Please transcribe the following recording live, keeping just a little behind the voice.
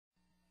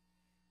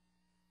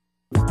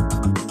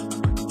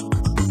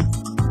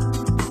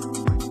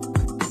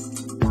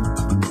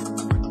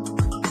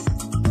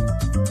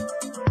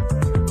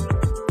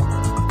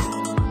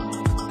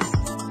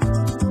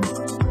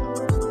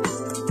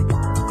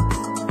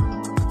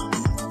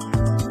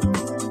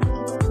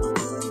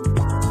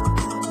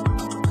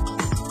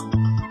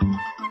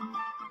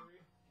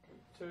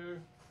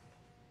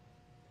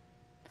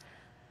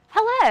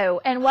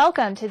and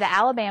welcome to the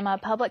Alabama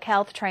Public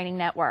Health Training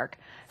Network.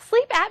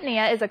 Sleep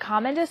apnea is a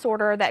common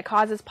disorder that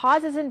causes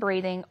pauses in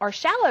breathing or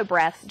shallow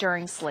breaths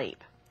during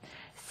sleep.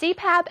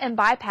 CPAP and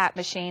BIPAP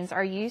machines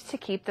are used to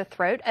keep the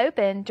throat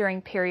open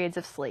during periods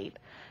of sleep.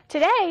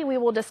 Today, we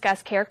will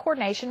discuss care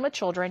coordination with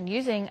children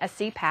using a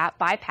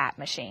CPAP-BIPAP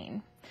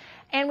machine.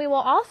 And we will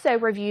also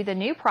review the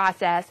new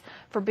process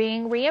for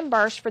being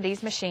reimbursed for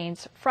these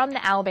machines from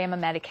the Alabama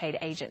Medicaid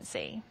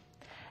Agency.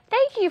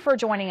 Thank you for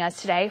joining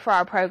us today for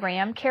our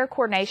program, Care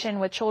Coordination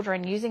with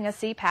Children Using a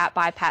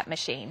CPAP-BIPAP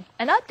Machine,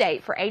 an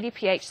update for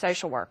ADPH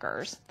social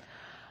workers.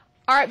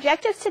 Our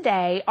objectives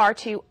today are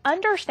to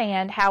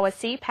understand how a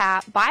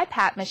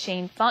CPAP-BIPAP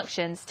machine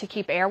functions to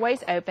keep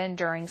airways open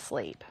during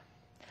sleep.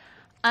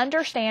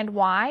 Understand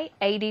why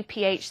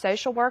ADPH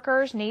social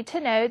workers need to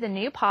know the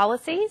new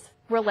policies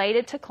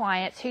related to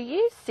clients who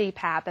use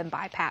CPAP and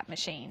BIPAP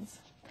machines.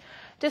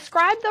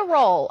 Describe the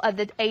role of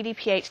the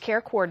ADPH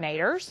care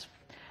coordinators,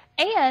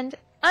 and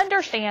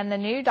understand the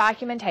new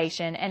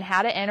documentation and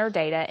how to enter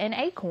data in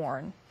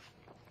ACORN.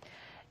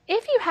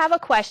 If you have a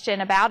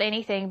question about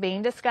anything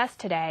being discussed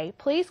today,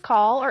 please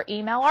call or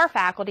email our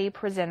faculty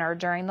presenter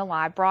during the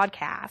live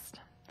broadcast.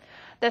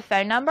 The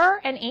phone number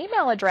and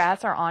email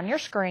address are on your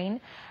screen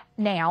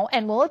now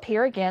and will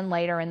appear again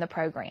later in the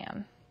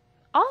program.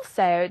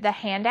 Also, the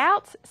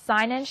handouts,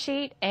 sign-in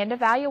sheet, and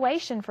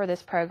evaluation for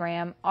this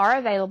program are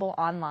available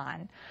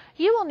online.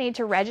 You will need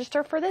to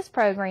register for this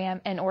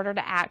program in order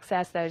to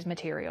access those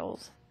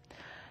materials.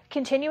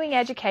 Continuing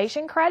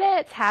education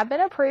credits have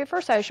been approved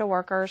for social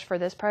workers for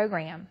this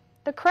program.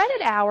 The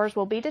credit hours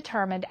will be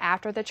determined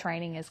after the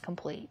training is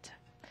complete.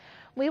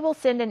 We will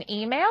send an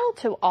email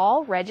to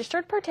all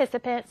registered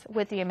participants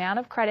with the amount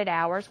of credit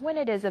hours when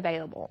it is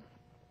available.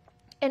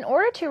 In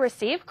order to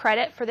receive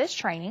credit for this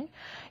training,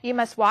 you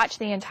must watch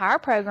the entire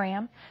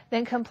program,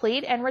 then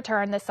complete and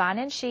return the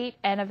sign-in sheet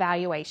and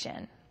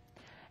evaluation.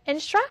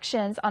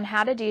 Instructions on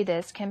how to do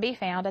this can be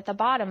found at the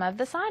bottom of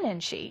the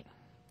sign-in sheet.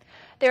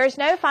 There is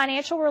no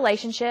financial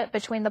relationship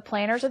between the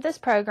planners of this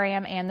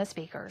program and the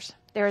speakers.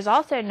 There is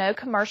also no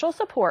commercial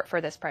support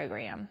for this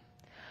program.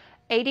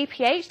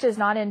 ADPH does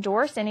not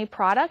endorse any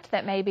product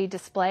that may be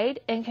displayed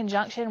in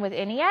conjunction with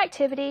any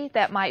activity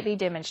that might be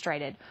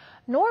demonstrated,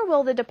 nor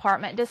will the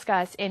department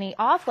discuss any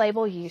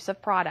off-label use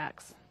of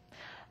products.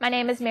 My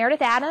name is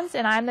Meredith Adams,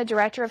 and I am the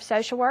Director of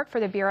Social Work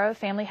for the Bureau of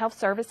Family Health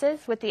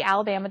Services with the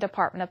Alabama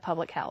Department of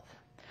Public Health.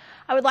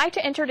 I would like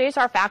to introduce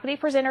our faculty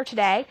presenter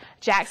today,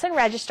 Jackson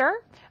Register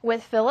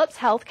with Phillips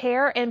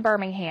Healthcare in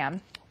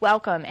Birmingham.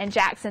 Welcome, and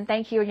Jackson,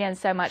 thank you again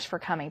so much for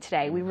coming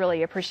today. We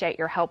really appreciate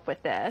your help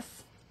with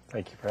this.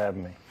 Thank you for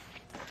having me.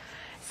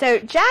 So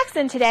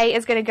Jackson today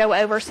is going to go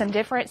over some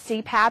different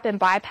CPAP and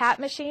BIPAP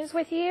machines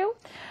with you,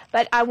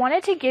 but I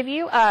wanted to give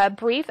you a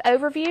brief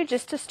overview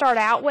just to start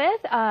out with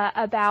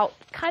about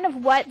kind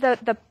of what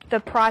the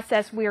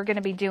process we are going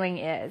to be doing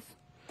is.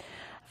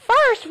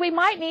 First, we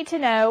might need to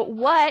know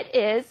what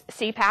is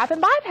CPAP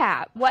and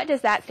BIPAP. What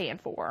does that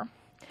stand for?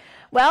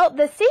 Well,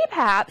 the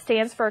CPAP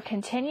stands for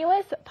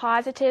Continuous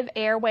Positive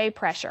Airway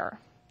Pressure.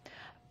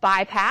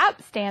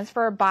 BIPAP stands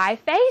for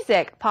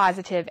Biphasic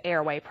Positive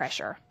Airway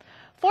Pressure.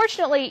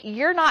 Fortunately,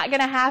 you're not going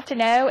to have to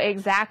know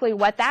exactly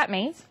what that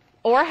means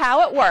or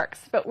how it works,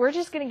 but we're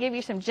just going to give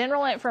you some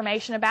general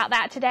information about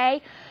that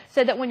today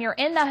so that when you're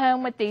in the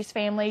home with these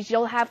families,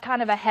 you'll have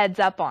kind of a heads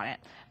up on it.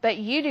 But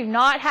you do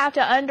not have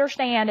to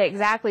understand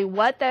exactly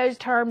what those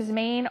terms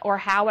mean or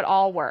how it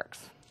all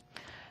works.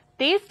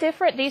 These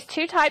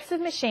two types of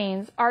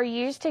machines are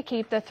used to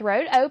keep the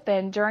throat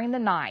open during the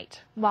night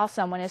while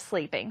someone is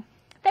sleeping.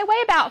 They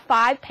weigh about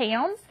 5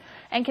 pounds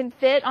and can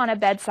fit on a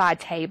bedside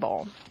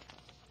table.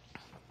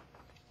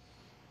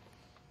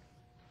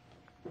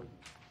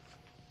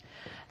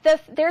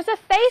 There's a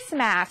face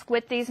mask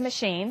with these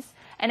machines,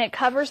 and it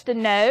covers the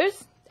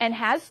nose and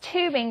has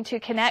tubing to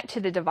connect to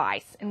the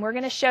device, and we're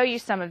going to show you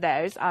some of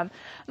those.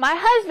 My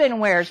husband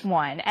wears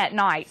one at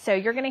night, so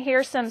you're going to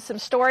hear some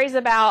stories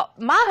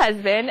about my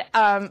husband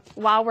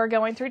while we're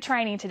going through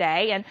training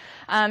today.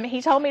 And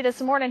he told me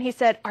this morning, he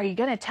said, "Are you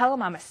going to tell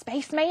him I'm a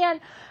spaceman?"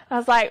 I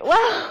was like,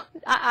 well,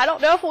 I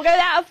don't know if we'll go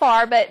that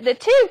far, but the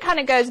tube kind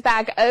of goes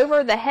back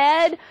over the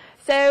head.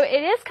 So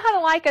it is kind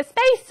of like a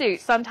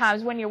spacesuit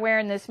sometimes when you're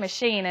wearing this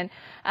machine. And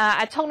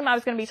I told him I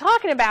was going to be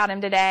talking about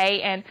him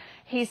today, and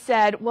he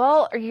said,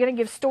 well, are you going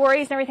to give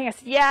stories and everything? I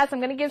said, yes, I'm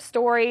going to give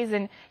stories.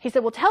 And he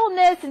said, well, tell him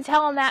this and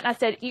tell him that. And I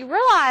said, you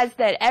realize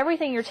that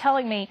everything you're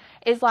telling me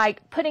is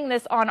like putting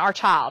this on our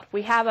child.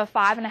 We have a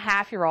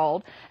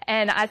 5-and-a-half-year-old.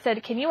 And I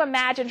said, can you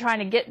imagine trying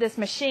to get this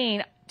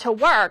machine to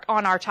work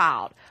on our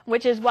child,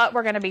 which is what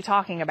we're going to be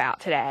talking about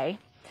today.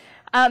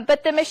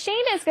 But the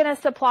machine is going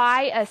to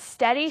supply a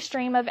steady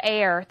stream of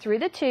air through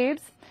the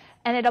tubes,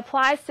 and it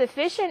applies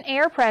sufficient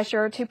air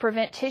pressure to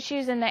prevent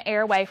tissues in the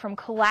airway from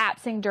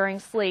collapsing during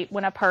sleep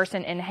when a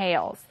person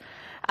inhales.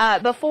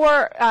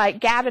 Before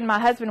Gavin, my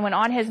husband, went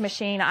on his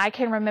machine, I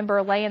can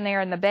remember laying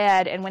there in the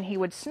bed, and when he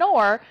would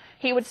snore,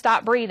 he would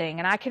stop breathing.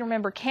 And I can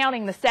remember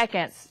counting the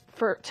seconds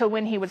to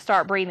when he would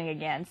start breathing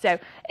again. So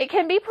it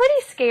can be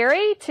pretty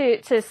scary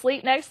to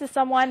sleep next to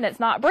someone that's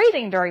not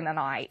breathing during the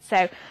night.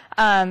 So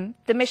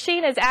the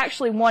machine is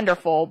actually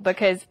wonderful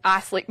because I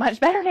sleep much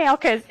better now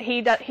because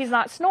he's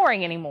not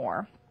snoring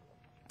anymore.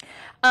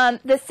 The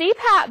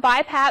CPAP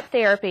BIPAP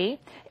therapy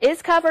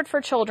is covered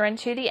for children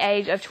to the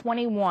age of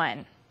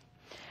 21,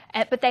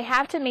 but they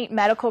have to meet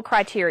medical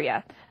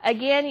criteria.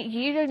 Again,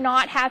 you do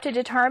not have to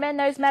determine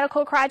those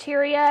medical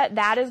criteria.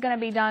 That is going to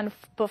be done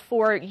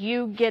before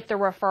you get the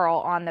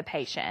referral on the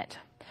patient.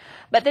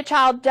 But the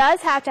child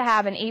does have to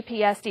have an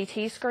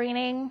EPSDT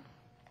screening.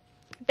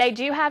 They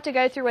do have to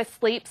go through a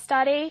sleep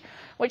study,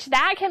 which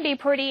that can be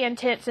pretty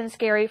intense and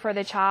scary for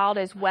the child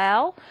as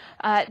well.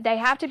 They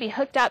have to be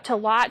hooked up to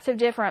lots of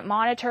different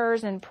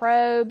monitors and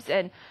probes,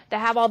 and they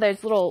have all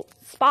those little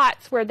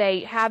spots where they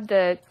have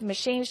the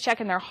machines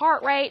checking their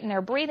heart rate and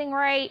their breathing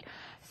rate.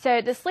 So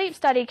the sleep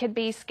study could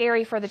be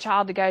scary for the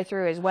child to go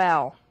through as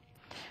well.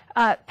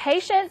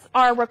 Patients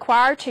are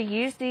required to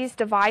use these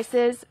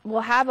devices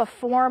will have a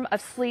form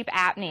of sleep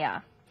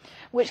apnea,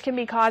 which can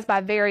be caused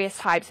by various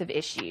types of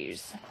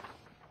issues.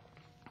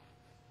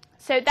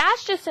 So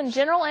that's just some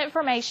general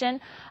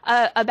information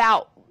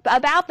about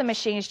the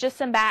machines, just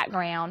some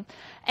background.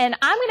 And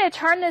I'm going to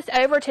turn this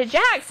over to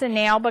Jackson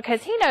now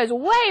because he knows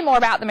way more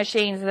about the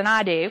machines than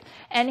I do.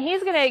 And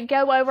he's going to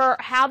go over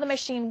how the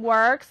machine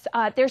works.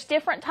 There's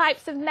different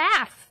types of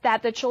masks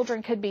that the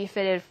children could be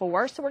fitted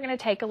for, so we're going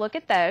to take a look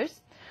at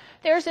those.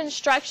 There's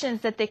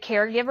instructions that the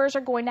caregivers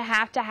are going to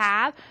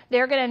have.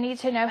 They're going to need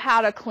to know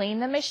how to clean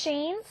the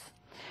machines.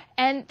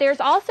 And there's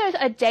also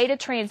a data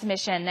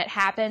transmission that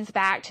happens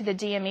back to the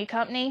DME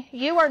company.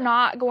 You are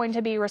not going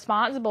to be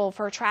responsible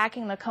for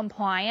tracking the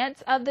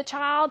compliance of the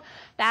child.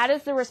 That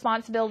is the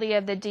responsibility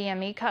of the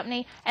DME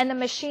company, and the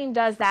machine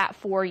does that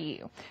for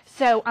you.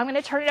 So I'm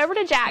going to turn it over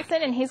to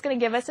Jackson, and he's going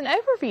to give us an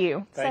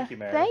overview. Thank you,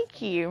 Meredith.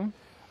 Thank you.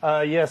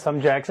 Yes,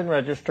 I'm Jackson,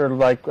 registered,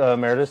 like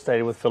Meredith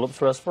stated, with Philips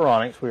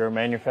Respironics. We are a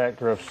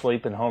manufacturer of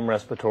sleep and home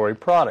respiratory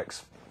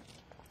products.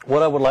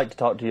 What I would like to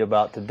talk to you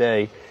about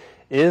today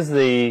is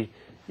the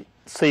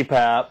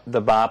CPAP,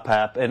 the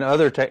BIPAP, and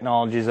other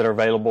technologies that are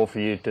available for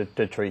you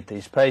to treat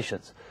these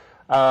patients.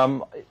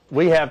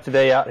 We have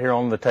today out here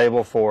on the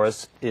table for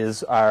us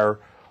is our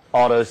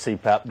auto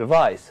CPAP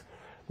device.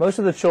 Most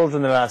of the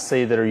children that I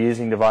see that are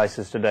using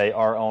devices today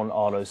are on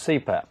auto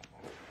CPAP,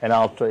 and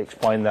I'll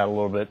explain that a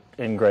little bit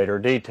in greater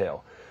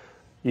detail.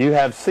 You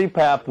have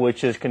CPAP,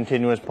 which is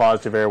continuous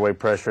positive airway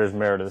pressure, as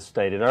Meredith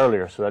stated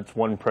earlier. So that's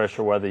one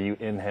pressure whether you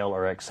inhale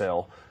or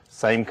exhale,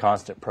 same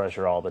constant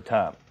pressure all the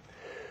time.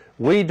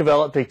 We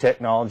developed a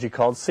technology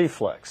called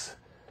C-Flex.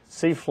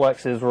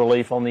 C-Flex is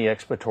relief on the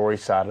expiratory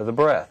side of the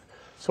breath.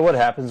 So what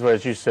happens,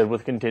 as you said,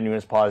 with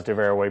continuous positive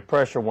airway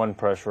pressure, one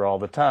pressure all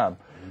the time.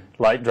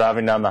 Like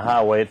driving down the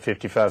highway at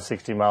 55,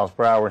 60 miles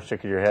per hour and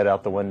sticking your head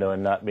out the window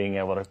and not being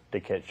able to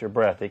catch your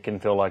breath. It can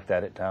feel like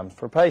that at times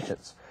for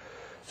patients.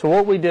 So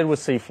what we did with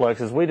C-Flex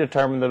is we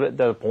determined that at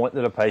the point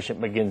that a patient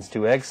begins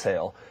to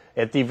exhale,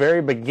 at the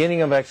very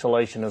beginning of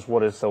exhalation is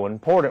what is so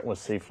important with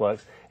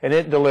C-Flex, and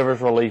it delivers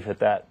relief at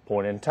that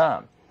point in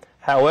time.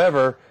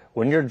 However,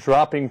 when you're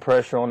dropping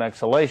pressure on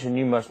exhalation,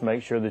 you must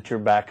make sure that you're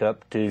back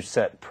up to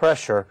set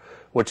pressure,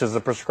 which is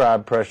the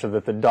prescribed pressure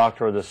that the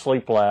doctor or the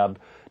sleep lab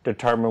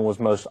determined was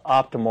most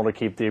optimal to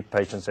keep the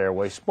patient's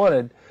airway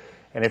splinted.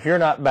 And if you're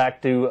not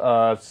back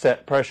to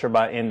set pressure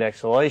by end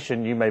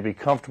exhalation, you may be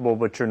comfortable,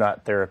 but you're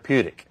not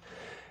therapeutic.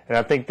 And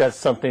I think that's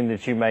something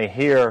that you may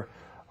hear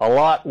a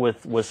lot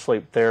with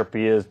sleep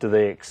therapy is, do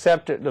they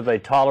accept it, do they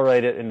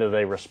tolerate it, and do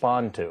they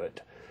respond to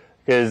it?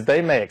 Because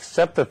they may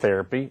accept the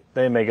therapy,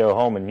 they may go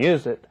home and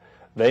use it,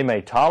 they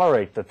may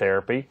tolerate the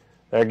therapy,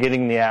 they're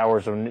getting the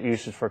hours of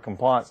usage for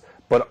compliance,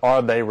 but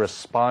are they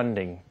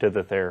responding to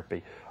the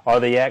therapy? Are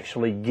they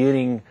actually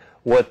getting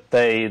what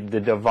the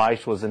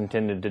device was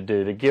intended to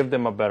do, to give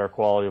them a better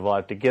quality of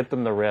life, to get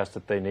them the rest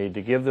that they need,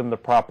 to give them the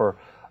proper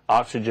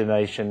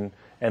oxygenation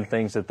and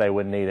things that they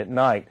would need at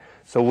night?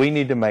 So we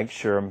need to make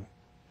sure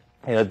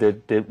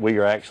that we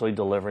are actually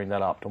delivering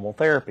that optimal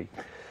therapy.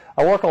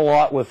 I work a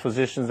lot with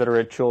physicians that are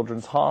at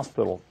Children's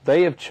Hospital.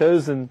 They have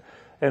chosen,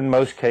 in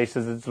most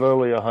cases, it's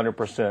literally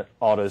 100%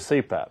 auto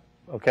CPAP.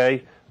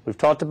 Okay? We've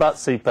talked about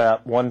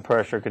CPAP, one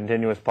pressure,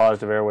 continuous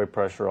positive airway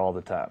pressure all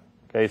the time.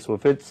 Okay? So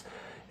if it's,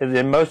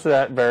 and most of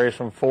that varies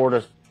from 4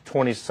 to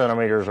 20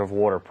 centimeters of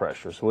water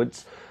pressure. So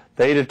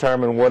they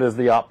determine what is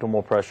the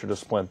optimal pressure to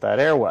splint that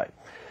airway.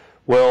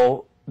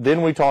 Well,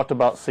 then we talked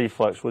about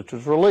C-Flex, which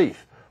is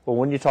relief. Well,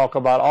 when you talk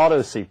about auto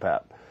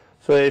CPAP,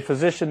 so a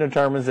physician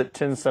determines that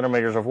 10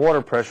 centimeters of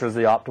water pressure is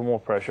the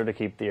optimal pressure to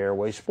keep the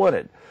airway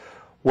splinted.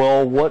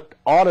 Well, what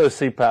auto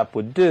CPAP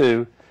would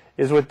do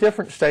is with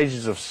different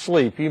stages of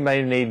sleep, you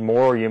may need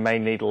more or you may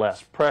need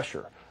less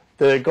pressure.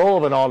 The goal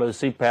of an auto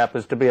CPAP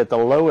is to be at the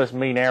lowest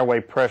mean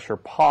airway pressure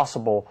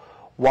possible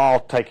while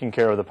taking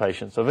care of the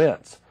patient's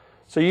events.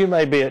 So you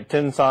may be at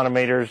 10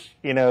 centimeters,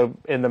 in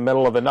the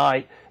middle of the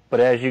night, but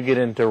as you get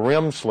into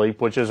REM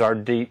sleep, which is our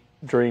deep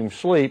dream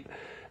sleep,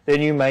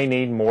 then you may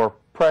need more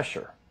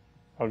pressure,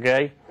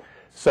 okay?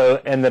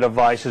 So, and the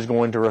device is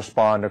going to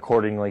respond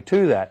accordingly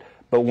to that.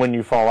 But when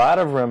you fall out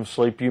of REM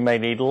sleep, you may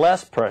need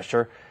less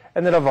pressure,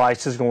 and the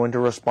device is going to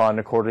respond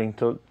according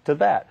to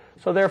that.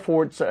 So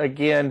therefore, it's,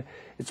 again,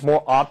 it's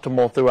more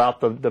optimal throughout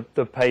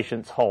the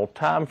patient's whole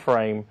time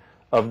frame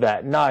of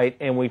that night,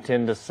 and we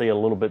tend to see a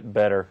little bit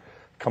better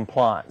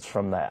compliance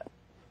from that.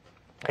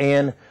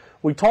 And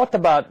we talked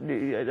about,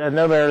 I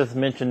know Meredith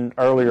mentioned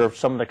earlier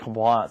some of the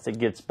compliance that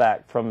gets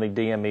back from the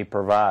DME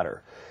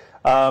provider.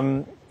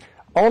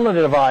 On the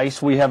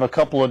device, we have a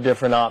couple of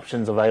different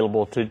options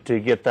available to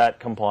get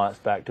that compliance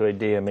back to a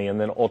DME and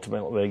then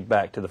ultimately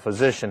back to the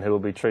physician who will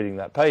be treating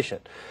that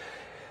patient.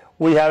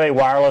 We have a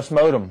wireless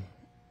modem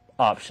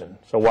option.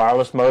 So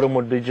wireless modem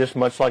would be just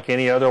much like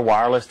any other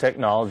wireless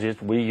technology.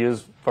 We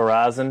use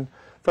Verizon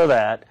for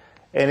that,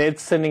 and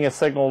it's sending a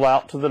signal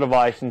out to the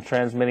device and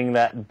transmitting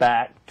that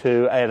back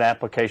to an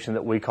application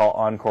that we call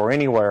Encore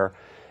Anywhere,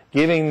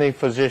 giving the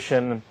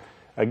physician,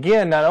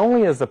 again, not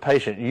only is the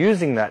patient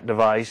using that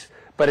device,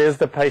 but is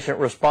the patient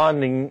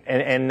responding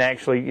and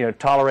actually,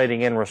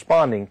 tolerating and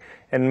responding,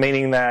 and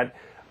meaning that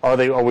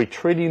are we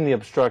treating the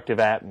obstructive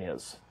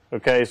apneas?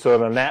 Okay,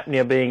 so an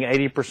apnea being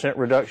 80%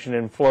 reduction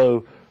in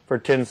flow for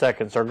 10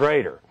 seconds or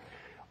greater.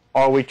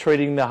 Are we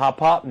treating the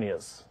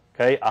hypopneas?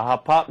 Okay, a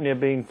hypopnea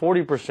being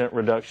 40%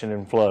 reduction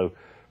in flow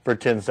for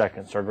 10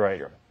 seconds or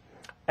greater.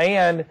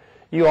 And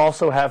you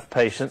also have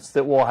patients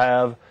that will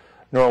have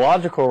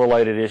neurological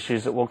related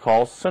issues that will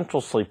cause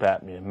central sleep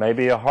apnea,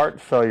 maybe a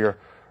heart failure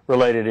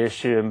related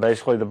issue, and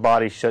basically the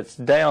body shuts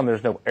down.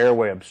 There's no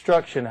airway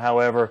obstruction.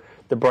 However,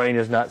 the brain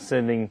is not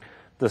sending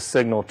the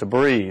signal to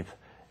breathe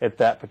at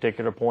that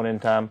particular point in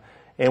time.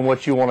 And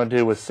what you want to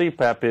do with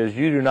CPAP is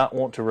you do not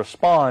want to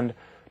respond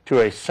to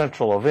a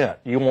central event.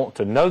 You want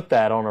to note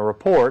that on a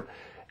report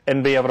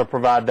and be able to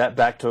provide that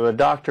back to the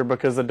doctor,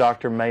 because the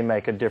doctor may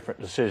make a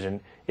different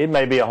decision. It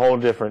may be a whole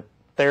different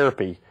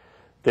therapy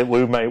that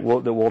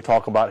we'll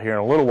talk about here in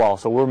a little while.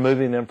 So we're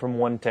moving them from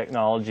one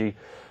technology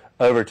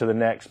over to the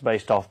next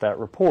based off that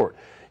report.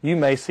 You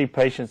may see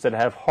patients that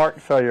have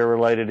heart failure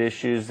related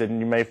issues,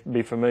 and you may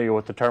be familiar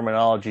with the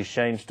terminology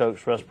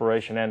Cheyne-Stokes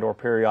respiration and or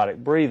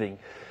periodic breathing.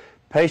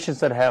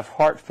 Patients that have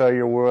heart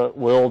failure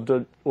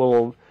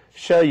will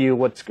show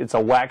you it's a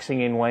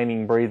waxing and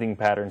waning breathing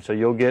pattern. So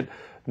you'll get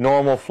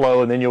normal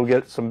flow, and then you'll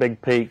get some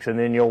big peaks, and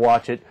then you'll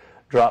watch it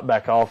drop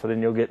back off, and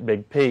then you'll get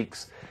big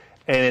peaks.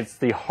 And it's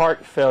the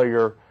heart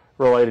failure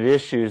related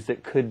issues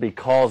that could be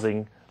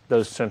causing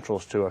those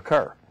centrals to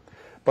occur.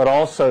 But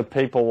also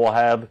people will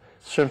have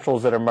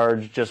centrals that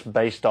emerge just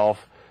based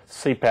off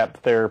CPAP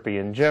therapy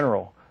in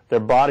general.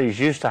 Their body's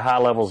used to high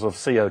levels of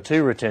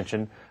CO2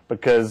 retention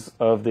because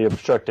of the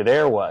obstructed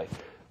airway.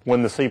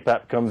 When the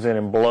CPAP comes in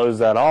and blows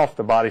that off,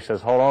 the body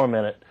says, hold on a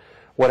minute,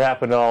 what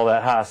happened to all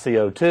that high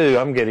CO2?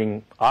 I'm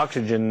getting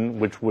oxygen,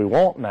 which we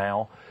want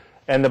now.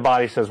 And the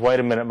body says, wait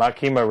a minute, my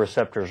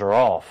chemoreceptors are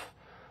off.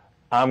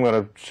 I'm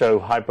going to show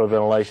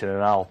hypoventilation,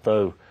 and I'll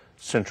throw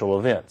central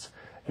events.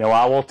 Now,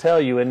 I will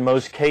tell you, in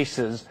most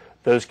cases,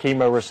 those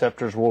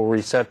chemoreceptors will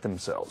reset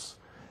themselves,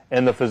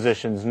 and the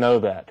physicians know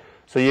that.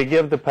 So you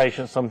give the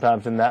patient,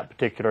 sometimes in that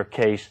particular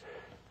case,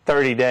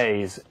 30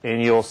 days,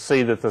 and you'll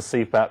see that the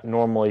CPAP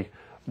normally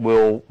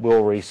will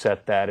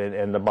reset that,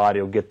 and the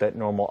body will get that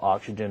normal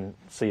oxygen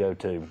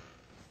CO2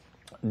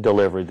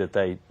 delivery that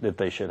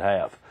they should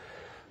have.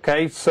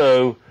 Okay,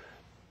 so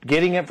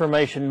getting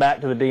information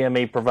back to the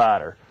DME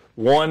provider.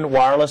 One,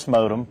 wireless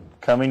modem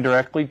coming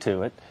directly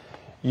to it.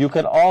 You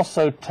can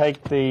also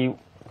take the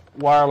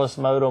wireless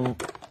modem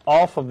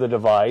off of the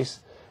device,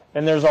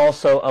 and there's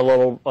also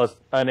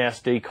an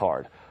SD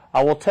card.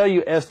 I will tell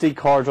you, SD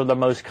cards are the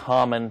most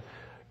common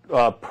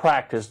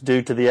practice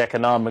due to the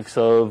economics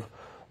of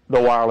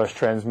the wireless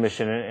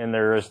transmission, and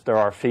there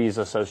are fees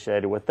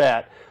associated with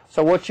that.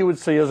 So what you would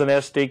see is an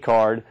SD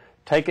card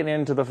taken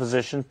into the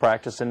physician's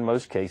practice in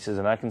most cases,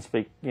 and I can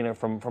speak,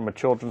 from a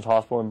children's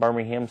hospital in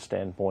Birmingham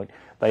standpoint.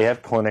 They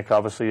have clinic,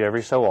 obviously,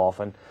 every so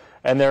often,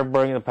 and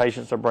the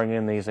patients are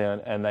bringing these in,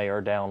 and they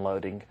are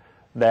downloading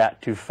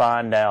that to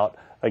find out,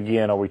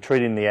 again, are we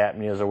treating the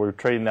apneas, are we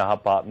treating the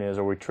hypopneas,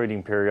 are we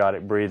treating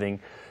periodic breathing,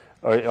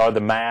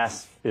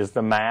 is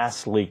the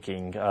mass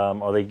leaking,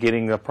 are they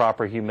getting the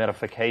proper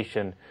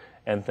humidification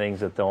and things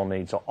that they'll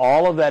need. So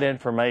all of that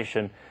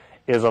information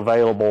is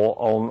available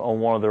on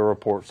one of the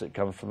reports that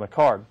comes from the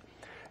card.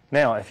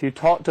 Now, if you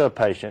talk to a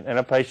patient and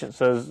a patient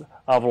says,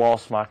 I've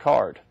lost my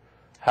card,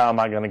 how am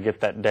I going to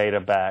get that data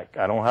back?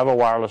 I don't have a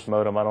wireless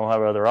modem, I don't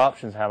have other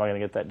options, how am I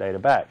going to get that data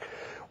back?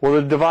 Well,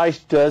 the device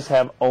does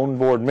have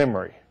onboard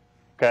memory,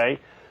 okay?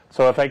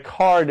 So if a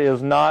card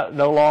is no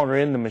longer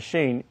in the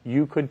machine,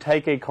 you could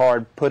take a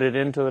card, put it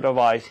into the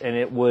device, and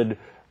it would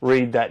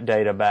read that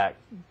data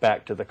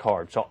back to the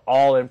card. So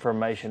all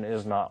information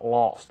is not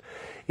lost.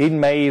 It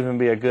may even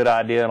be a good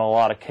idea in a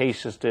lot of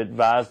cases to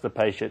advise the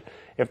patient,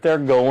 if they're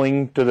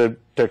going to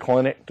the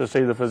clinic to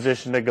see the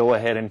physician, to go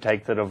ahead and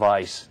take the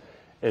device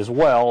as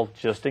well,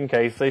 just in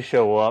case they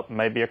show up,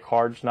 maybe a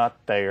card's not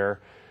there,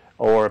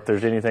 or if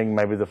there's anything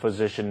maybe the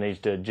physician needs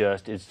to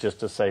adjust. It's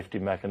just a safety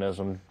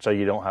mechanism, so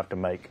they don't have to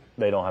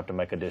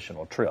make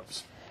additional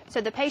trips. So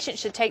the patient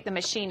should take the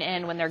machine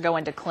in when they're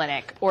going to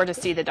clinic or to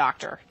see the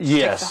doctor.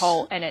 Yes. Stick the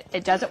hole, and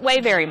it doesn't weigh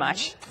very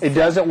much. It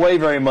doesn't weigh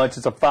very much.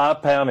 It's a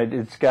 5 pound.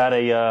 It's got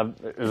a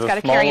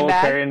small little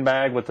carrying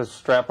bag with a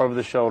strap over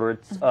the shoulder.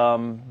 It's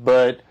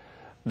but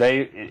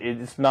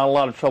it's not a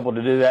lot of trouble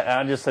to do that. And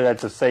I just say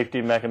that's a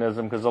safety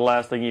mechanism, because the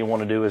last thing you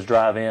want to do is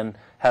drive in,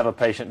 have a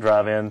patient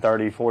drive in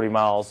 30, 40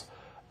 miles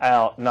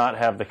out, not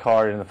have the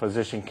card, and the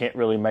physician can't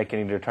really make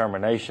any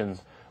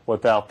determinations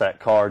without that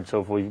card. So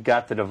if we've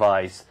got the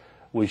device,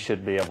 we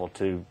should be able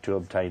to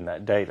obtain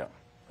that data,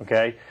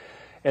 okay?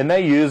 And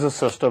they use a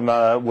system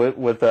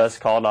with us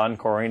called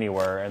Encore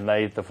Anywhere, and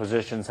the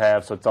physicians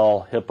have, so it's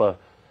all HIPAA,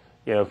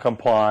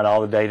 compliant. All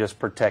the data is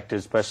protected,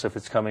 especially if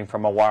it's coming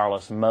from a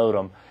wireless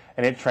modem,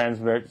 and it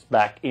transmits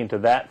back into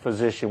that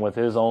physician with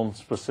his own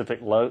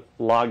specific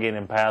login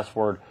and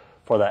password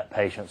for that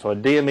patient. So a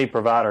DME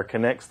provider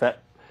connects that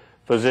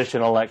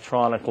physician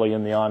electronically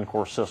in the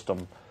Encore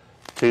system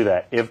to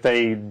that. If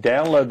they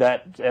download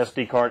that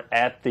SD card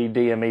at the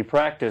DME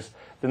practice,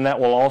 then that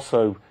will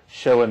also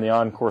show in the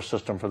Encore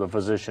system for the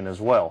physician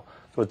as well.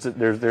 So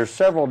there's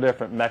several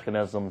different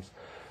mechanisms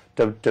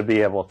to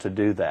be able to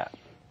do that.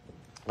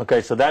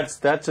 Okay, so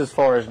that's as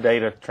far as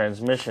data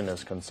transmission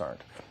is concerned.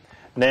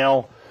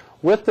 Now,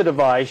 with the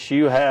device,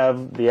 you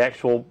have the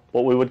actual,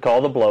 what we would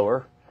call the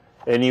blower,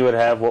 and you would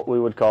have what we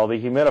would call the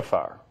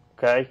humidifier,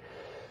 okay?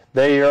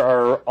 They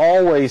are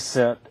always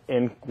sent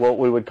in what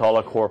we would call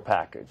a core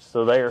package.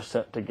 So they are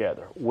sent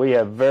together. We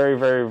have very,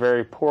 very,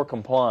 very poor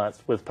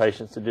compliance with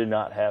patients that do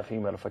not have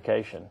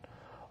humidification.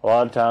 A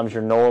lot of times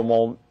your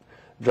normal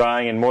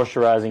drying and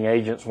moisturizing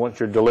agents, once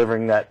you're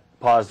delivering that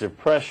positive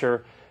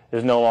pressure,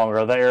 is no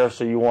longer there,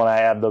 so you want to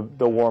add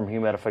the warm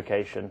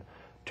humidification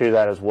to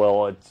that as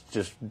well. It's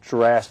just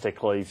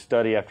drastically,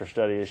 study after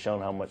study has shown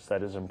how much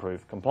that has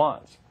improved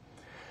compliance.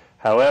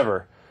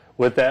 However,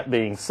 with that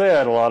being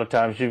said, a lot of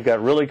times you've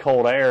got really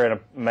cold air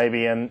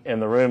maybe in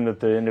the room that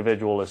the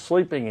individual is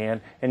sleeping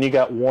in, and you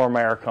got warm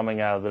air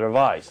coming out of the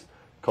device.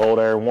 Cold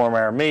air and warm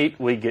air meet,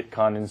 we get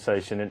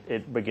condensation, and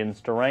it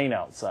begins to rain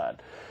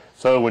outside.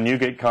 So when you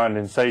get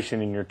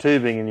condensation in your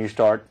tubing and you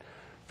start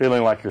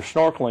feeling like you're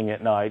snorkeling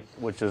at night,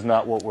 which is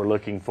not what we're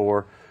looking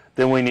for,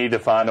 then we need to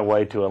find a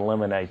way to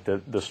eliminate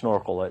the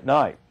snorkel at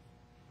night.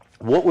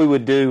 What we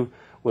would do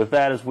with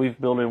that is we've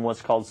built in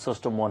what's called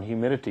System 1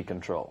 humidity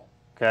control,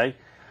 okay?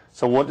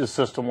 So what does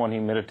System 1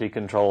 humidity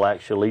control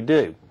actually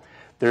do?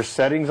 There's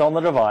settings on the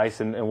device,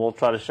 and we'll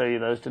try to show you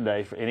those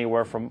today, for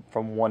anywhere from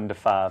 1 to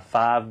 5,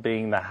 5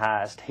 being the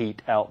highest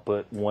heat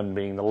output, 1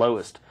 being the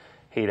lowest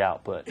heat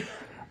output.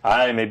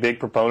 I am a big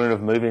proponent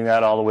of moving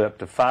that all the way up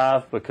to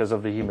 5 because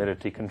of the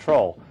humidity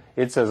control.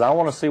 It says I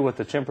want to see what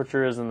the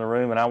temperature is in the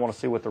room, and I want to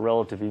see what the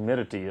relative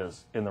humidity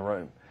is in the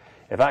room.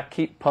 If I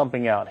keep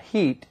pumping out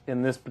heat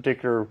in this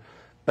particular,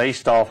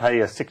 based off, hey,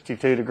 a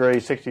 62 degree,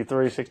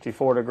 63,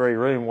 64 degree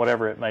room,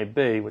 whatever it may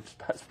be, which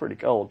that's pretty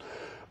cold.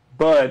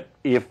 But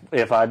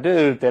if I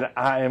do, then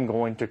I am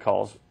going to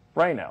cause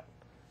rainout.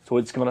 So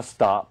it's going to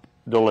stop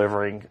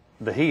delivering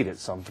the heat at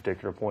some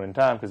particular point in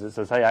time, because it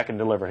says, hey, I can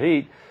deliver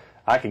heat.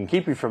 I can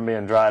keep you from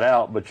being dried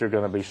out, but you're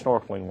going to be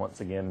snorkeling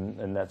once again,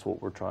 and that's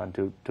what we're trying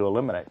to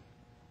eliminate.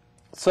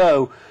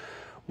 So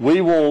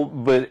we will,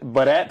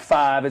 but at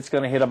 5, it's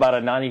going to hit about a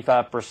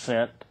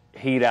 95%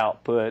 heat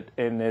output,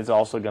 and is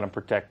also going to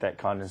protect that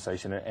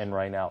condensation and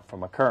rain out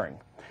from occurring.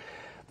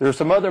 There are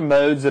some other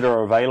modes that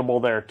are available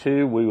there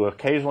too. We will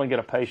occasionally get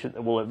a patient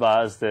that will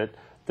advise that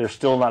they're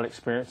still not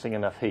experiencing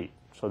enough heat,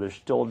 so they're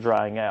still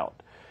drying out.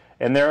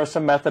 And there are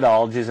some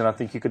methodologies, and I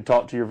think you could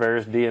talk to your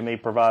various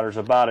DME providers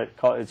about it.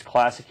 It's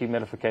classic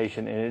humidification,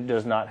 and it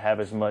does not have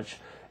as much,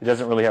 it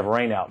doesn't really have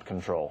rain out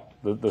control,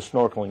 the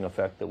snorkeling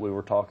effect that we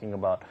were talking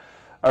about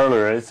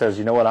earlier. It says,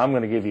 you know what, I'm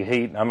going to give you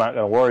heat, and I'm not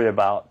going to worry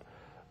about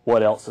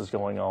what else is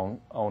going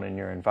on in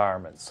your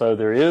environment. So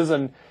there is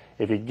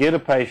if you get a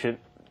patient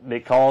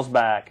that calls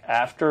back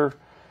after,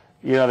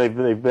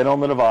 they've been on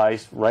the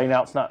device, rain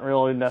out's not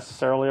really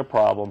necessarily a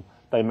problem,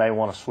 they may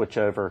want to switch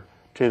over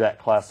to that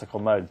classical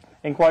mode.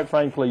 And quite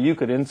frankly, you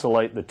could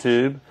insulate the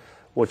tube,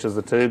 which is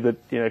the tube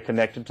that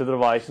connected to the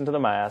device and to the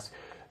mask,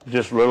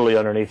 just literally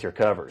underneath your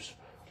covers.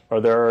 Or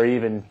there are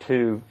even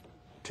two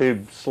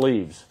tube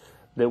sleeves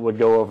that would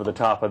go over the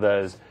top of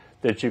those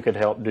that you could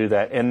help do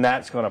that, and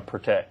that's going to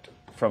protect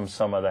from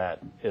some of that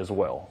as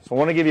well. So I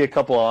want to give you a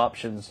couple of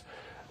options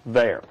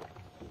there.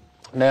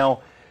 Now,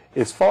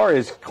 as far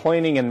as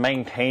cleaning and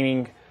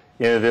maintaining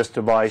this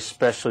device,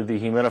 especially the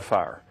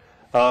humidifier,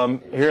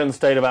 here in the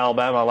state of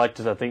Alabama, I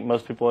think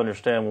most people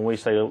understand when we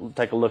say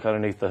take a look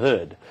underneath the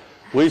hood.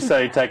 We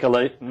say take a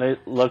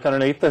look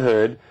underneath the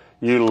hood.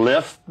 You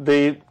lift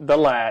the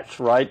latch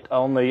right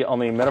on the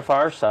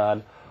humidifier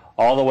side,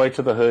 all the way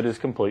to the hood is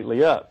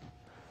completely up.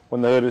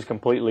 When the hood is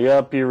completely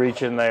up, you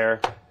reach in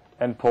there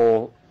and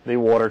pull the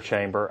water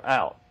chamber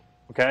out.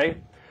 Okay?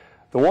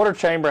 The water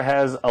chamber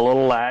has a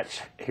little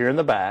latch here in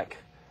the back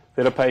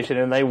that a patient,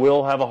 and they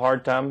will have a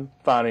hard time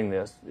finding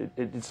this.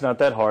 It's not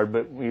that hard,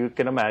 but you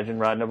can imagine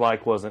riding a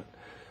bike was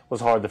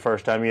hard the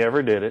first time you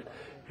ever did it.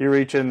 You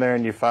reach in there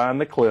and you find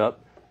the clip.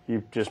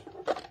 You just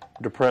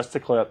depress the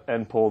clip,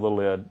 and pull the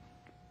lid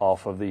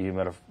off of the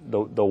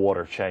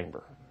water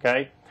chamber.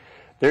 Okay?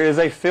 There is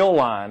a fill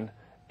line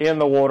in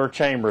the water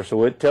chamber,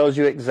 so it tells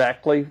you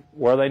exactly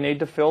where they need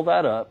to fill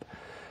that up.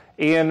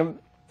 And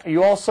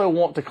you also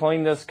want to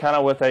clean this kind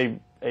of with a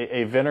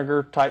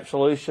vinegar type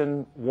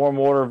solution, warm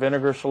water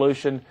vinegar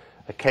solution.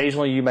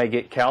 Occasionally you may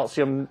get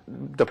calcium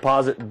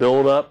deposit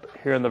build up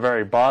here in the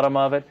very bottom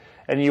of it,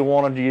 and you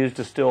want to use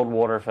distilled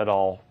water if at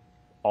all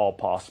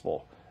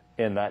possible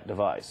in that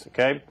device.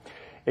 Okay?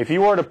 If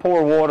you were to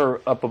pour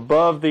water up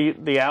above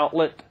the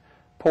outlet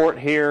port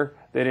here,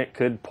 then it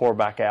could pour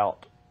back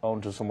out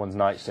onto someone's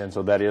nightstand,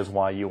 so that is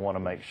why you want to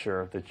make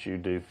sure that you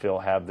do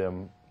have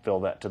them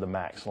fill that to the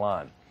max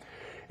line.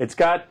 It's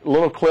got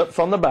little clips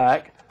on the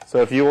back,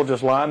 so if you will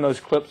just line those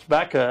clips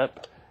back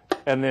up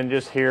and then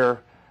just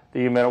hear the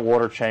humidity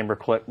water chamber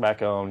click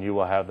back on, you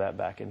will have that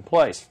back in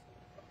place.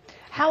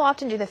 How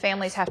often do the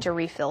families have to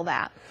refill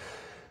that?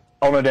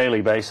 On a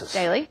daily basis.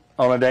 Daily?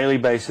 On a daily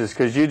basis,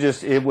 because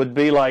it would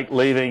be like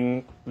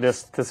leaving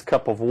this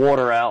cup of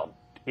water out,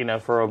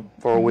 for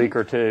a week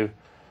or two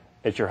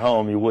at your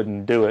home. You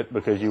wouldn't do it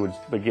because you would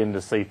begin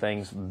to see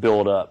things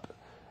build up,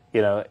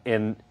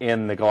 in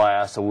the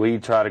glass. So we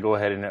try to go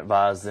ahead and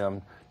advise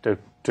them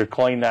to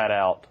clean that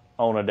out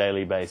on a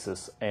daily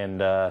basis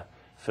and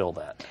fill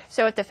that.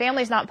 So if the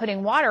family's not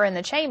putting water in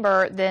the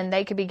chamber, then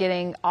they could be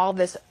getting all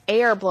this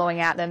air blowing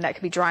at them that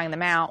could be drying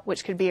them out,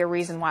 which could be a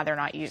reason why they're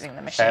not using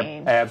the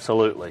machine.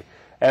 Absolutely.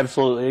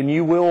 Absolutely. And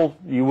you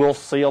will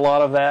see a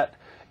lot of that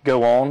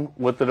go on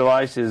with the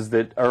device, is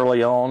that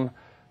early on,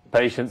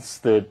 patients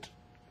that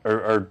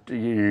are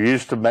you're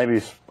used to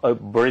maybe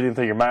breathing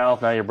through your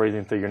mouth, now you're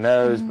breathing through your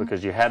nose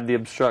because you had the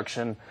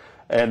obstruction,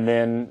 and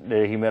then the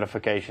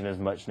humidification is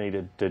much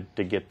needed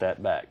to get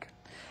that back.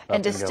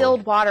 And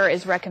distilled water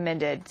is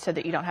recommended so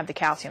that you don't have the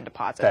calcium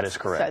deposits. That is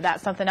correct. So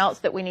that's something else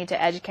that we need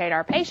to educate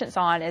our patients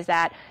on, is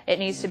that it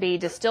needs to be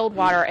distilled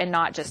water and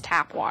not just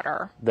tap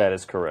water. That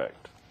is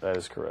correct. That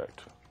is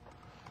correct.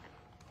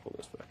 Pull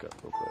this back up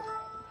real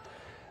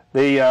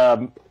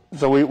quick.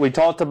 So we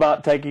talked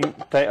about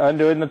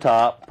undoing the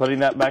top, putting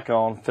that back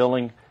on,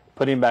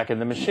 putting back in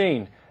the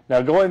machine.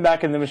 Now going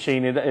back in the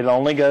machine, it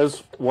only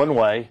goes one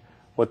way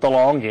with the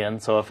long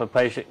end. So if a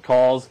patient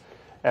calls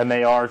and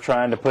they are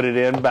trying to put it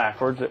in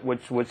backwards,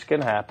 which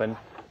can happen,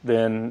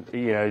 then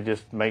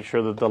just make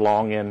sure that the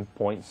long end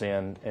points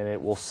in and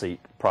it will seat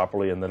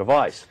properly in the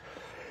device.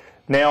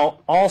 Now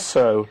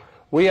also,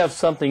 we have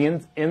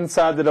something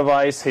inside the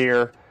device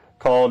here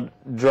called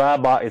dry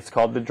box. It's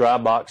called the dry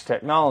box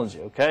technology.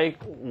 Okay,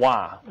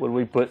 why would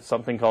we put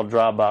something called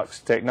dry box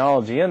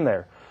technology in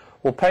there?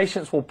 Well,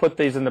 patients will put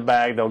these in the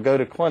bag. They'll go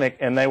to clinic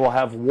and they will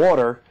have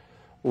water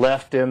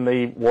left in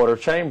the water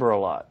chamber a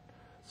lot.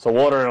 So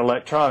water and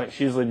electronics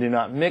usually do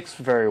not mix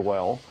very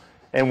well,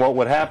 and what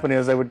would happen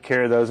is they would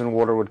carry those and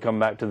water would come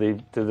back to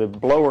the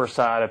blower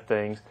side of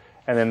things,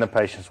 and then the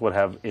patients would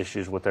have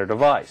issues with their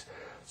device.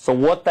 So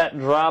what that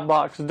dry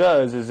box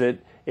does is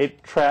it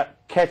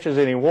catches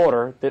any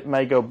water that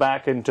may go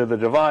back into the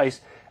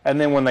device, and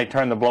then when they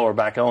turn the blower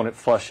back on, it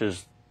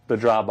flushes the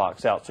dry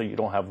box out so you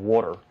don't have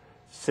water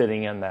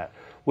sitting in that.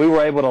 We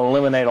were able to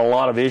eliminate a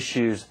lot of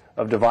issues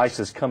of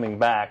devices coming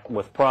back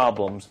with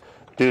problems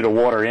due to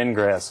water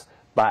ingress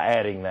by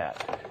adding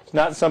that. It's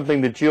not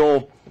something that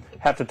you'll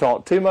have to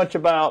talk too much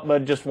about,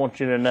 but just want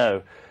you to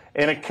know.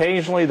 And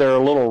occasionally there are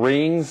little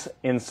rings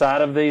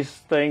inside of these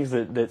things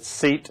that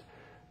seat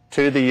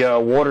to the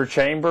water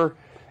chamber.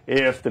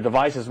 If the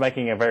device is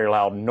making a very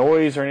loud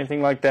noise or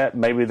anything like that,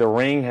 maybe the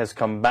ring has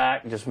come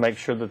back. Just make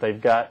sure that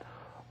they've got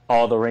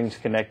all the rings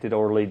connected,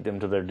 or lead them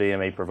to their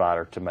DME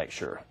provider to make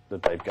sure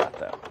that they've got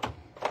that.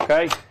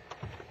 Okay?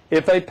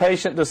 If a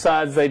patient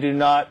decides they do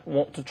not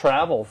want to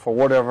travel for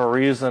whatever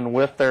reason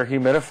with their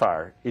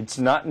humidifier, it's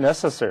not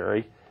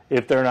necessary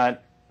if they're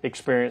not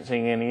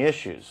experiencing any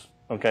issues,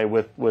 okay,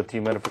 with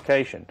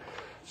humidification.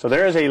 So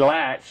there is a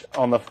latch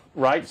on the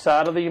right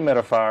side of the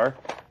humidifier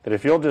that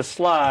if you'll just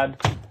slide,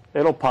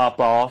 it'll pop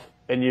off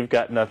and you've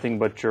got nothing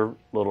but your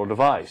little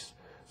device.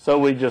 So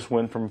we just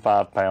went from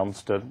 5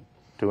 pounds to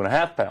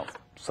 2.5 pounds.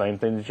 Same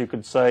thing that you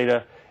could say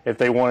to if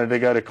they wanted to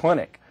go to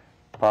clinic.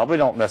 Probably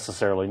don't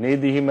necessarily need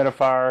the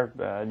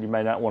humidifier. You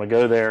may not want to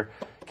go there.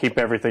 Keep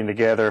everything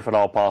together if at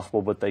all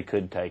possible, but they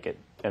could take it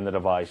and the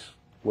device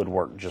would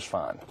work just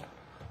fine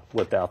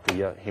without the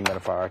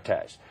humidifier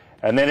attached.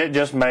 And then it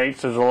just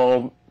mates. There's a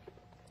little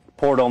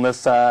port on this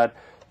side.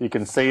 You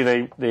can see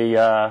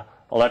the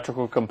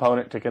electrical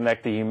component to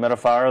connect the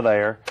humidifier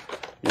there.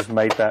 You just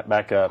mate that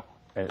back up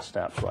and it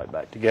snaps right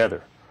back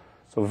together.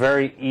 So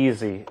very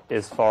easy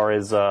as far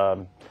as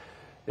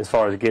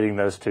getting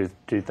those two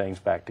things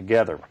back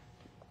together.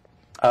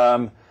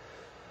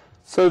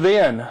 So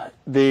then,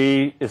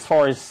 as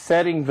far as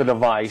setting the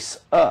device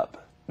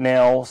up,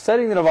 now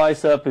setting the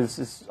device up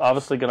is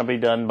obviously going to be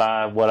done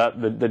by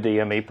the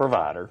DME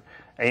provider,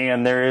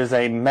 and there is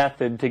a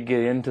method to get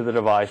into the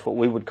device, what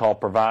we would call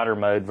provider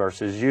mode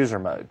versus user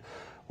mode.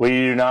 We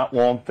do not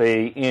want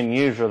the end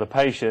user, the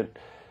patient,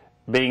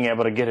 being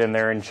able to get in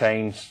there and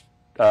change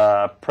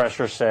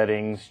pressure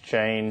settings,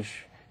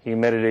 change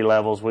humidity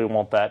levels. We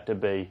want that to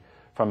be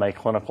from a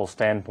clinical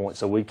standpoint,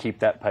 so we keep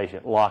that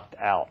patient locked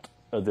out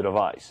of the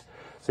device.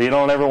 So you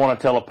don't ever want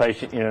to tell a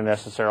patient,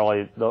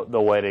 necessarily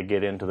the way to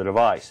get into the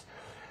device.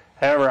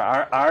 However,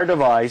 our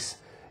device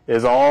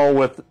is all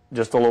with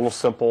just a little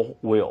simple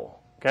wheel,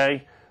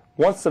 okay?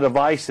 Once the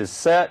device is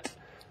set,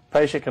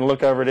 patient can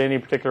look over at any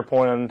particular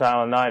point in time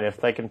of night. If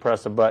they can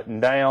press a button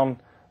down,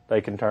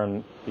 they can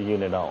turn the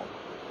unit on,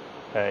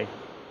 okay?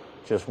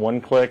 Just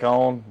one click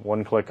on,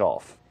 one click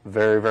off.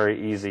 Very,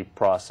 very easy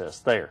process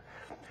there.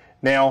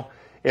 Now,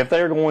 if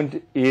they're going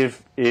to,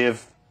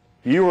 if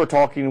you were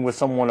talking with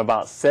someone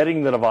about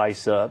setting the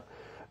device up,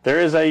 there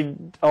is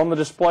on the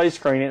display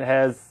screen, it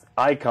has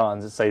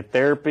icons that say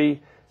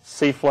therapy,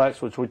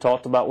 C-Flex, which we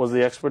talked about was the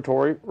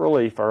expiratory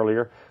relief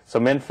earlier,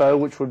 some info,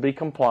 which would be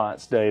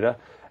compliance data,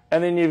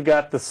 and then you've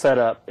got the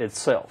setup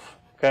itself,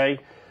 okay?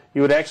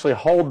 You would actually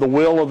hold the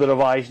wheel of the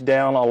device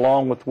down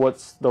along with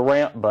what's the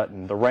ramp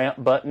button. The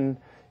ramp button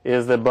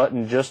is the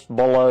button just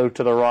below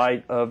to the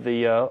right of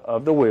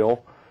the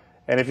wheel,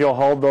 and if you'll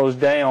hold those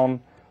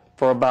down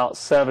for about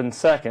 7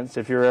 seconds,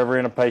 if you're ever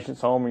in a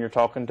patient's home and you're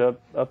talking to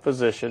a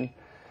physician,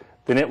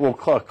 then it will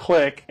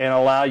click and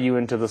allow you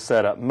into the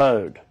setup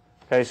mode.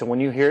 Okay, so when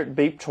you hear it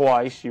beep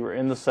twice, you are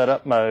in the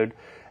setup mode,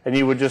 and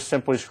you would just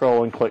simply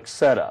scroll and click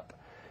setup.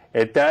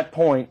 At that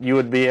point, you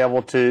would be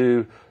able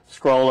to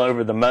scroll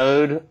over the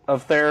mode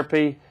of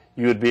therapy.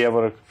 You would be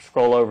able to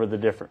scroll over the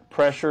different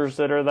pressures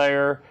that are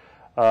there,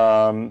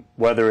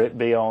 whether it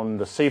be on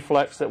the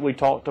C-Flex that we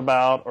talked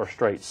about or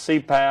straight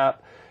CPAP,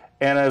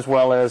 and as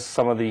well as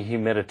some of the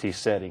humidity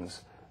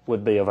settings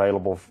would be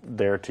available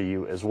there to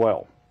you as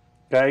well.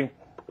 Okay,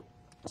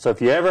 so if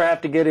you ever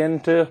have to get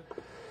into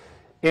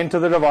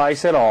the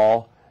device at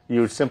all,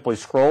 you would simply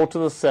scroll to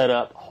the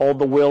setup, hold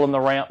the wheel and the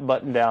ramp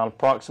button down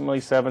approximately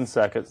 7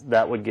 seconds.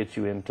 That would get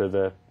you into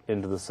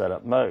the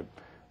setup mode.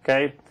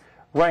 Okay,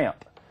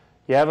 ramp.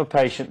 You have a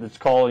patient that's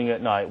calling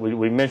at night.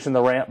 We mentioned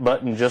the ramp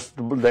button just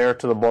there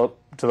to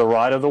the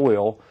right of the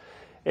wheel,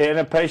 and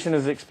a patient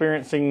is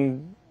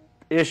experiencing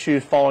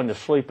issues falling to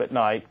sleep at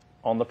night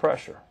on the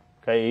pressure.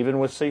 Okay, even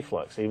with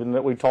C-Flex, even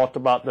that we talked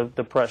about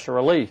the pressure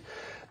relief.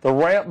 The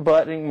ramp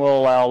button will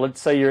allow, let's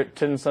say you're at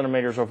 10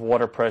 centimeters of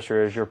water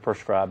pressure as your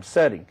prescribed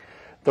setting.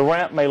 The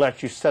ramp may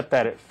let you set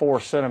that at 4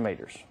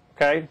 centimeters,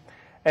 okay?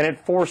 And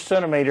at 4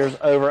 centimeters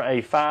over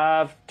a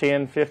 5,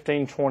 10,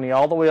 15, 20,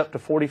 all the way up to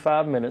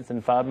 45 minutes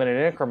in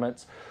 5-minute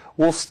increments,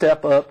 will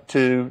step up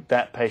to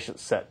that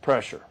patient's set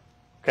pressure,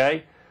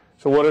 okay?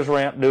 So what does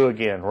ramp do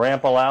again?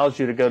 Ramp allows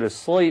you to go to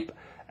sleep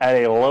at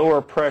a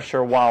lower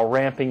pressure while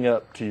ramping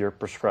up to your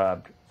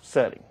prescribed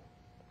setting,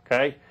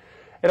 okay?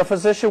 And a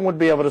physician would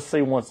be able to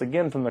see once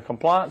again from the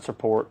compliance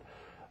report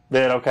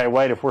that, okay,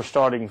 wait, if we're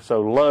starting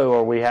so low,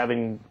 are we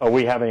having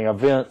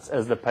events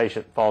as the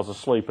patient falls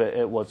asleep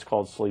at what's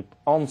called sleep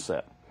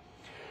onset?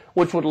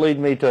 Which would lead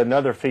me to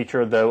another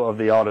feature, though, of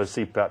the auto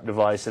CPAP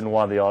device and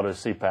why the auto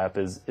CPAP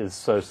is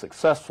so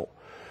successful.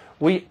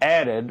 We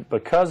added,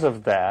 because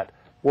of that,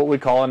 what we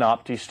call an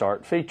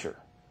OptiStart feature,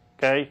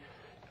 okay?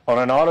 On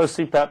an auto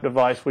CPAP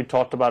device, we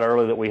talked about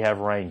earlier that we have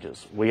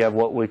ranges. We have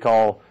what we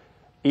call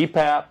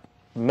EPAP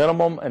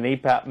minimum and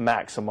EPAP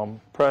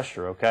maximum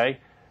pressure, okay,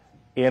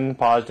 in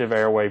positive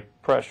airway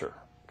pressure,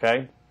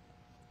 okay?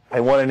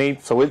 And what it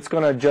needs, so it's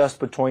going to adjust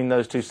between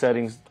those two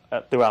settings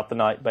throughout the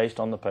night based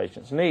on the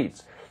patient's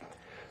needs.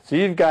 So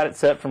you've got it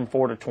set from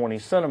 4 to 20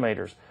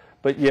 centimeters,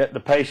 but yet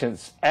the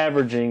patient's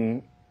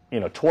averaging,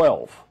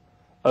 12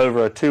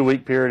 over a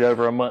 2-week period,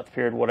 over a month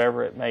period,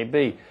 whatever it may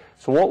be.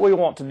 So what we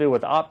want to do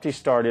with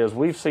OptiStart is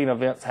we've seen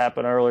events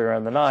happen earlier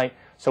in the night,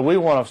 so we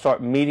want to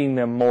start meeting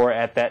them more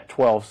at that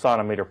 12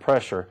 centimeter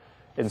pressure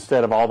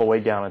instead of all the way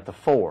down at the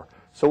 4.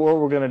 So what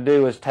we're going to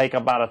do is take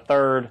about a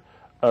third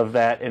of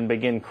that and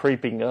begin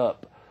creeping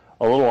up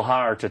a little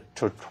higher to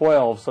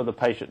 12 so the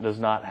patient does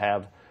not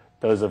have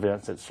those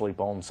events at sleep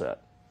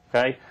onset.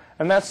 Okay?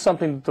 And that's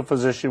something that the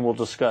physician will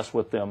discuss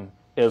with them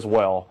as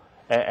well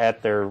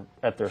at their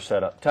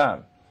setup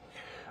time.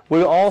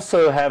 We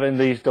also have in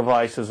these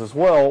devices as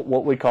well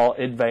what we call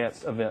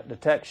advanced event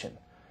detection.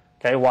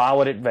 Okay, why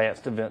would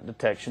advanced event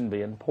detection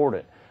be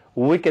important?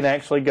 We can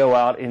actually go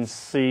out and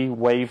see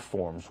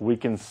waveforms. We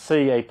can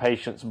see a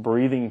patient's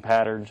breathing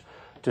patterns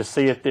to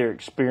see if they're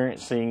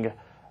experiencing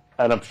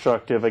an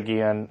obstructive,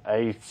 again,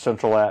 a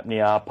central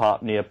apnea,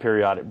 hypopnea,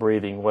 periodic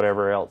breathing,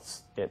 whatever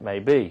else it may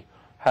be.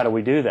 How do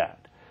we do that?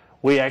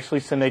 We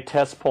actually send a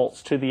test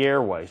pulse to the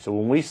airway. So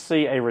when we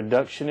see a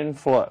reduction in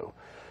flow,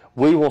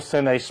 we will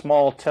send a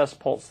small test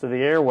pulse to the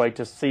airway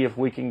to see if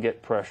we can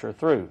get pressure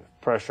through.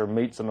 Pressure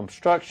meets an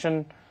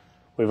obstruction.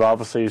 We've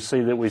obviously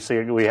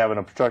we have an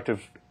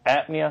obstructive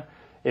apnea.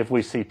 If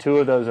we see 2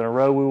 of those in a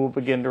row, we will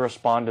begin to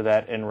respond to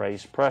that and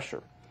raise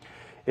pressure.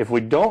 If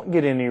we don't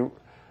get any,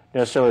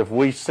 so if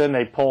we send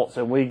a pulse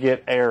and we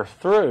get air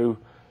through,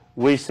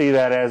 we see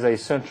that as a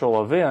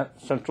central event,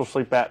 central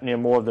sleep apnea,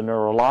 more of the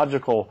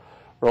neurological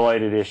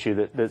related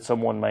issue that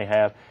someone may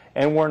have,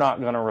 and we're not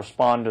going to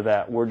respond to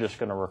that. We're just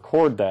going to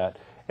record that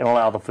and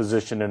allow the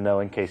physician to know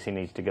in case he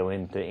needs to go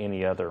into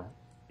any other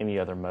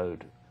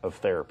mode of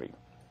therapy.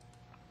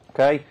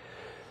 Okay,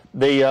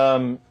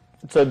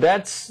 so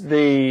that's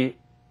the,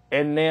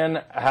 and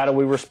then how do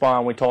we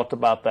respond? We talked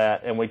about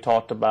that, and we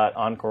talked about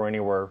Encore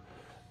Anywhere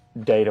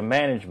data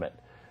management.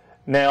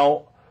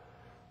 Now,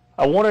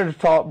 I wanted to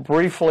talk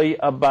briefly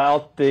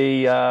about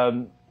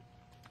the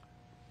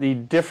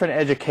different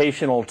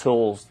educational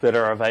tools that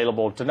are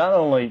available to not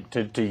only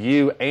to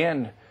you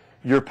and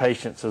your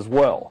patients as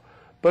well.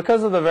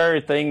 Because of the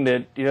very thing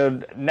that, you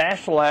know,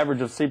 national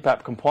average of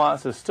CPAP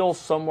compliance is still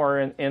somewhere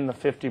in the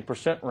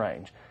 50%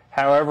 range.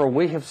 However,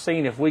 we have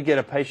seen if we get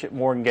a patient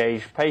more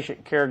engaged,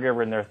 patient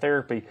caregiver in their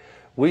therapy,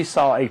 we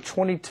saw a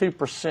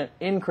 22%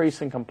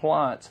 increase in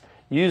compliance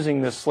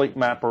using this Sleep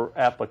Mapper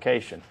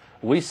application.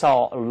 We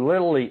saw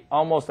literally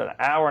almost an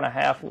hour and a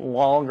half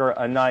longer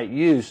a night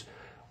use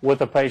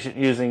with a patient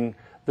using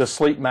the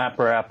Sleep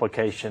Mapper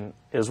application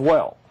as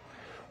well.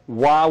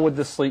 Why would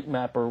the Sleep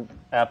Mapper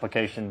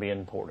application be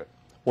important?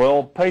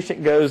 Well,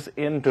 patient goes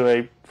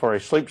into for a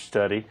sleep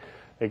study.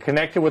 They're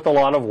connected with a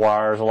lot of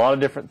wires, a lot of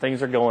different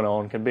things are going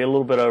on, can be a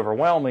little bit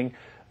overwhelming.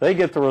 They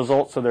get the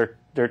results of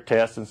their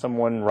test, and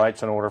someone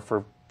writes an order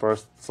for a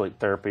sleep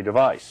therapy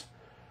device.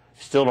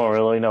 Still don't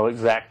really know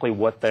exactly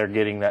what they're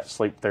getting that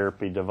sleep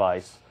therapy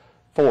device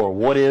for.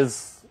 What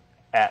is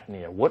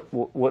apnea?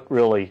 What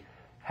really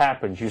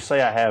happens? You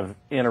say I have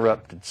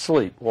interrupted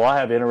sleep. Well, I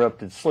have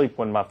interrupted sleep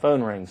when my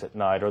phone rings at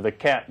night, or the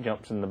cat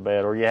jumps in the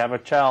bed, or you have a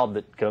child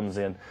that comes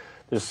in.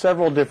 There's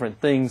several different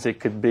things that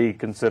could be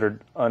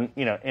considered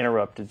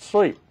interrupted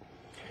sleep.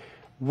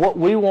 What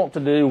we want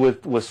to do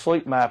with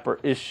Sleep Mapper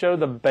is show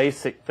the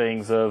basic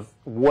things of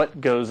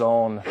what goes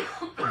on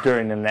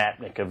during an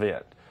apneic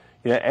event.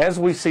 You know, as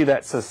we see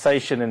that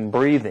cessation in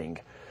breathing,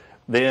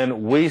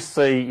 then we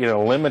see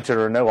limited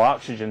or no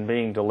oxygen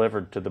being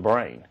delivered to the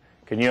brain.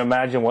 Can you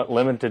imagine what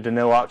limited to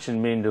no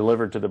oxygen being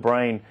delivered to the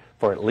brain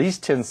for at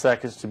least 10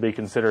 seconds to be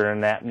considered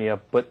an apnea,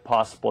 but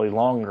possibly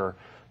longer,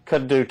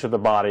 could do to the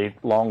body,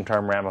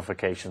 long-term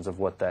ramifications of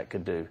what that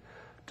could do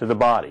to the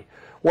body.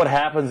 What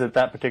happens at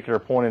that particular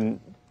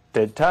point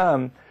in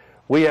time,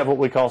 we have what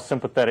we call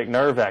sympathetic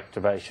nerve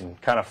activation,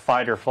 kind of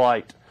fight or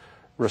flight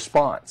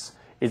response.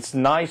 It's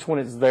nice when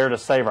it's there to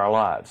save our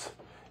lives.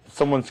 If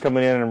someone's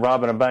coming in and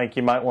robbing a bank,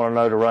 you might want to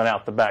know to run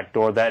out the back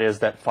door. That is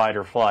that fight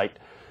or flight,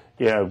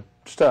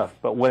 stuff.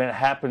 But when it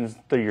happens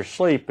through your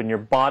sleep and your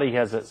body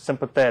has a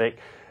sympathetic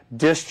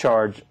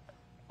discharge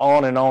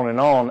on and on and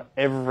on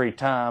every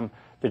time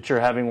that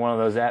you're having one of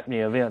those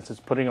apnea events, it's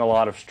putting a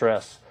lot of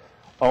stress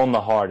on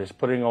the heart. It's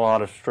putting a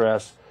lot of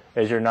stress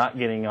as you're not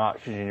getting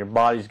oxygen. Your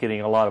body's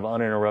getting a lot of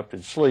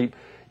uninterrupted sleep.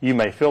 You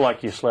may feel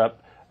like you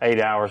slept 8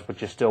 hours,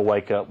 but you still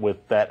wake up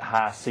with that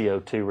high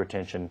CO2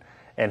 retention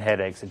and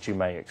headaches that you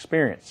may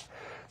experience.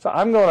 So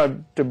I'm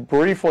going to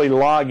briefly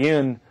log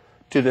in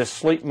to this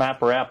Sleep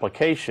Mapper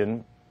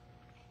application,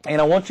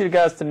 and I want you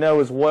guys to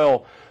know as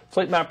well,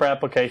 Sleep Mapper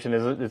application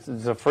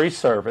is a free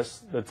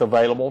service that's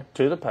available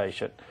to the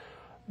patient.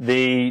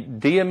 The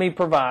DME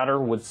provider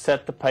would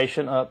set the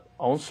patient up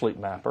on Sleep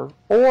Mapper,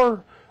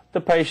 or the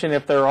patient,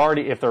 if they're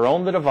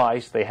on the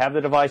device, they have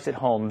the device at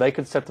home, they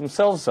could set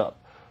themselves up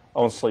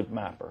on Sleep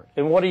Mapper.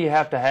 And what do you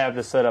have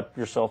to set up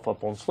yourself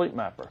up on Sleep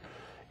Mapper?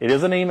 It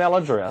is an email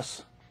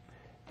address,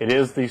 it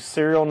is the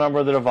serial number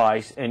of the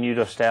device, and you'd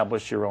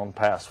establish your own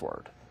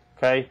password.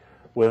 Okay?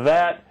 With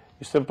that,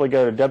 you simply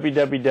go to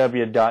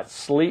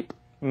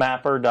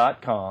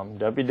www.sleepmapper.com,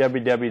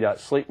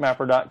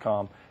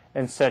 www.sleepmapper.com,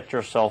 and set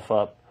yourself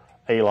up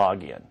a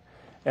login.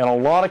 In a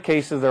lot of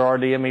cases, there are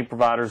DME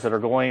providers that are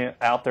going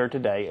out there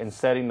today and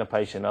setting the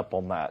patient up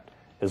on that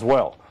as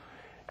well.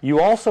 You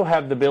also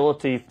have the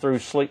ability through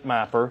Sleep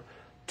Mapper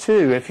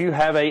to, if you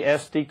have a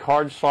SD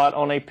card slot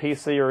on a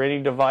PC or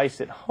any device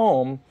at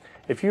home,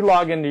 if you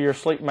log into your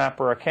Sleep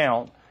Mapper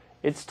account,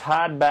 it's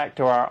tied back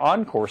to our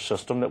Encore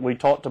system that we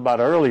talked about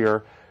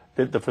earlier,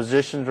 that the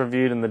physicians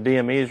reviewed and the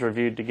DMEs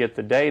reviewed to get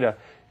the data.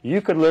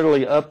 You could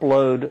literally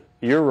upload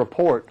your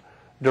report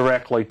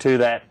directly to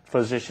that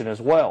physician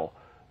as well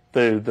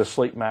through the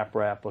Sleep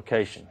Mapper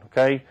application.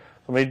 Okay,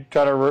 let me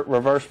try to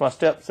reverse my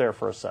steps there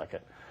for a second.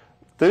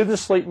 Through the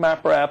Sleep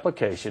Mapper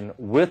application,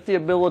 with the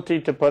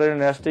ability to put in an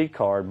SD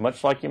card,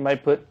 much like you may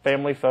put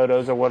family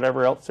photos or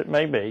whatever else it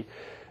may be,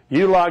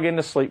 you log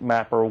into Sleep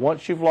Mapper.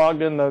 Once you've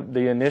logged in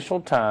the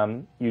initial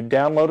time, you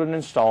download an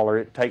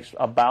installer. It takes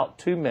about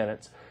 2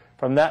 minutes.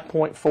 From that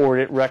point forward,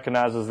 it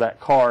recognizes that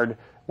card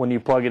when you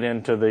plug it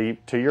into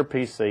your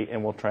PC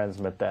and will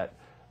transmit that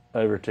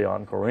over to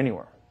Encore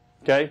Anywhere.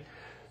 Okay?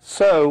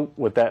 So,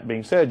 with that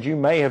being said, you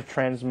may have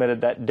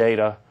transmitted that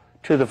data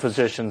to the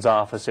physician's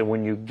office, and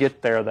when you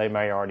get there, they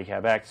may already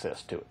have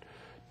access to it.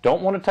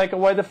 Don't want to take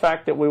away the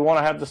fact that we want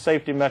to have the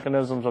safety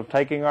mechanisms of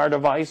taking our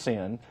device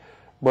in,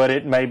 but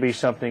it may be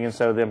something,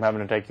 instead of them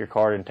having to take your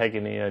card and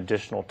taking the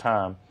additional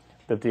time,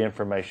 that the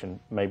information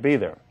may be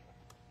there.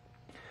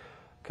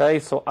 Okay,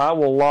 so I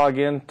will log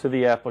into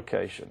the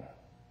application.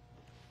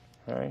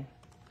 Okay.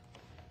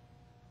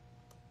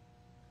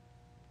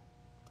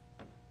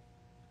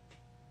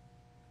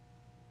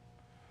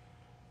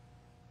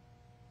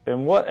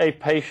 And what a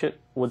patient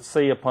would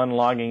see upon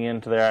logging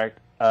into their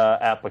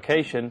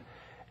application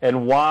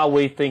and why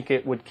we think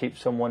it would keep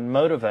someone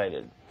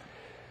motivated.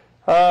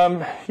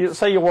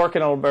 Say you're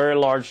working on a very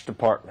large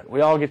department.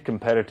 We all get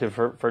competitive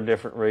for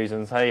different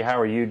reasons. Hey, how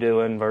are you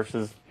doing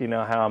versus,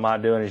 how am I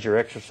doing? Is your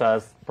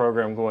exercise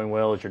program going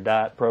well? Is your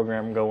diet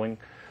program going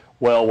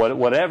well?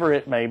 Whatever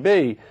it may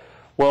be.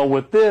 Well,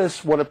 with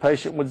this, what a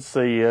patient would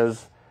see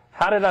is,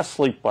 how did I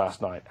sleep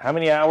last night? How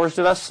many hours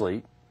did I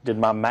sleep? Did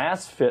my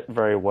mask fit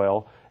very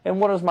well? And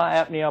what does my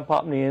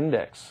apnea-hypopnea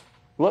index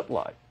look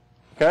like?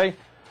 Okay?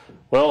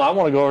 Well, I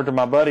want to go over to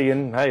my buddy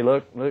and, hey,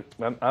 look,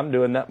 I'm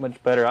doing that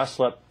much better. I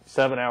slept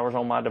 7 hours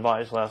on my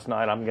device last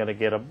night. I'm going to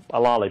get a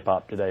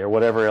lollipop today, or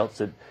whatever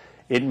else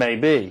it may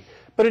be.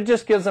 But it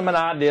just gives them an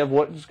idea of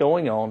what's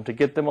going on to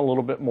get them a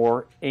little bit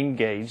more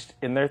engaged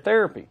in their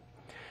therapy.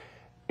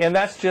 And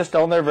that's just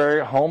on their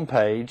very home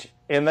page.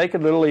 And they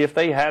could literally, if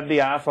they had the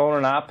iPhone or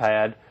an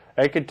iPad,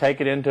 they could take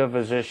it into a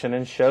physician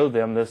and show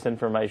them this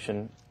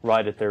information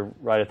right at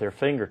their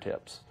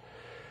fingertips.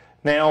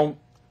 Now,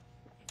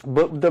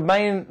 but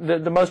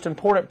the most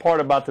important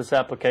part about this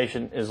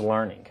application is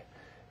learning.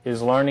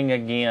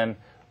 Again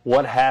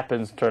what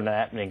happens to an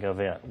apneic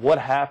event. What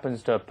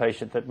happens to a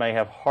patient that may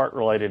have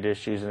heart-related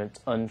issues and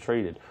it's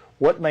untreated?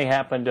 What may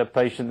happen to a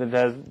patient that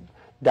has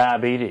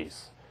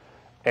diabetes?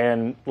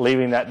 And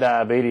leaving that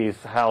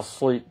diabetes, how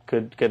sleep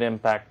could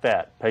impact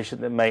that.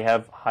 Patient that may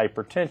have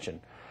hypertension.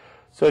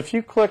 So if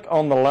you click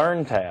on the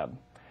Learn tab,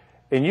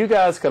 and you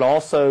guys could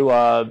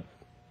also,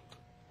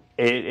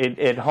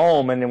 at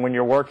home and then when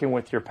you're working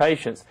with your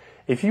patients,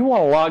 if you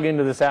want to log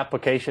into this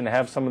application and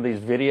have some of these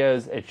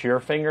videos at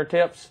your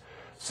fingertips,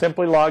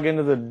 simply log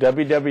into the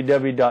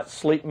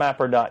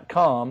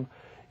www.sleepmapper.com,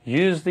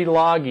 use the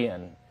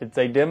login. It's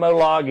a demo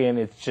login.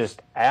 It's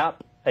just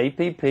app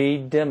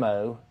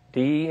demo,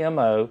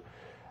 DEMO,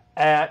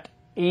 at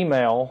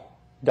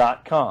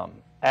email.com.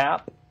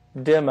 App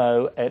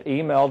demo at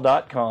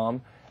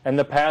email.com, and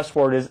the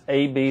password is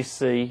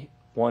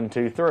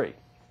ABC123.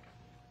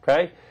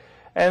 Okay?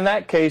 And in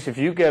that case, if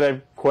you get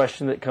a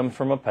question that comes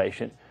from a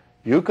patient,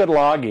 you could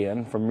log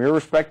in from your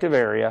respective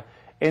area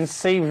and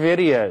see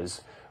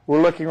videos.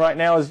 We're looking right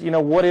now is,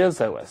 what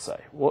is OSA?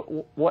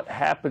 What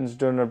happens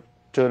to an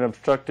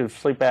obstructive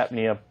sleep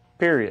apnea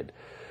period?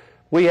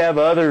 We have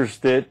others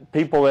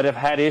people that have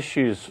had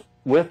issues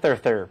with their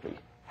therapy.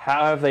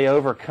 How have they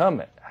overcome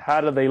it?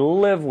 How do they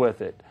live with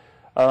it?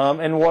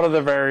 And what are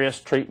the various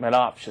treatment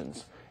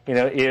options?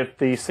 If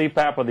the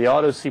CPAP or the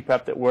auto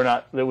CPAP that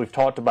we've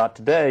talked about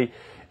today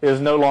is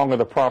no longer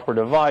the proper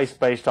device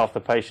based off the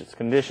patient's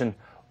condition,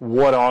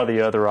 what are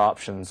the other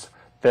options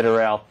that are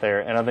out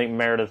there? And I think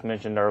Meredith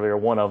mentioned earlier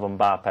one of them,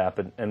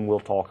 BIPAP, and we'll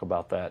talk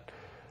about that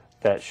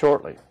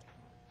shortly.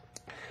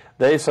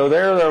 So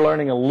they're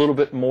learning a little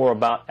bit more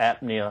about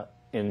apnea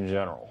in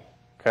general.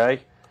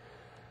 Okay.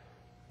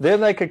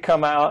 Then they could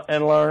come out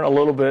and learn a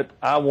little bit.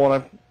 I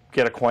want to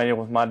get acquainted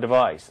with my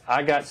device.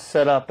 I got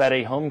set up at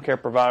a home care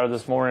provider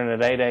this morning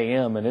at 8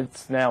 a.m. and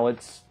it's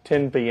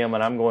 10 p.m.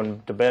 and I'm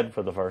going to bed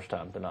for the first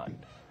time tonight.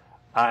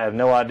 I have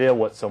no idea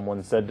what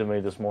someone said to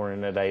me this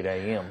morning at 8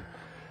 a.m.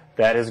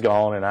 That is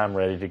gone and I'm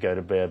ready to go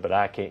to bed, but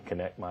I can't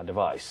connect my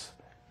device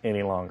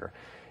any longer.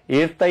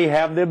 If they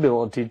have the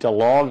ability to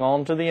log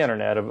on to the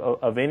internet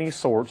of any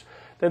sorts,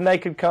 then they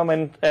could come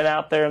in and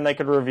out there and they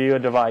could review a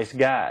device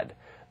guide.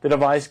 The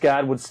device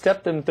guide would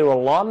step them through a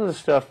lot of the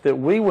stuff that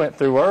we went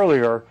through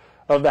earlier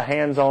of the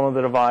hands-on of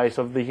the device,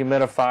 of the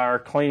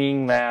humidifier,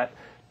 cleaning that,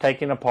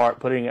 taking apart,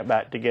 putting it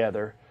back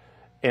together,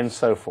 and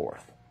so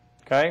forth.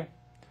 Okay?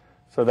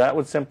 So that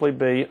would simply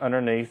be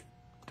underneath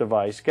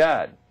device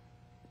guide.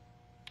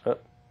 Oh,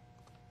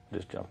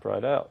 just jumped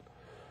right out.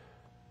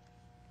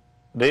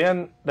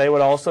 Then they would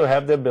also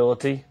have the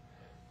ability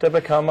to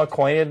become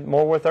acquainted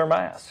more with their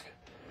mask.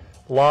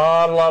 A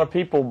lot of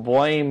people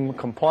blame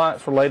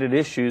compliance-related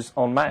issues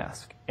on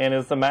mask. And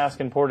is the mask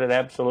important?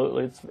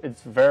 Absolutely.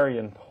 It's very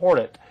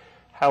important.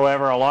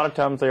 However, a lot of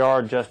times they are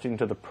adjusting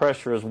to the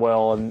pressure as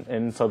well,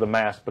 and so the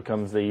mask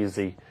becomes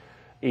the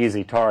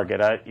easy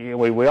target.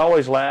 We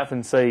always laugh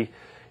and say,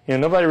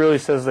 nobody really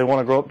says they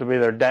want to grow up to be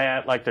their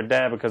dad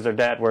because their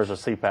dad wears a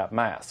CPAP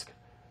mask.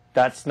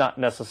 That's not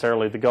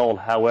necessarily the goal.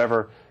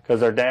 However, because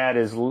their dad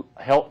is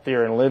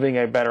healthier and living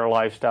a better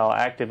lifestyle,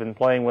 active and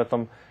playing with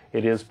them,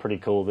 it is pretty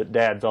cool that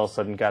dad's all of a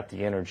sudden got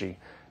the energy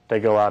to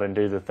go out and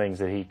do the things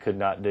that he could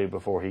not do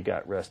before he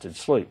got rested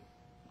sleep.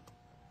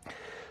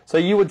 So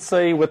you would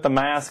see with the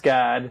mask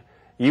guide,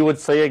 you would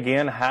see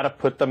again how to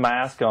put the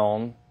mask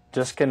on,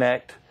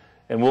 disconnect,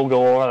 and we'll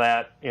go over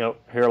that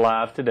here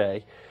live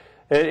today.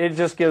 It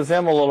just gives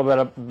them a little bit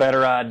of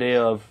better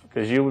idea of,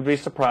 because you would be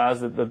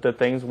surprised that the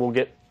things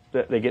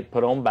they get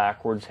put on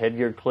backwards.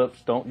 Headgear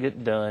clips don't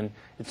get done.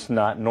 It's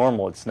not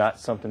normal. It's not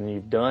something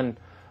you've done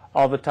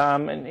all the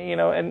time. And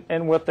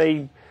and with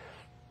a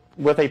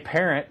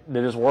parent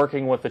that is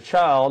working with a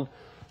child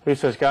who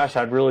says, "Gosh,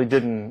 I really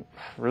didn't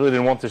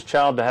want this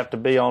child to have to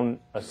be on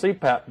a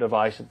CPAP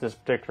device at this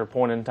particular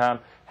point in time.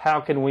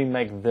 How can we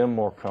make them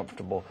more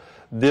comfortable,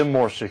 them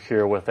more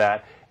secure with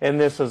that?" And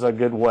this is a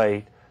good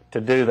way to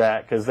do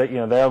that, because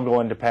they'll go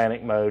into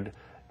panic mode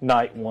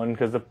night one,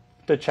 because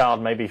the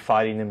child may be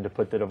fighting them to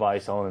put the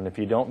device on, and if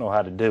you don't know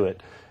how to do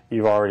it,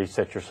 you've already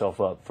set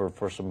yourself up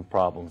for some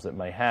problems that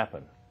may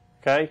happen.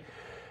 Okay?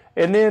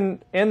 And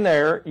then in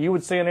there, you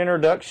would see an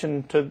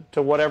introduction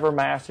to whatever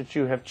mask that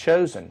you have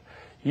chosen.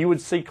 You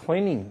would see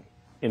cleaning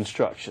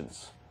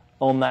instructions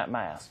on that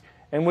mask.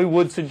 And we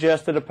would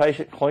suggest that a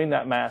patient clean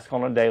that mask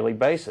on a daily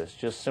basis,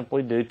 just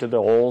simply due to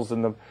the oils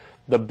and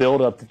the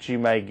buildup that you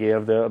may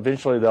give.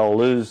 Eventually they'll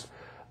lose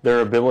their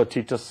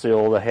ability to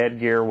seal. The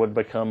headgear would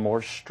become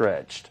more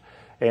stretched.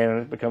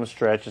 And it becomes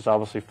stretched, it's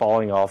obviously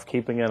falling off,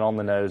 keeping it on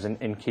the nose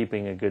and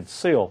keeping a good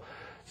seal.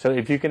 So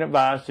if you can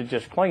advise to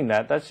just clean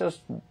that, that's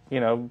just,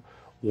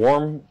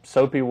 warm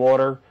soapy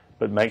water,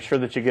 but make sure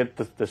that you get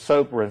the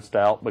soap rinsed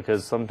out,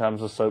 because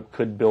sometimes the soap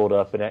could build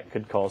up and that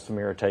could cause some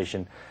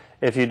irritation.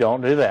 If you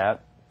don't do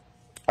that,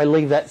 I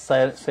leave that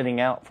sitting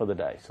out for the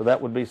day. So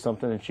that would be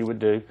something that you would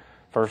do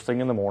first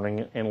thing in the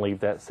morning and leave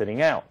that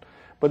sitting out.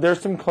 But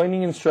there's some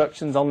cleaning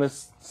instructions on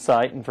this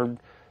site, and for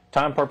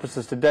time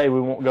purposes today,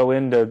 we won't go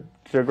into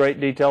great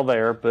detail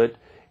there, but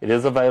it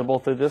is available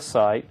through this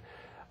site.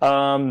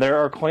 There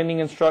are cleaning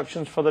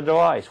instructions for the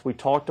device. We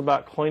talked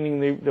about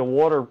cleaning the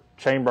water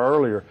chamber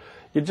earlier.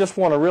 You just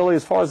want to really,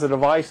 as far as the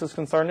device is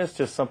concerned, it's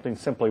just something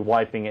simply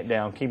wiping it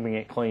down, keeping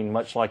it clean,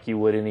 much like you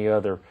would any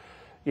other,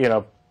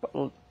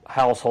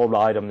 household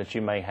item that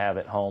you may have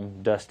at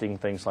home, dusting,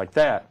 things like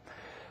that.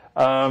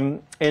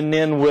 And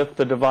then with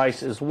the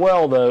device as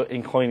well, though,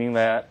 in cleaning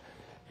that,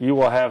 you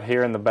will have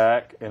here in the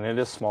back, and it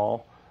is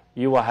small,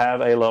 you will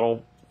have a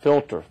little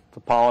filter,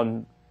 the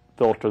pollen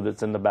filter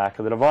that's in the back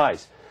of the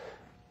device.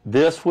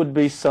 This would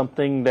be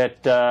something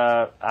that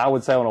I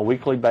would say on a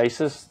weekly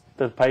basis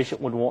the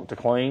patient would want to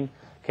clean.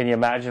 Can you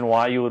imagine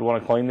why you would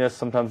want to clean this?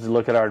 Sometimes we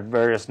look at our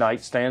various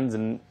nightstands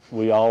and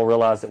we all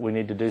realize that we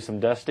need to do some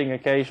dusting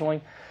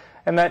occasionally.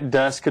 And that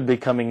dust could be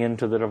coming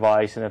into the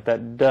device, and if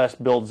that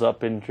dust builds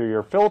up into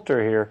your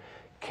filter here,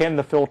 can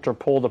the filter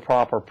pull the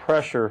proper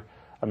pressure?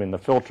 Can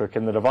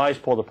the device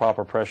pull the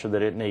proper pressure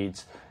that it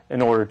needs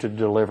in order to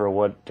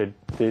deliver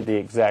the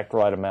exact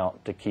right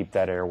amount to keep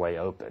that airway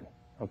open?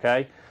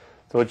 Okay?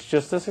 So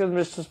this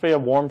is just be a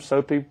warm,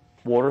 soapy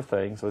water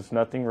thing, so it's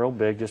nothing real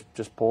big.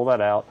 Just pull that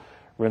out,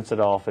 rinse it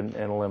off, and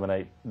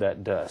eliminate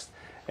that dust.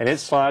 And it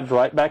slides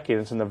right back in.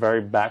 It's in the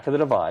very back of the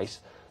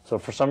device. So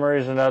for some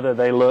reason or another,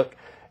 they look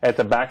at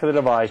the back of the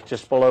device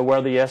just below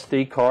where the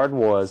SD card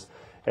was.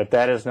 If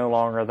that is no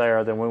longer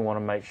there, then we want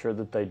to make sure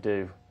that they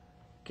do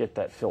get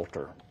that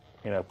filter,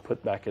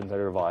 put back in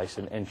their device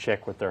and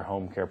check with their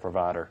home care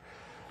provider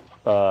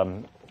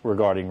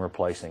regarding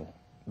replacing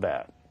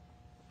that.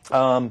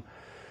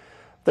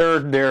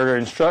 There are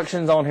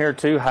instructions on here,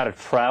 too, how to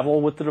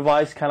travel with the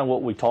device, kind of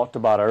what we talked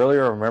about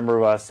earlier.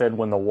 Remember I said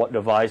when the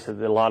device, a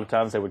lot of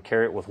times they would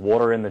carry it with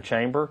water in the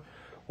chamber.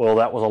 Well,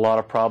 that was a lot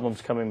of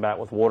problems coming back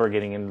with water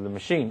getting into the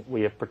machine.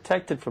 We have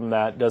protected from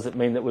that. Doesn't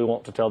mean that we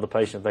want to tell the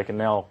patient they can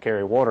now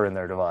carry water in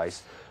their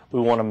device. We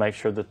want to make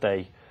sure that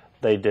they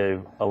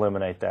do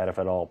eliminate that if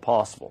at all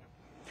possible.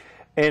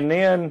 And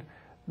then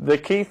the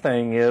key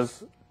thing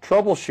is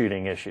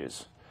troubleshooting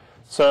issues.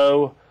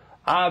 So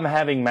I'm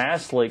having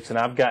mask leaks and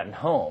I've gotten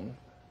home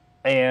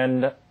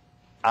and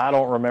I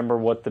don't remember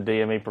what the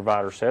DME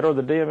provider said, or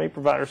the DME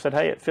provider said,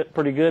 hey, it fit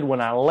pretty good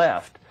when I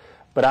left,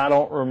 but I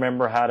don't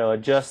remember how to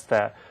adjust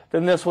that.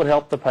 Then this would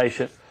help the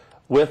patient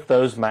with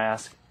those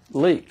mask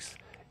leaks.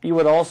 You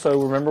would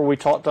also remember we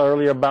talked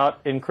earlier about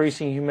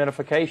increasing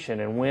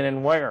humidification and when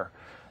and where.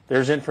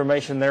 There's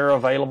information there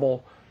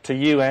available to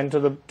you and to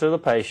the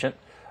patient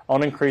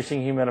on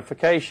increasing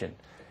humidification.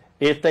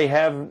 If they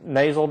have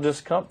nasal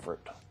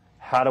discomfort,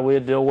 how do we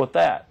deal with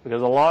that?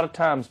 Because a lot of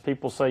times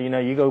people say,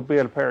 you go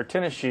get a pair of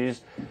tennis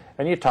shoes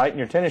and you tighten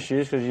your tennis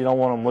shoes because you don't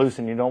want them loose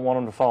and you don't want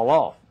them to fall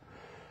off.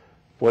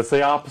 Well, it's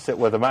the opposite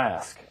with a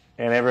mask.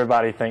 And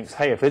everybody thinks,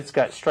 hey, if it's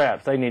got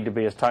straps, they need to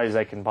be as tight as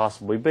they can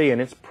possibly be,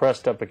 and it's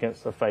pressed up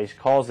against the face,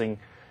 causing,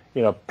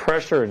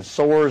 pressure and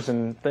sores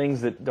and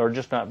things that are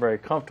just not very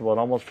comfortable. It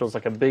almost feels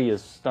like a bee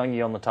has stung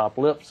you on the top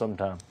lip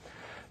sometimes.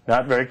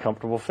 Not very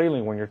comfortable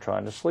feeling when you're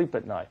trying to sleep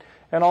at night.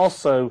 And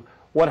also,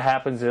 what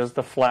happens is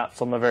the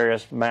flaps on the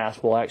various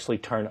masks will actually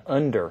turn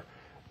under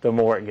the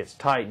more it gets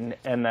tightened,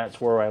 and that's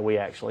where we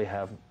actually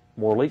have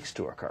more leaks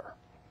to occur.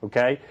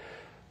 Okay?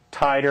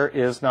 Tighter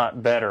is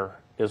not better,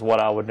 is what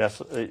I would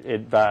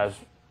advise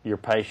your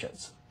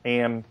patients.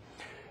 And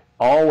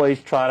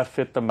always try to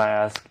fit the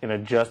mask and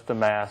adjust the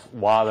mask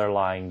while they're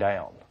lying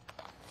down.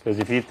 Because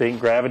if you think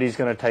gravity is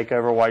going to take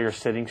over while you're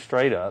sitting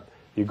straight up,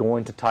 you're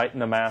going to tighten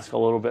the mask a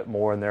little bit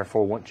more, and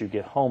therefore once you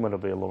get home it'll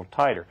be a little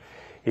tighter.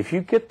 If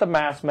you get the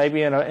mask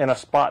maybe in a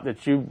spot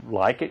that you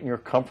like it and you're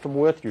comfortable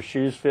with, your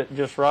shoes fit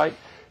just right,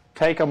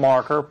 take a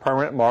marker,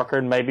 permanent marker,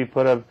 and maybe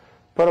put a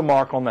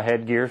mark on the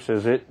headgear so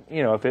that,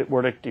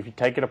 if you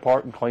take it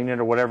apart and clean it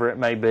or whatever it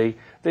may be,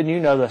 then you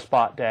know the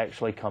spot to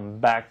actually come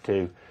back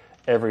to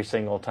every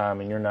single time,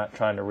 and you're not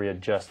trying to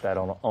readjust that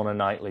on a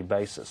nightly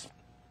basis.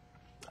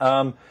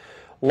 A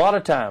lot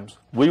of times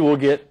we will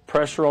get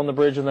pressure on the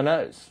bridge of the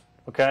nose.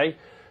 Okay?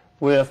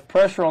 With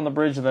pressure on the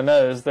bridge of the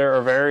nose, there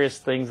are various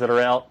things that are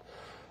out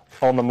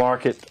on the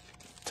market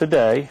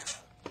today,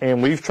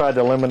 and we've tried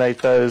to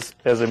eliminate those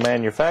as a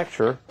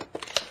manufacturer,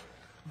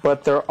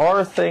 but there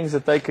are things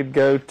that they could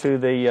go to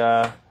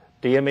the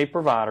DME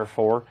provider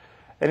for,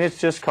 and it's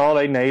just called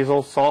a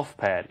nasal soft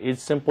pad. It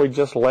simply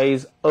just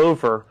lays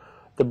over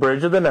the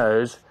bridge of the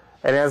nose,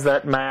 and as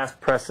that mask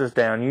presses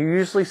down, you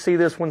usually see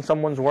this when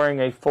someone's wearing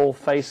a full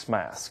face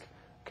mask.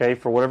 Okay,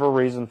 for whatever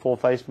reason, full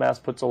face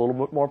mask puts a little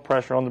bit more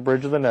pressure on the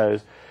bridge of the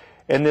nose,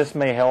 and this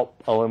may help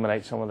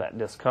eliminate some of that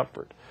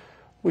discomfort.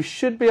 We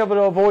should be able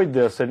to avoid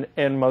this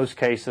in most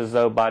cases,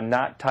 though, by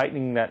not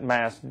tightening that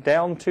mask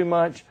down too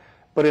much,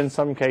 but in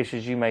some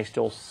cases you may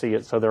still see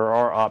it, so there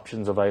are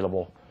options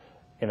available,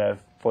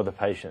 for the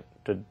patient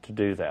to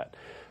do that.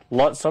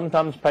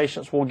 Sometimes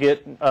patients will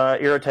get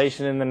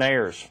irritation in the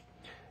nares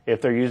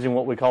if they're using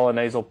what we call a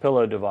nasal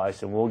pillow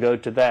device, and we'll go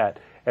to that.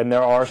 And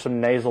there are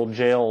some nasal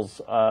gels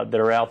that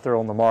are out there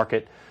on the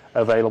market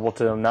available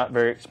to them, not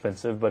very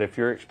expensive, but if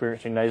you're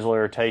experiencing nasal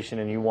irritation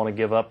and you want to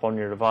give up on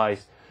your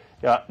device,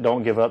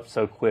 don't give up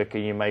so quick,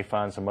 and you may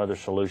find some other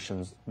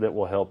solutions that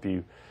will help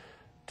you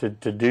to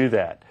do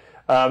that.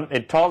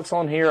 It talks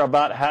on here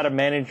about how to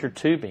manage your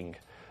tubing.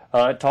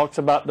 It talks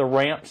about the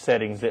ramp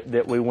settings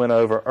that we went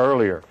over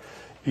earlier.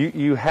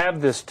 You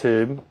have this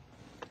tube,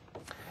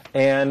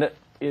 and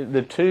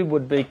the tube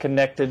would be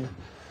connected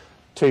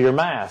to your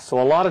mask.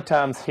 So a lot of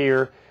times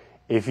here,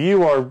 if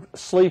you are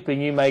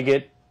sleeping, you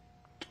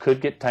could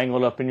get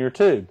tangled up in your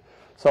tube.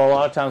 So a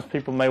lot of times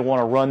people may want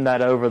to run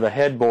that over the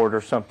headboard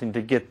or something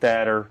to get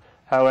that, or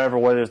however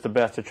way is the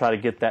best to try to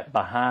get that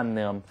behind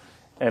them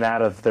and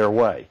out of their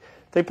way.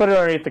 They put it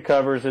underneath the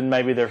covers, and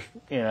maybe they're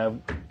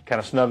kind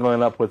of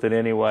snuggling up with it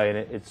anyway, and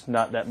it's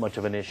not that much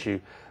of an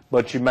issue.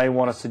 But you may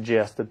want to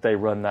suggest that they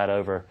run that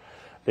over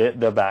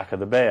the back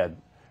of the bed.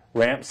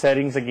 Ramp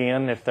settings,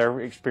 again, if they're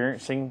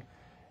experiencing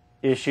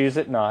issues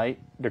at night,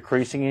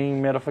 decreasing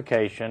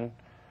humidification.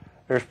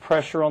 There's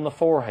pressure on the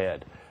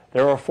forehead.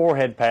 There are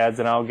forehead pads,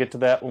 and I'll get to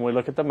that when we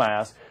look at the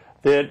mask,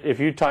 that if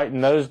you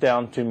tighten those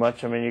down too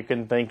much, you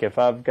can think if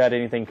I've got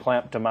anything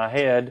clamped to my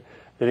head,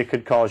 that it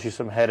could cause you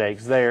some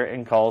headaches there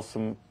and cause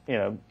some,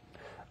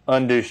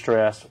 undue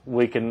stress.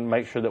 We can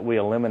make sure that we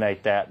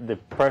eliminate that. The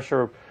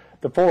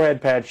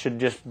forehead pad should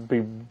just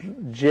be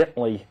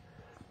gently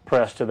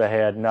pressed to the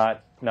head,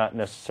 not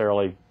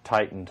necessarily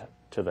tightened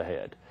to the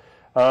head.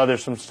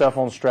 There's some stuff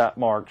on strap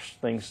marks,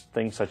 things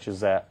such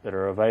as that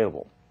are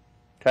available.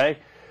 Okay?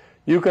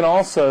 You can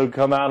also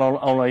come out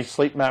on a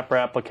sleep mapper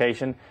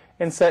application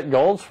and set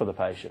goals for the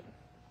patient.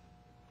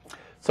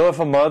 So if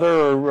a mother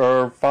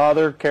or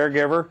father,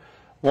 caregiver,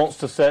 wants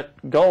to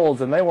set goals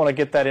and they want to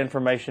get that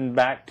information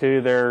back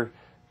to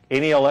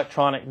any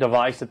electronic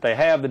device that they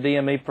have, the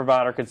DME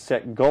provider could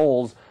set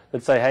goals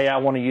that say, hey, I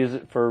want to use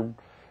it for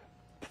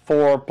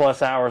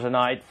 4+ hours a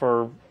night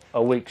for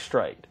a week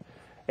straight.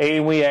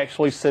 And we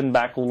actually send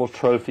back little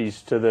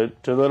trophies to the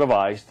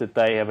device that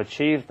they have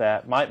achieved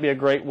that. Might be a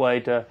great way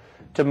to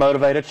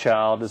motivate a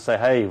child to say,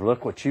 hey,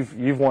 look what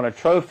you've won a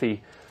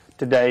trophy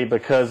today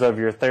because of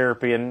your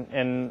therapy,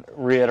 and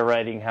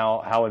reiterating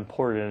how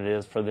important it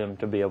is for them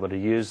to be able to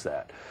use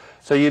that.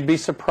 So you'd be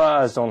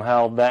surprised on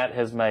how that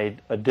has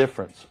made a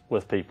difference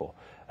with people.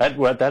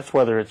 That's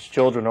whether it's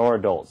children or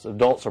adults.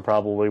 Adults are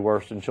probably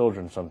worse than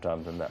children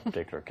sometimes in that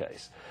particular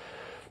case.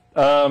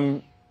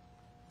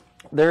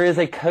 There is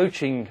a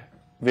coaching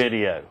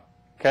video,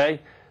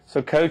 okay?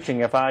 So coaching,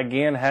 if I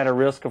again had a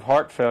risk of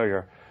heart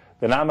failure,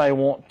 then I may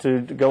want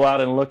to go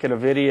out and look at a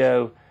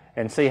video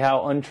and see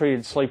how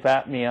untreated sleep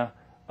apnea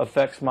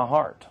affects my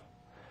heart.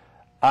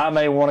 I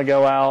may want to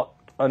go out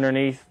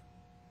underneath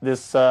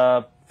this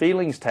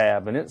feelings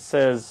tab, and it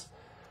says,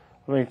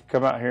 let me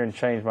come out here and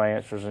change my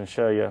answers and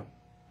show you.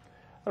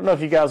 I don't know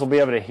if you guys will be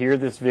able to hear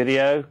this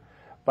video,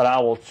 but I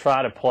will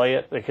try to play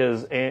it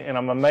because, and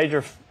I'm a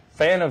major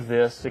fan of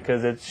this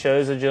because it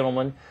shows a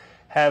gentleman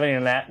having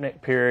an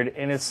apneic period,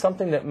 and it's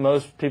something that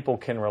most people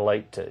can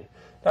relate to.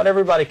 Not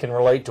everybody can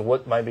relate to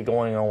what may be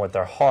going on with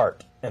their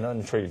heart in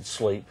untreated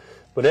sleep,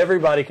 but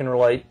everybody can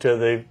relate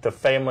to the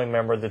family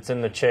member that's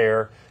in the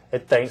chair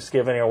at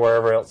Thanksgiving or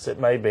wherever else it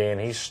may be,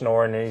 and he's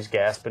snoring and he's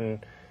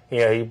gasping.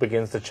 He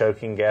begins to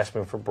choking,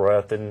 gasping for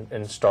breath,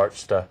 and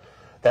starts to,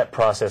 that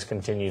process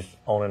continues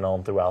on and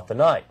on throughout the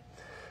night.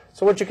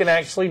 So what you can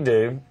actually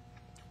do,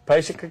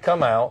 patient could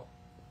come out,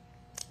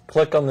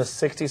 click on this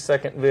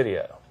 60-second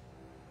video.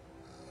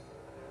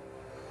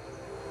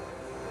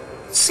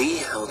 See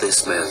how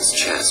this man's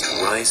chest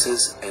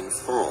rises and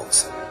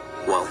falls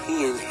while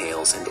he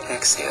inhales and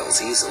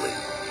exhales easily.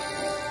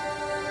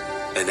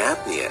 An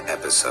apnea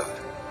episode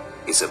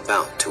is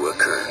about to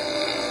occur.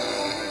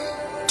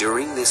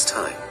 During this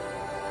time,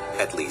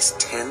 at least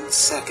 10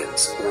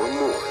 seconds or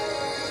more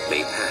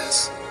may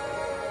pass.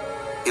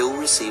 He'll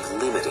receive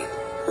limited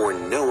or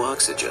no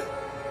oxygen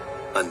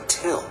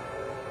until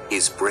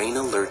his brain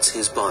alerts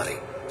his body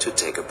to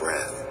take a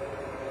breath.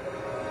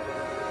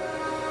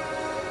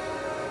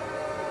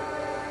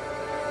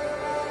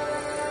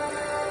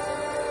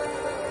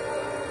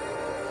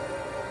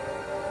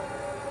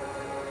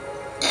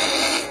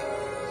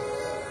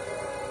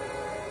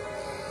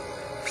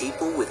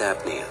 People with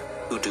apnea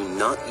who do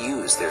not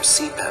use their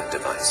CPAP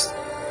device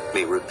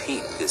may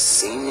repeat this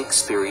same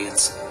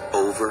experience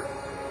over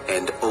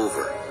and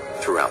over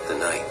throughout the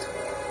night.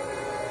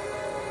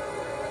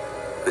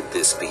 Could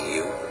this be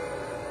you?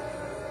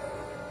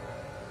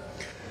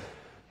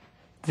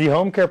 The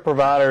home care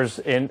providers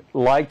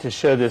like to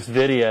show this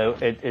video.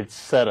 It's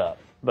set up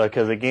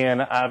because,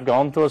 again, I've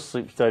gone through a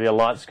sleep study. A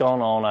lot's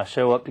gone on. I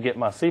show up to get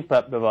my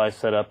CPAP device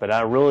set up, and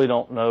I really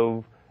don't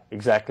know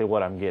exactly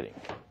what I'm getting.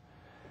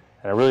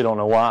 And I really don't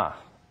know why,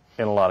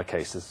 in a lot of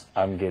cases,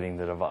 I'm getting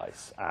the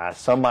device.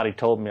 Somebody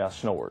told me I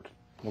snored.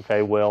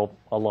 Okay, well,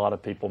 a lot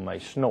of people may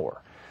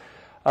snore.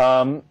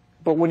 But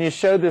when you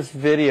show this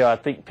video, I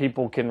think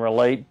people can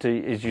relate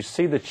to, as you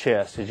see the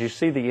chest, as you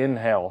see the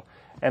inhale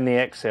and the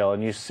exhale,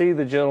 and you see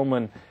the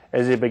gentleman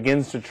as he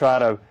begins to try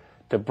to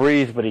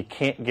breathe, but he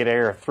can't get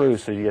air through.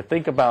 So you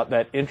think about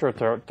that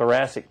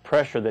intrathoracic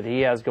pressure that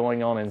he has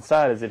going on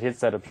inside as it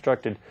hits that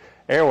obstructed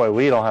airway.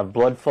 We don't have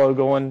blood flow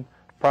going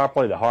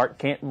properly. The heart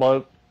can't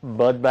blow.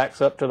 Blood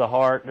backs up to the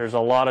heart. There's a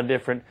lot of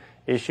different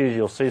issues.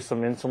 You'll see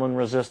some insulin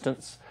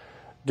resistance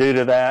due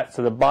to that.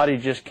 So the body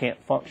just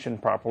can't function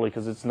properly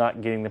because it's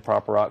not getting the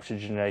proper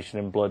oxygenation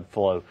and blood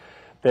flow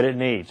that it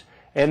needs.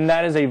 And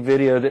that is a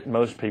video that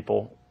most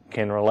people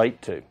can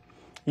relate to.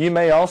 You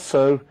may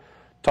also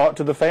talk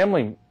to the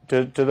family,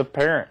 to the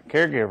parent,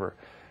 caregiver.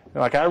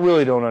 Like, I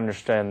really don't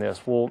understand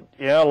this. Well,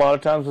 yeah, a lot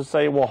of times we'll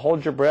say, well,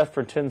 hold your breath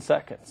for 10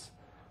 seconds.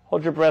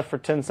 Hold your breath for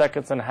 10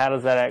 seconds, and how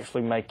does that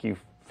actually make you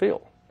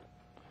feel?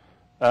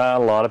 A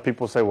lot of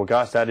people say, well,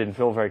 gosh, I didn't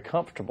feel very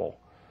comfortable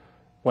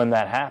when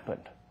that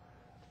happened.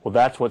 Well,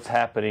 that's what's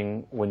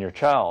happening when your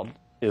child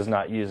is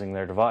not using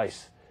their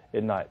device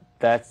at night.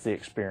 That's the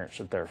experience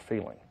that they're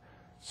feeling.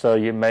 So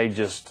you may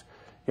just,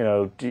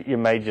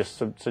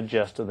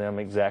 suggest to them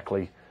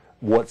exactly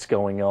what's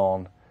going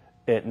on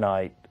at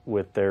night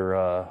with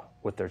their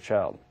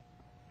child.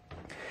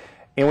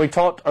 And we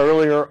talked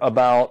earlier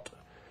about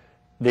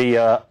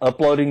the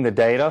uploading the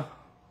data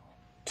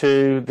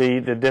to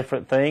the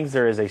different things.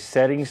 There is a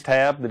settings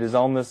tab that is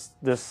on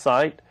this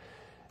site.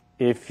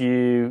 If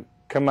you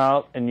come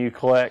out and you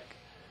click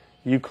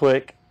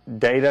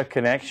data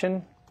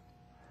connection,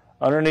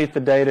 underneath the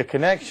data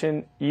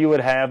connection, you would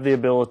have the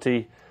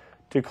ability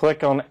to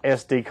click on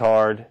SD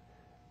card,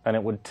 and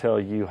it would tell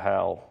you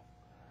how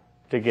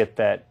to get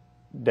that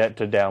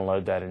to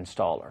download that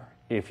installer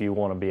if you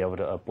want to be able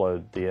to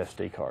upload the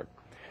SD card.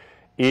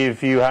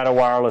 If you had a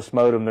wireless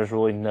modem, there's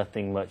really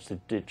nothing much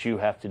that you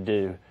have to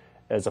do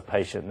as a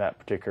patient in that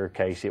particular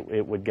case.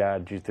 It would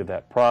guide you through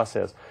that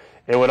process.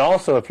 It would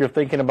also, if you're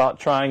thinking about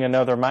trying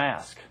another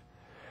mask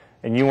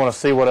and you want to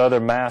see what other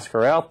masks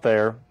are out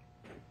there,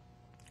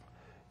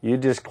 you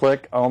just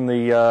click on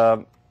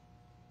the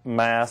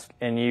mask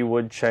and you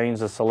would change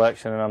the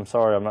selection. And I'm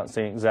sorry, I'm not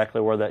seeing exactly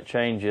where that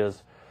change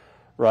is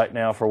right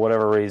now for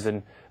whatever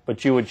reason,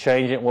 but you would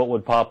change it. What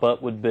would pop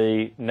up would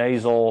be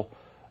nasal,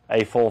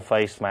 a full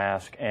face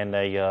mask, and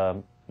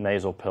a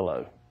nasal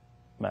pillow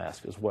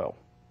mask as well.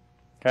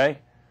 Okay?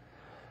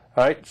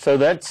 All right, so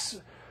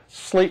that's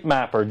Sleep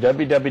Mapper,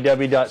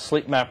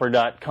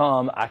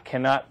 www.sleepmapper.com. I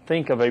cannot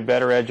think of a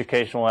better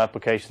educational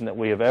application that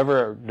we have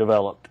ever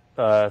developed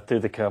through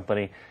the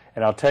company.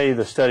 And I'll tell you,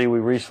 the study we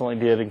recently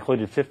did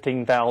included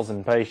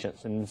 15,000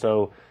 patients. And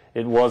so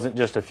it wasn't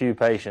just a few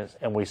patients.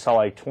 And we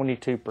saw a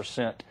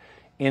 22%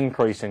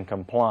 increase in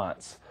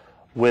compliance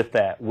with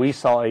that. We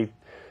saw a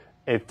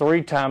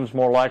 3 times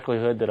more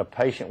likelihood that a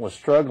patient was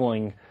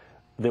struggling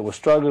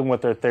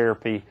with their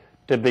therapy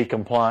to be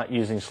compliant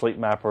using Sleep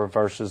Mapper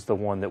versus the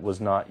one that was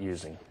not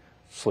using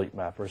Sleep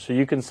Mapper. So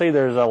you can see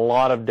there's a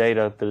lot of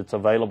data that it's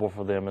available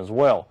for them as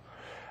well.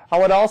 I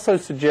would also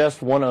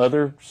suggest one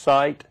other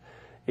site,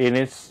 and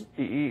it's,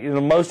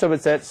 most of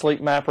it's at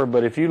Sleep Mapper,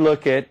 but if you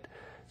look at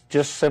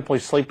just simply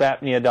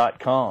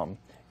sleepapnea.com,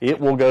 it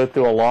will go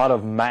through a lot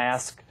of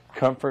mask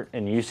comfort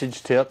and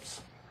usage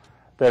tips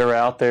that are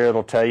out there.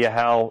 It'll tell you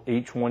how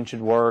each one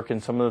should work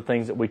and some of the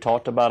things that we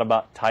talked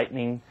about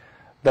tightening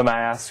the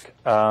mask.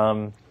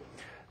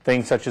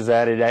 Things such as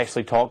that. It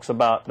actually talks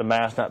about the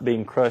mask not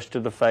being crushed to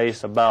the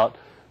face, about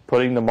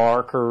putting the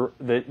marker,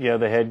 the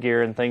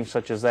headgear and things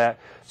such as that.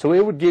 So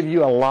it would give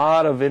you a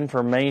lot of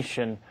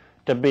information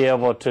to be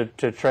able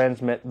to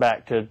transmit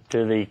back to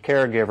the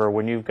caregiver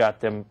when you've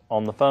got them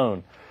on the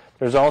phone.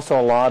 There's also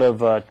a lot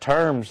of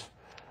terms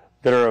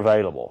that are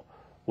available.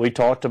 We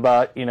talked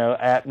about,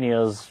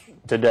 apneas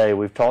today.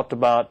 We've talked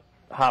about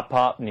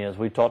hypopneas.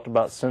 We've talked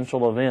about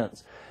central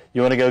events.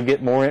 You want to go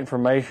get more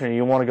information, or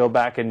you want to go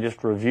back and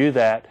just review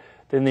that,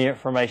 then the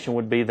information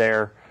would be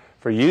there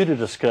for you to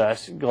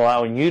discuss,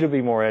 allowing you to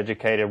be more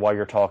educated while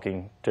you're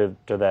talking to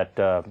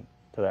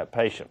that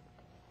patient.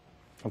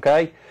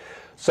 Okay?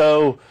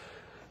 So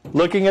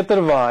looking at the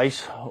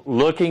device,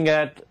 looking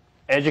at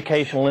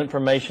educational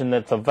information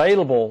that's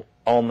available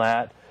on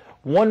that,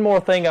 one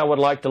more thing I would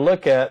like to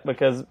look at,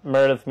 because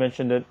Meredith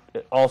mentioned it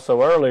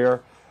also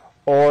earlier,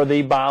 are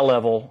the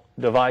bi-level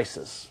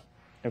devices.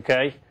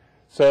 Okay?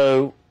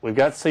 So we've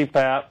got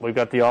CPAP, we've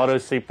got the auto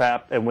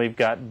CPAP, and we've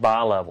got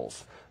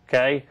bi-levels.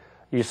 Okay?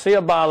 You see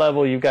a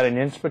bilevel, you've got an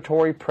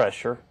inspiratory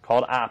pressure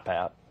called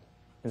IPAP,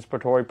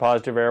 inspiratory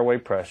positive airway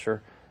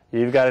pressure.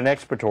 You've got an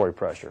expiratory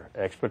pressure,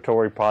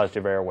 expiratory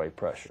positive airway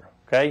pressure,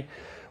 okay?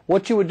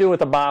 What you would do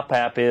with a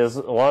BIPAP is,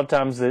 a lot of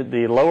times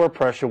the lower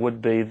pressure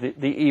would be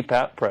the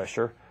EPAP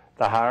pressure,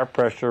 the higher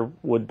pressure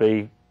would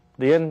be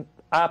the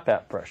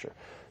IPAP pressure.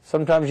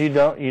 Sometimes you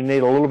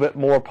need a little bit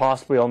more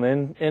possibly on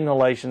the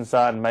inhalation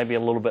side and maybe a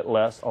little bit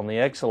less on the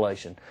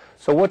exhalation.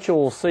 So what you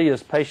will see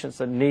is patients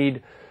that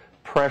need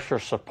pressure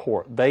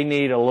support. They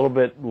need a little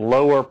bit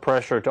lower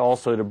pressure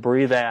to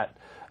breathe at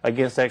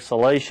against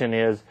exhalation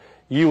is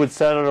you would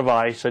set a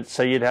device that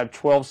say you'd have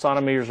 12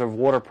 centimeters of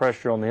water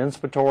pressure on the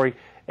inspiratory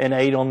and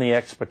 8 on the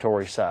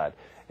expiratory side.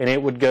 And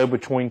it would go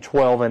between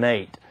 12 and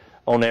 8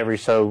 on every,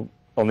 so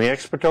on the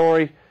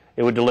expiratory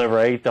it would deliver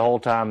 8 the whole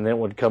time, and then it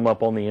would come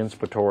up on the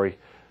inspiratory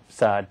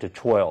side to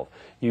 12.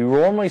 You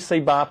normally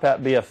see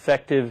BIPAP be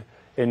effective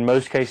in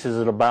most cases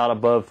at about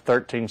above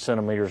 13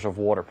 centimeters of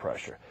water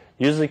pressure.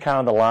 Usually kind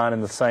of the line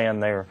in the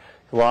sand there.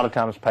 A lot of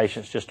times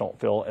patients just don't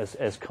feel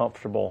as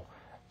comfortable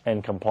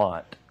and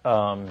compliant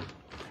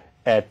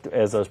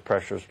as those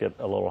pressures get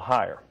a little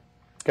higher.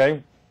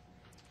 Okay?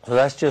 So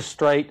that's just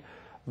straight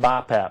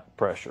BIPAP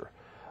pressure.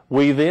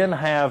 We then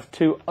have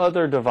 2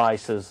 other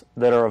devices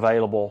that are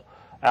available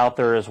out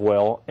there as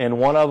well, and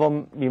one of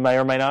them you may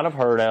or may not have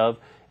heard of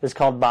is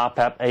called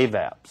BIPAP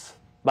AVAPs.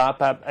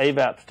 BIPAP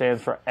AVAP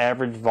stands for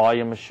Average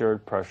Volume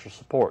Assured Pressure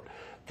Support.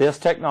 This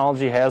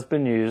technology has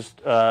been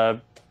used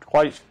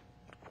quite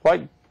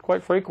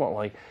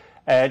frequently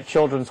at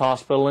Children's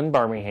Hospital in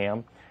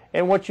Birmingham.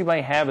 And what you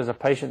may have is a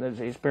patient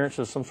that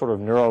experiences some sort of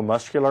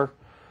neuromuscular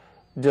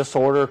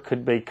disorder,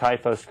 could be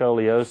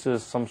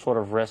kyphoscoliosis, some sort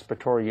of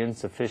respiratory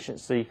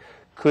insufficiency,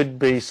 could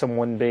be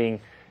someone being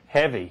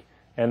heavy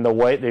and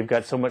they've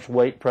got so much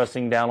weight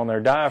pressing down on their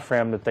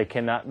diaphragm that they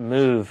cannot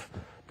move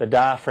the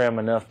diaphragm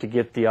enough to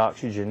get the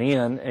oxygen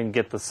in and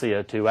get the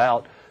CO2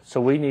 out. So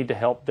we need to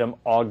help them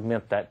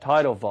augment that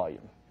tidal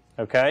volume.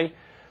 Okay?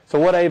 So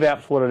what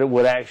AVAPs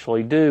would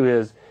actually do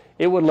is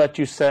it would let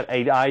you set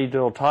an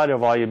ideal tidal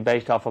volume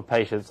based off a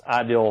patient's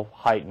ideal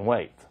height and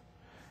weight.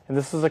 And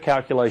this is a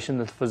calculation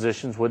that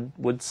physicians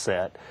would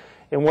set.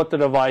 And what the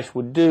device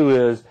would do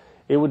is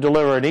it would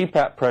deliver an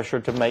EPAP pressure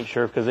to make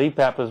sure, because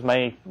EPAP is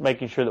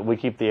making sure that we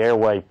keep the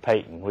airway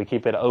patent. We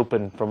keep it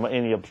open from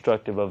any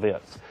obstructive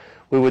events.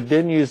 We would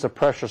then use the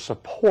pressure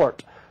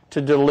support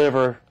to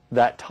deliver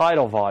that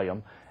tidal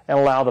volume and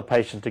allow the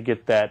patient to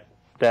get that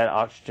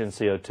oxygen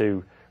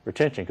CO2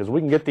 retention. Because we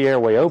can get the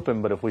airway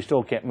open, but if we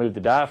still can't move the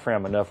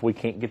diaphragm enough, we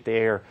can't get the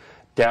air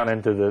down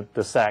into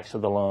the sacs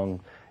of the lung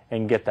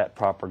and get that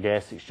proper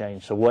gas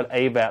exchange. So what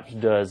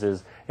AVAPs does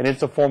is, and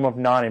it's a form of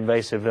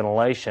non-invasive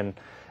ventilation,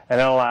 and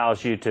it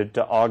allows you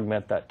to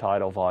augment that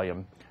tidal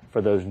volume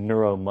for those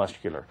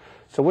neuromuscular.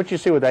 So what you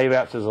see with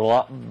AVAPs is a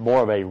lot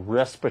more of a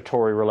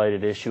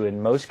respiratory-related issue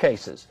in most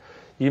cases.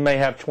 You may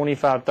have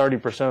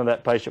 25–30% of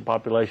that patient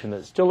population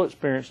that still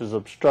experiences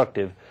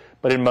obstructive,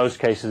 but in most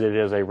cases it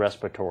is a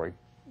respiratory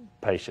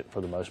patient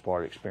for the most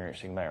part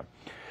experiencing there.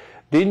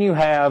 Then you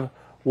have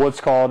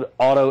what's called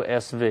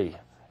auto-SV,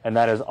 and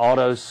that is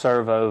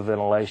auto-servo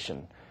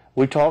ventilation.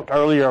 We talked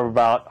earlier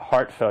about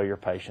heart failure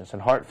patients,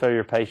 and heart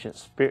failure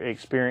patients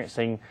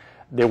experiencing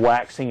the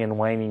waxing and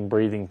waning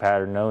breathing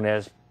pattern known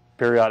as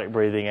periodic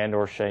breathing and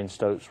or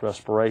Cheyne-Stokes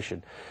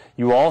respiration.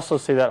 You also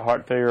see that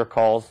heart failure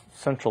cause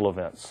central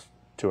events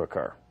to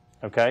occur.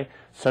 Okay?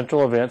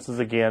 Central events is,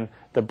 again,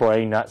 the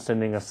brain not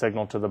sending a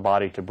signal to the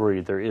body to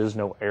breathe. There is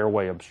no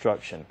airway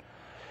obstruction.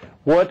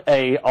 What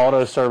a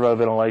auto-servo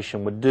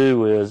ventilation would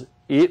do is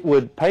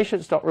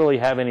patients don't really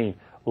have any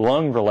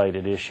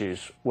lung-related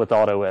issues with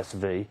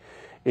auto-SV.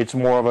 It's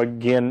more of,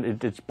 again,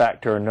 it's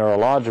back to a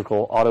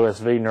neurological,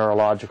 auto-SV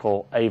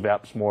neurological,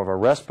 AVAP's more of a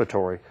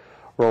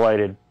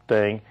respiratory-related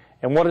thing.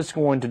 And what it's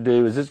going to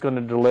do is it's going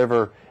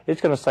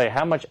to say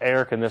how much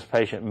air can this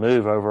patient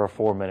move over a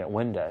 4-minute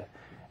window.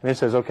 And it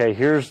says, okay,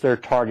 here's their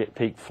target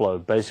peak flow,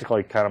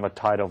 basically kind of a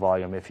tidal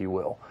volume, if you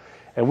will.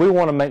 And we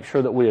want to make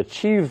sure that we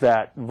achieve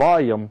that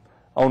volume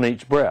on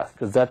each breath,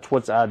 because that's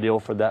what's ideal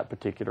for that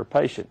particular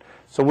patient.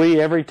 So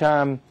every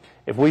time,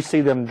 if we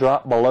see them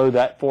drop below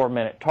that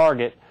 4-minute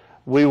target,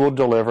 we will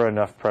deliver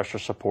enough pressure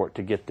support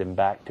to get them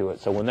back to it.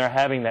 So when they're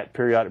having that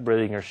periodic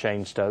breathing or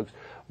Cheyne-Stokes,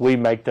 we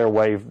make their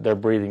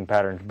breathing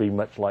patterns be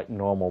much like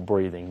normal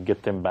breathing,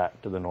 get them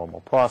back to the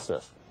normal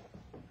process.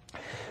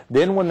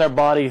 Then when their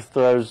body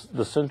throws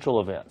the central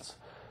events,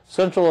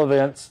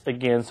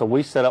 again, so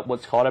we set up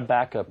what's called a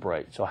backup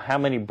rate. So how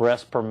many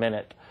breaths per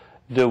minute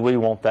do we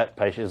want that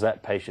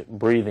patient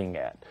breathing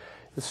at?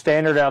 The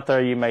standard out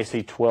there, you may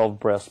see 12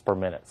 breaths per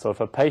minute. So if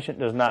a patient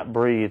does not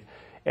breathe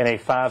in a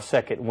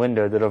 5-second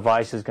window, the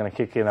device is going to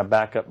kick in a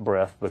backup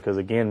breath because,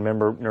 again,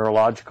 remember,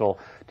 neurological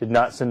did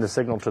not send the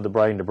signal to the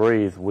brain to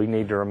breathe. We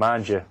need to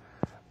remind you,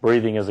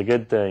 breathing is a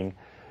good thing,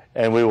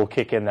 and we will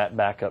kick in that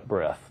backup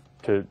breath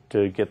to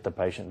get the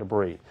patient to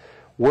breathe.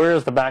 Where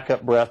is the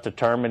backup breath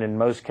determined? In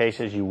most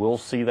cases, you will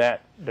see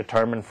that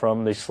determined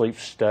from the sleep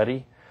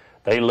study.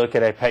 They look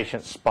at a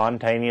patient's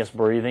spontaneous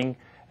breathing,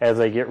 as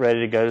they get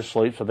ready to go to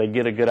sleep, so they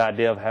get a good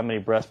idea of how many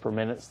breaths per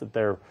minute that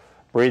they're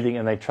breathing,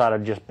 and they try to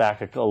just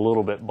back a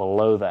little bit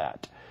below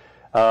that.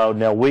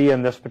 Now, we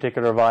in this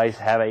particular device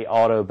have a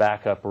auto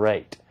backup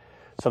rate.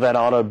 So that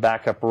auto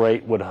backup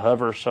rate would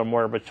hover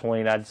somewhere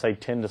between, I'd say,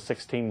 10 to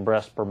 16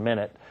 breaths per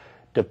minute,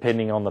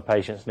 depending on the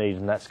patient's needs,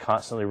 and that's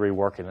constantly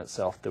reworking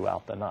itself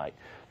throughout the night.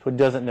 So it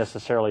doesn't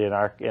necessarily,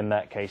 in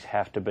that case,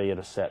 have to be at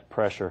a set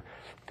pressure,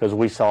 because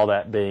we saw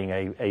that being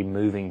a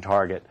moving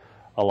target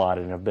a lot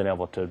and have been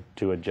able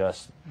to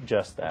adjust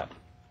that.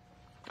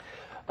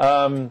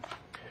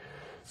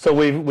 So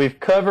we've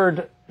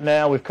covered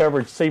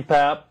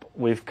CPAP,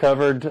 we've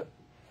covered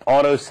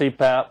auto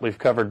CPAP, we've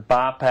covered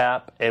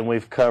BIPAP, and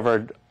we've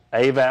covered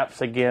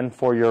AVAPs again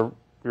for your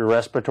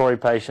respiratory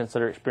patients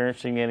that are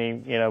experiencing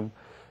any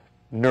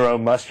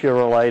neuromuscular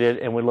related,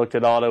 and we looked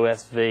at auto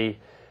SV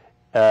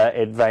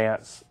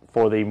advance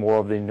for the more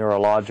of the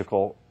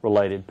neurological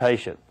related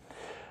patient.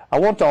 I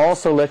want to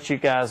also let you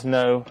guys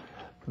know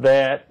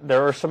that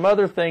there are some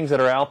other things that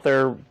are out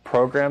there,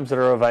 programs that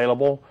are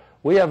available.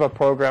 We have a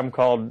program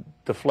called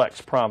the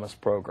Flex Promise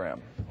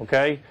program,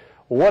 okay?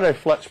 What a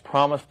Flex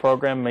Promise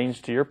program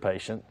means to your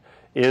patient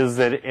is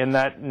that in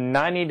that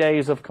 90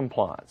 days of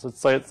compliance, let's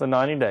say it's the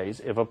 90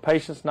 days, if a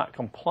patient's not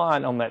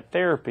compliant on that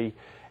therapy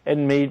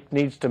and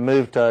needs to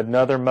move to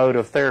another mode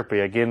of therapy,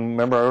 again,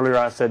 remember earlier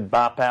I said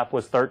BiPAP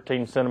was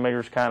 13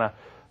 centimeters, kind of,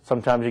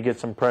 sometimes you get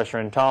some pressure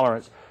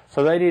intolerance,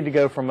 so they need to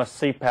go from a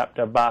CPAP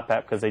to a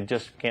BiPAP because they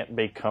just can't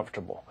be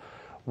comfortable.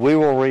 We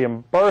will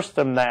reimburse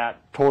them that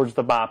towards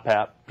the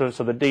BiPAP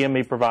so the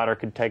DME provider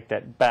could take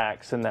that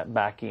back, send that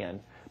back in.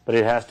 But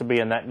it has to be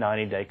in that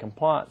 90-day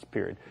compliance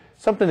period.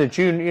 Something that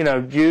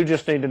you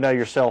just need to know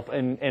yourself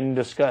and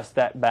discuss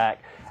that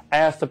back.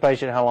 Ask the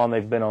patient how long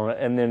they've been on it,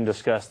 and then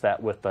discuss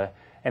that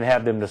and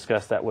have them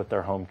discuss that with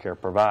their home care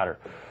provider.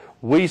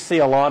 We see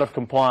a lot of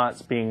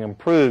compliance being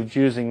improved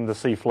using the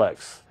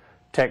C-Flex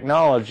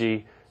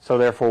technology, so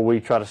therefore we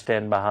try to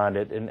stand behind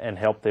it and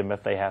help them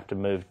if they have to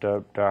move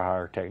to our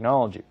higher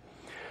technology.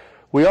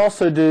 We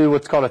also do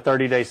what's called a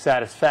 30-day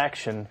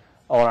satisfaction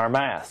on our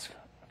mask,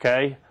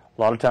 okay?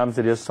 A lot of times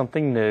it is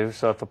something new,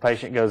 so if a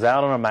patient goes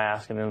out on a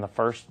mask and in the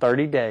first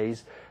 30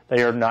 days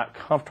they are not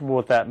comfortable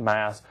with that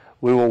mask,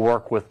 we will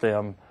work with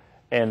them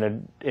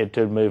and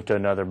to move to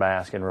another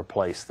mask and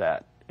replace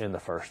that in the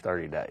first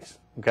 30 days,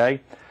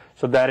 okay?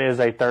 So that is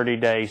a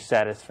 30-day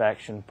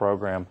satisfaction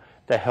program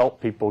to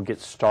help people get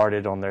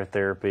started on their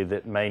therapy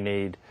that may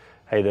need,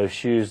 hey, those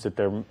shoes that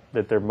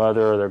their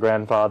mother or their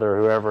grandfather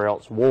or whoever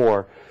else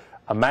wore.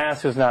 A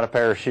mask is not a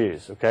pair of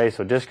shoes, okay?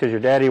 So just because your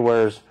daddy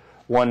wears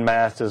one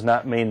mask does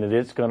not mean that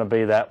it's going to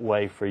be that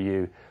way for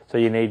you. So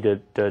you need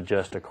to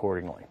adjust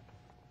accordingly.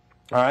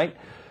 All right?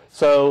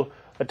 So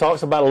it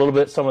talks about a little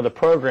bit some of the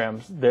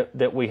programs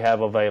that we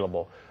have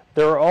available.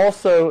 There are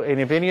also,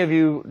 and if any of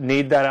you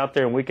need that out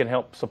there and we can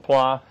help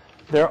supply,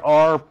 there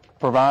are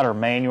provider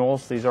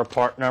manuals. These are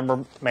part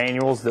number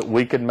manuals that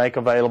we could make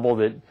available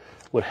that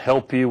would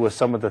help you with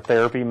some of the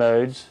therapy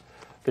modes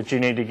that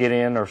you need to get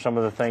in, or some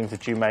of the things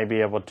that you may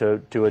be able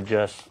to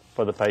adjust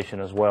for the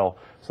patient as well.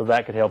 So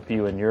that could help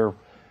you in your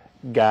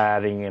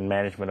guiding and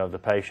management of the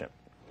patient.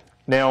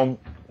 Now,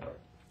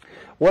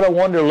 what I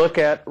wanted to look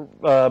at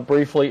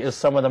briefly is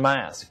some of the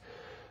masks.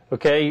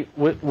 Okay,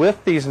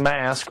 with these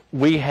masks,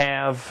 we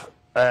have,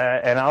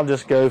 and I'll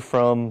just go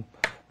from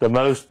the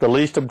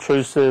least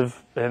obtrusive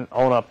and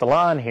on up the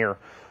line here.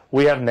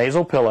 We have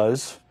nasal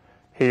pillows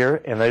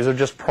here, and these are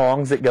just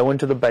prongs that go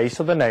into the base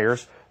of the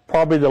nares.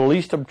 Probably the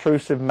least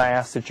obtrusive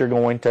mask that you're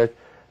going to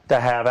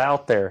have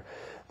out there.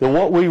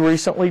 What we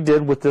recently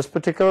did with this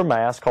particular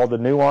mask, called the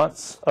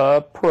Nuance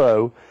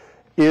Pro,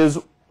 is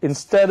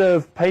instead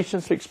of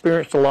patients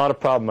experienced a lot of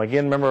problem.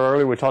 Again, remember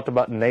earlier we talked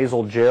about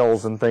nasal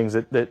gels and things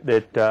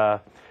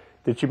that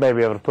you may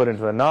be able to put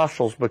into the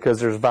nostrils because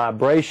there's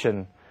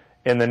vibration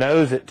in the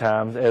nose at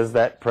times as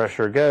that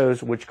pressure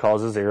goes, which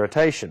causes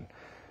irritation.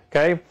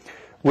 Okay,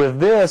 with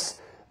this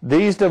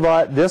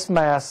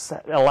mask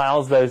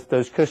allows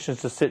those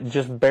cushions to sit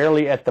just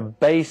barely at the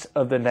base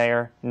of the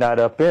nair, not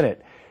up in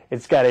it.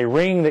 It's got a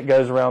ring that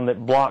goes around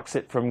that blocks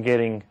it from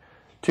getting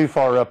too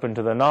far up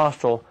into the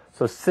nostril,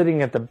 so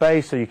sitting at the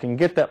base so you can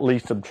get that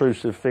least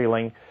obtrusive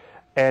feeling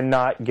and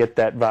not get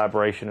that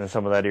vibration and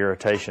some of that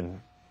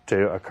irritation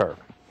to occur.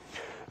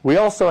 We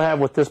also have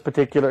with this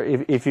particular,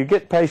 if you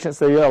get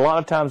patients, a lot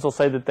of times they'll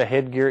say that the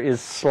headgear is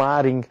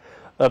sliding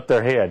up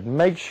their head.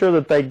 Make sure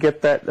that they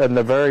get that in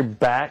the very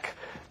back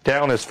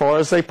down as far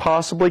as they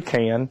possibly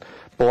can,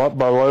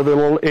 below the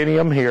little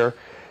inium here.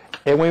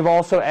 And we've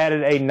also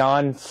added a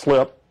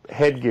non-slip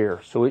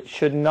headgear, so it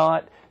should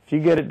not, if you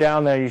get it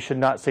down there, you should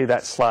not see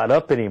that slide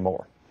up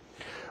anymore.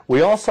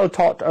 We also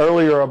talked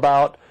earlier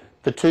about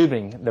the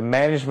tubing, the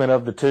management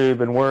of the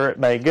tube and where it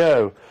may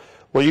go.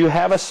 Well, you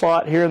have a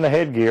slot here in the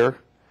headgear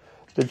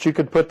that you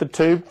could put the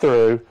tube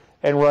through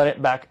and run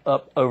it back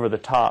up over the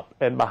top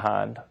and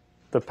behind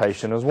the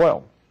patient as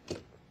well.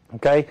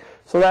 Okay,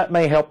 so that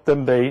may help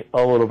them be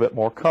a little bit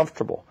more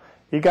comfortable.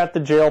 You got the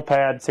gel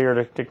pads here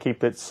to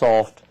keep it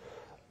soft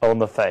on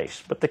the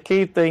face. But the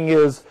key thing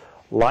is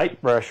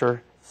light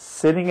pressure,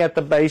 sitting at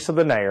the base of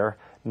the nair,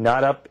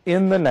 not up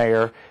in the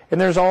nair. And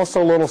there's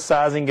also little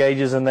sizing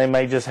gauges, and they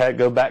may just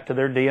go back to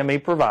their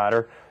DME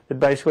provider that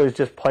basically is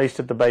just placed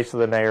at the base of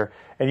the nair,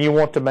 and you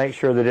want to make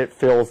sure that it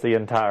fills the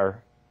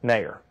entire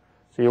nair.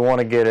 So you want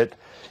to get it.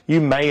 You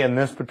may, in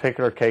this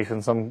particular case,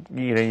 in some,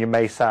 you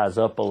may size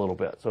up a little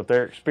bit. So if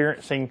they're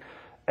experiencing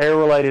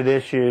air-related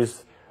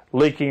issues,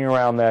 leaking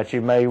around that,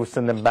 you may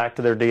send them back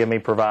to their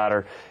DME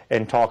provider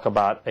and talk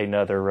about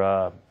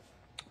another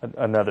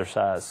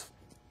size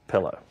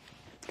pillow.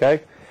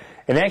 Okay?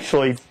 And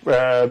actually,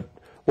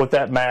 with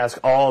that mask,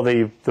 all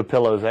the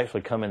pillows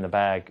actually come in the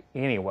bag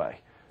anyway.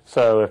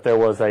 So if there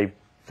was a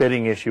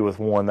fitting issue with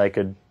one, they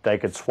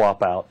could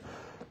swap out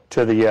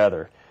to the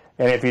other.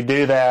 And if you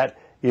do that,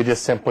 you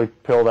just simply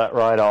peel that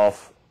right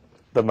off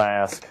the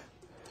mask,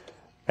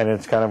 and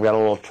it's kind of got a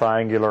little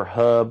triangular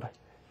hub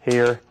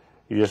here.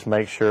 You just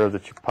make sure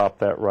that you pop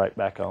that right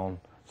back on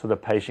so the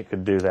patient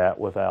could do that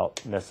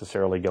without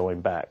necessarily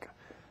going back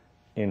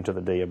into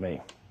the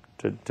DME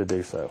to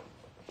do so.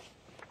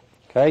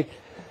 Okay?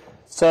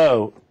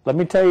 So let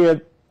me tell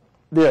you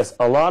this.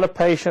 A lot of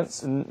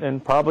patients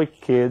and probably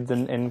kids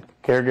and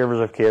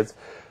caregivers of kids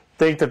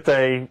think that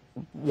they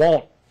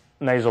want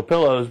nasal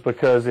pillows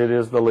because it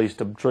is the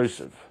least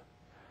obtrusive.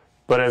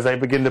 But as they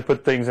begin to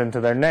put things into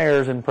their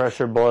nairs and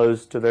pressure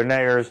blows to their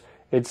nairs,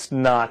 it's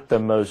not the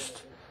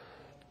most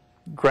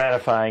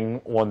gratifying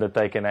one that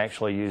they can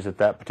actually use at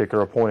that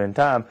particular point in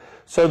time.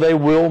 So they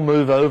will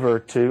move over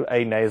to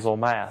a nasal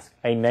mask.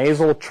 A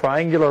nasal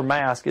triangular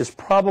mask is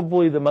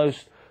probably the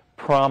most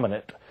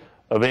prominent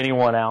of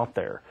anyone out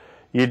there.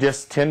 You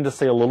just tend to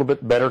see a little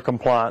bit better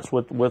compliance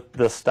with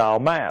this style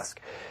mask.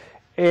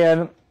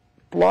 And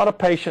a lot of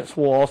patients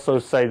will also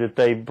say that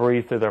they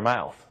breathe through their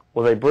mouth.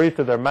 Well, they breathe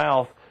through their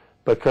mouth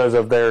because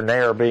of their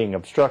nair being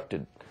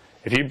obstructed.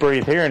 If you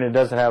breathe here and it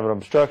doesn't have an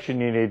obstruction,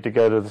 you need to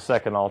go to the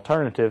second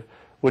alternative,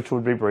 which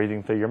would be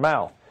breathing through your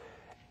mouth.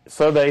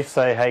 So they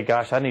say, hey,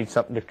 gosh, I need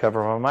something to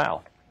cover my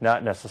mouth.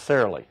 Not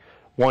necessarily.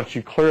 Once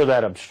you clear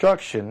that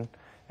obstruction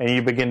and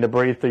you begin to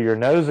breathe through your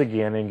nose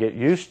again and get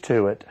used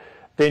to it,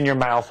 then your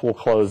mouth will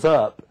close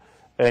up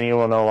and you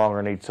will no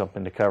longer need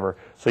something to cover.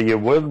 So you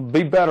would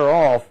be better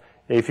off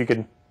if you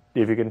can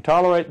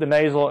tolerate the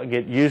nasal and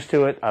get used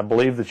to it. I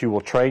believe that you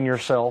will train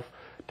yourself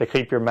to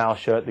keep your mouth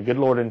shut. The good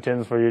Lord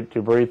intends for you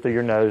to breathe through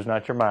your nose,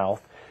 not your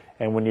mouth.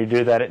 And when you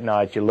do that at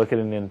night, you look at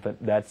an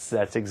infant, that's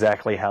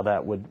exactly how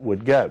that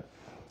would go.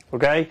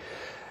 Okay?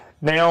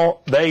 Now,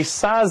 they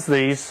size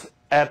these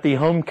at the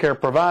home care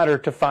provider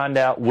to find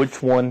out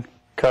which one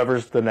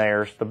covers the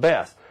nairs the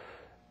best.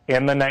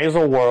 In the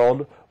nasal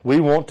world, we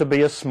want to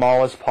be as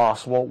small as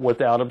possible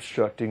without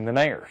obstructing the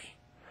nairs.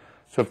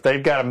 So if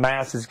they've got a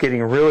mask that's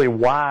getting really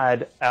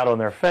wide out on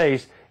their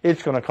face,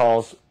 it's going to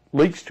cause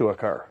leaks to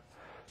occur.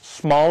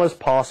 Small as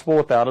possible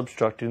without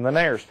obstructing the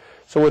nairs.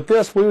 So with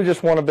this, we would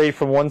just want to be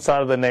from one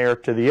side of the nair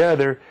to the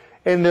other,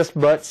 and this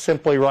butts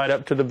simply right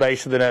up to the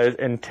base of the nose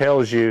and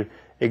tells you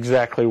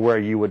exactly where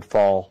you would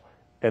fall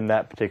in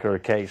that particular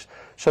case.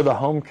 So the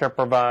home care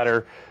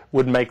provider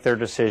would make their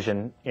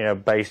decision,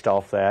 based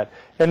off that,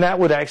 and that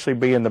would actually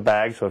be in the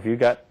bag. So if you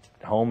got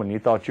home and you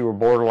thought you were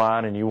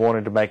borderline and you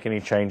wanted to make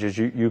any changes,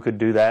 you could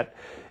do that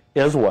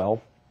as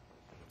well.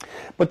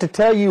 But to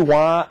tell you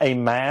why a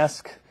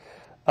mask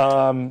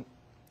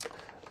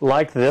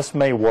like this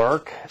may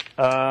work,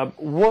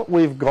 what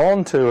we've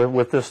gone to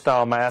with this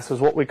style mask is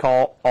what we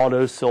call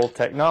auto-seal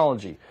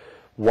technology.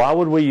 Why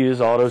would we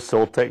use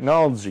auto-seal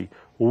technology?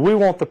 Well, we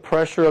want the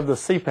pressure of the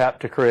CPAP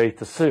to create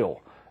the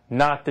seal,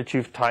 not that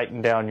you've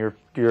tightened down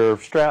your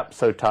strap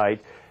so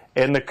tight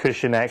and the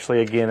cushion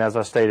actually, again, as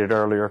I stated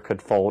earlier, could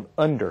fold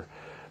under.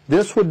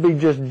 This would be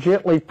just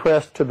gently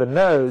pressed to the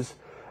nose,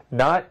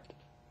 not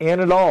in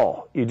at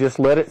all. You just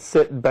let it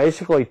sit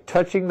basically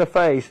touching the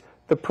face.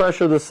 The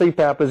pressure of the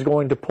CPAP is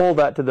going to pull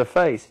that to the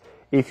face.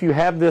 If you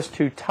have this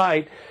too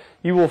tight,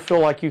 you will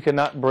feel like you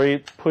cannot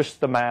breathe, push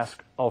the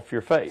mask off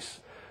your face.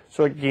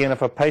 So again,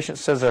 if a patient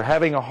says they're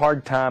having a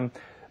hard time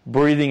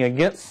breathing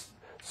against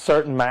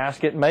certain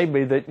masks, it may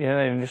be that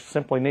they just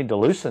simply need to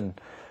loosen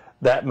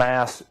that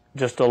mask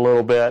just a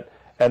little bit,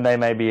 and they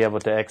may be able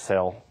to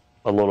exhale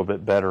a little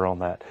bit better on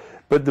that.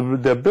 But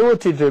the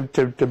ability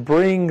to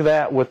bring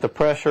that with the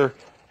pressure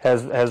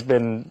has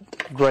been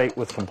great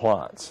with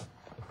compliance.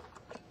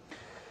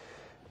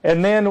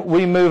 And then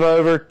we move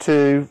over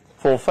to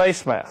full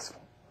face mask.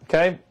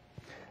 Okay?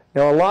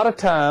 Now, a lot of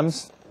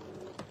times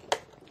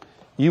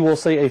you will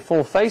see a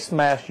full face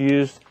mask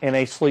used in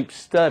a sleep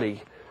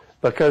study,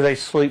 because a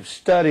sleep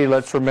study,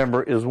 let's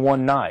remember, is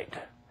one night.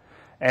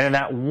 And in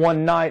that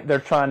one night, they're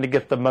trying to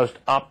get the most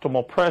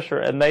optimal pressure,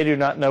 and they do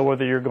not know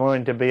whether you're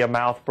going to be a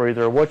mouth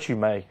breather or what you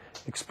may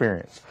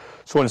experience.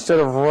 So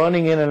instead of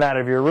running in and out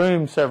of your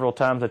room several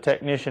times, a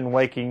technician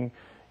waking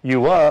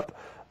you up,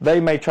 they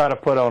may try to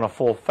put on a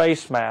full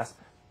face mask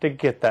to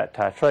get that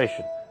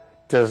titration.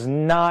 Does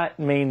not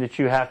mean that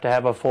you have to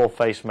have a full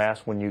face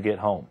mask when you get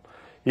home.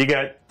 You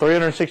got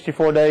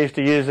 364 days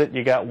to use it.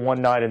 You got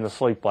one night in the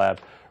sleep lab.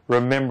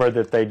 Remember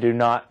that they do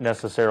not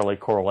necessarily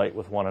correlate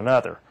with one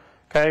another.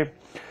 Okay?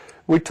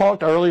 we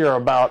talked earlier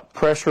about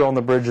pressure on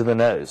the bridge of the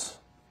nose.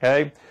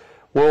 Okay?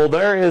 Well,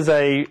 there is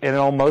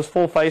on most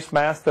full face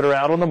masks that are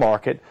out on the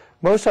market,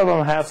 most of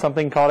them have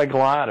something called a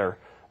glider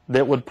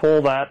that would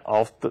pull that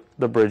off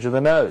the bridge of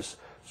the nose.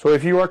 So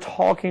if you are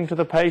talking to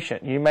the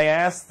patient, you may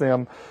ask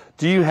them,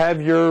 do you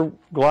have your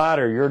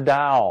glider, your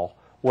dowel,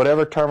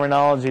 whatever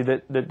terminology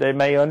that they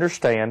may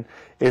understand,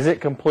 is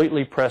it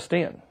completely pressed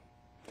in?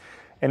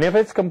 And if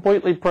it's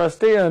completely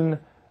pressed in,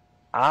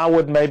 I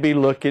would maybe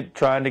look at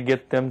trying to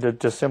get them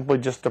to simply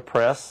just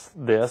depress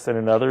this, and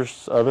then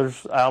others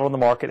out on the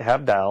market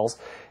have dowels,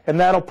 and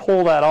that'll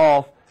pull that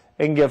off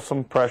and give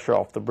some pressure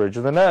off the bridge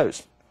of the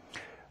nose.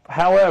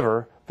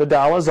 However, the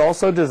dowel is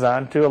also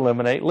designed to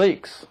eliminate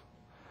leaks.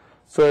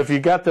 So if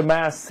you've got the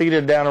mask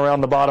seated down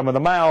around the bottom of the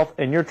mouth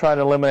and you're trying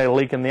to eliminate a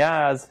leak in the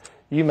eyes,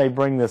 you may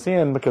bring this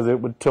in because it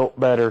would tilt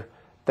better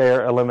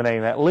there,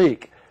 eliminating that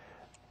leak.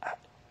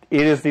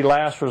 It is the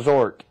last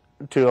resort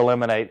to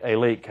eliminate a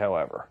leak,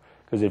 however.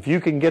 Because if you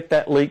can get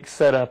that leak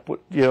set up,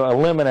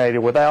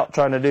 eliminated without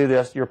trying to do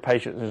this, your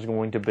patient is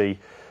going to be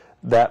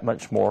that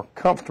much more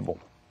comfortable.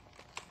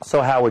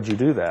 So how would you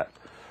do that?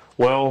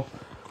 Well,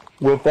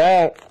 with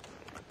that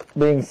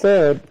being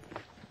said,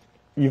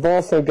 you've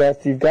got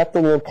the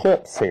little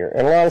clips here.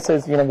 And a lot of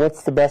says,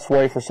 what's the best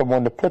way for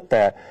someone to put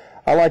that?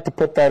 I like to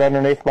put that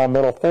underneath my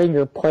middle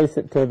finger, place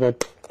it to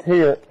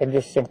here, and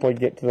just simply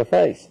get to the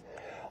face.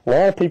 A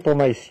lot of people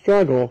may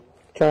struggle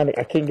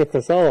I can't get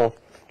this off.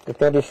 If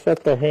they'll just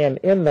fit their hand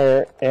in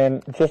there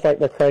and just like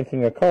they're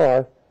cranking a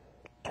car,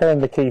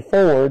 turn the key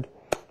forward,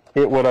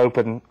 it would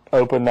open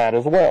that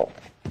as well.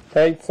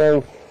 Okay,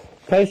 so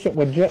patient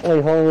would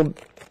gently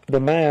hold the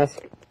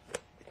mask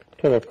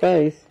to their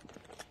face,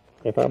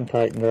 if I'm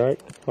tightened right,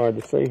 it's hard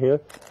to see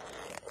here,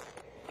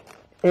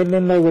 and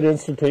then they would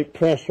institute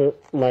pressure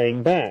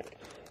laying back.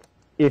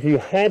 If you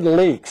had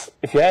leaks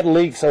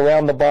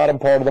around the bottom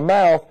part of the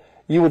mouth,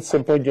 you would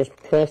simply just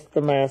press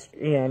the mask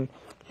in,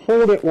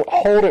 hold it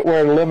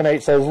where it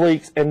eliminates those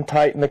leaks, and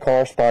tighten the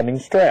corresponding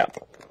strap.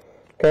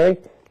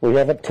 Okay? We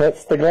haven't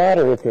touched the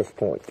glider at this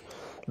point.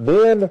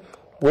 Then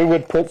we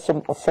would put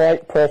some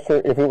slight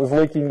pressure, if it was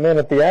leaking in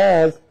at the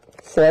eyes,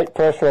 slight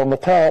pressure on the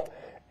top,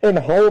 and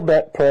hold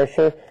that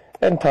pressure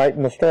and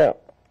tighten the strap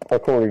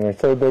accordingly.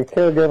 So the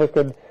caregiver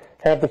could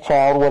have the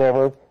child,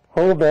 whatever,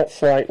 hold that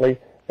slightly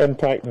and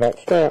tighten that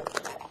strap,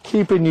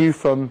 keeping you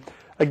from,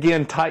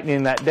 again,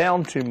 tightening that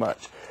down too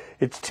much.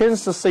 It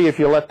tends to see if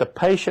you let the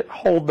patient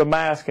hold the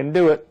mask and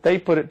do it, they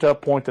put it to a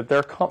point that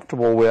they're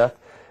comfortable with,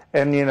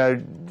 and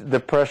the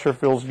pressure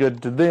feels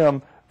good to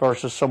them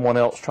versus someone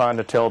else trying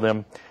to tell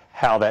them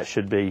how that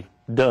should be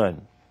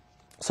done.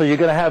 So you're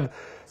going to have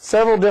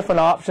several different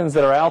options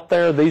that are out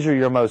there. These are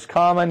your most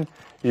common.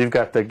 You've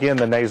got, the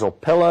nasal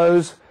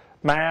pillows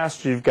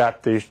mask, you've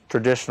got the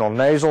traditional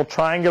nasal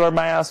triangular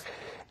mask,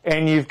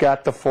 and you've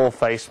got the full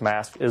face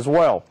mask as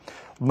well.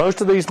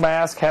 Most of these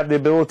masks have the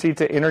ability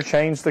to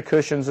interchange the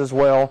cushions as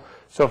well.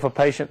 So if a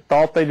patient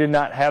thought they did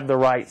not have the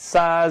right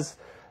size,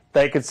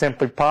 they could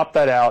simply pop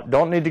that out.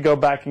 Don't need to go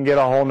back and get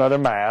a whole nother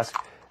mask.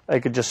 They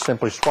could just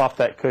simply swap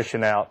that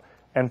cushion out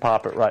and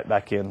pop it right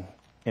back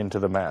into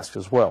the mask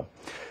as well.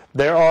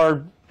 There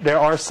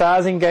are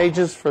sizing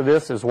gauges for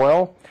this as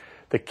well.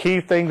 The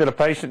key thing that a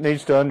patient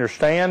needs to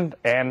understand,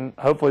 and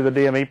hopefully the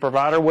DME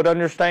provider would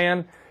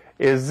understand,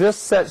 is this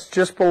sets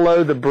just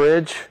below the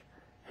bridge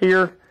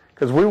here,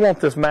 because we want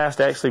this mask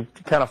to actually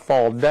kind of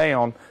fall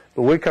down,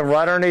 but we come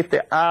right underneath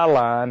the eye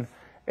line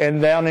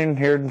and down in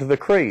here into the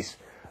crease.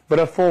 But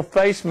a full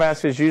face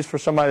mask is used for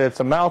somebody that's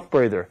a mouth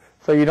breather.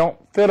 So you don't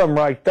fit them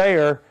right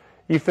there,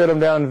 you fit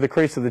them down to the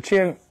crease of the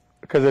chin,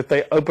 because if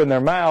they open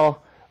their mouth,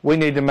 we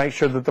need to make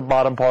sure that the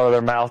bottom part of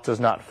their mouth does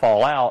not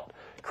fall out,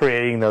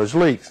 creating those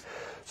leaks.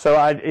 So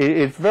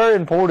it's very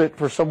important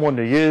for someone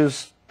to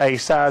use a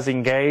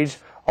sizing gauge.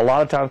 A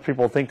lot of times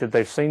people think that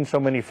they've seen so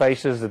many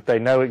faces that they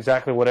know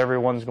exactly what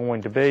everyone's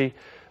going to be,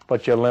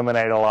 but you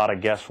eliminate a lot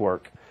of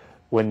guesswork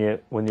when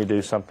you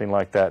do something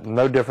like that.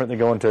 No different than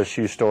going to a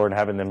shoe store and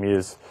having them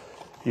use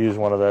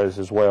one of those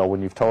as well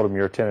when you've told them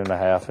you're 10 and a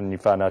half and you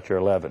find out you're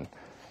 11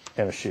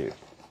 in a shoe.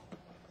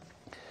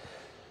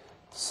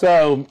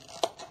 So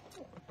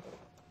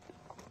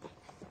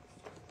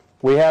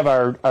we have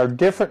our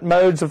different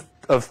modes of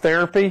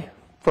therapy,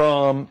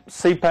 from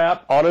CPAP,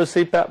 auto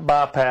CPAP,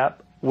 BIPAP.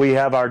 We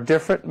have our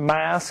different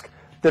masks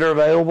that are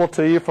available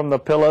to you, from the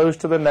pillows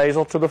to the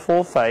nasal to the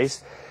full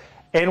face.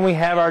 And we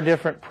have our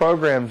different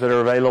programs that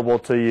are available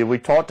to you. We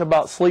talked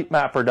about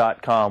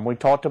sleepmapper.com. We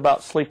talked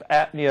about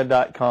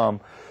sleepapnea.com.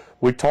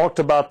 We talked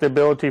about the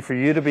ability for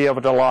you to be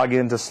able to log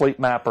into Sleep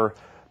Mapper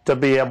to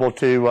be able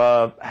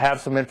to have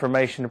some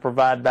information to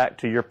provide back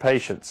to your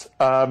patients.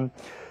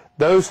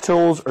 Those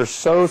tools are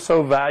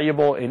so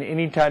valuable, and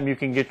anytime you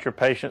can get your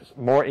patients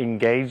more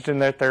engaged in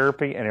their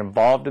therapy and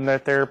involved in their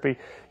therapy,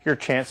 your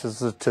chances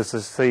to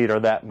succeed are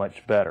that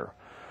much better.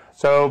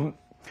 So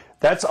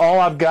that's all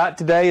I've got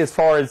today as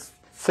far as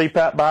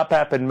CPAP,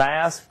 BiPAP, and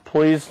mask.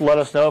 Please let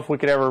us know if we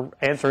could ever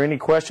answer any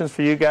questions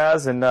for you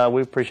guys, and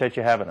we appreciate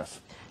you having us.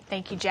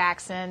 Thank you,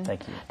 Jackson.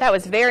 Thank you. That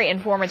was very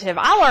informative.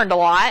 I learned a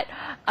lot.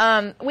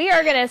 We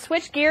are going to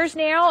switch gears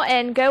now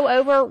and go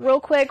over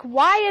real quick,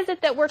 why is it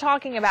that we're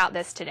talking about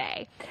this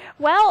today?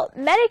 Well,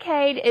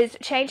 Medicaid is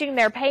changing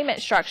their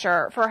payment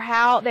structure for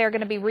how they're going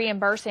to be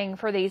reimbursing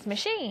for these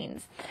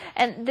machines.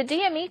 And the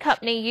DME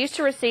company used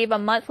to receive a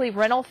monthly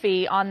rental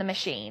fee on the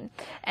machine.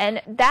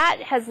 And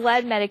that has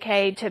led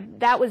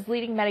that was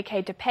leading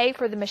Medicaid to pay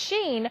for the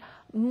machine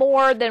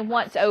more than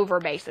once over,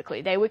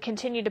 basically. They would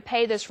continue to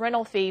pay this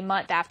rental fee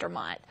month after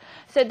month.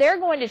 So they're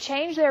going to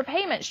change their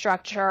payment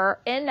structure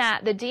in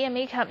that the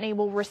DME company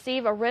will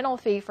receive a rental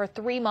fee for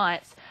 3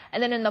 months,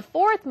 and then in the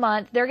 4th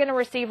month, they're going to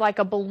receive like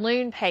a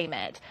balloon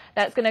payment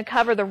that's going to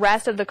cover the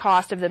rest of the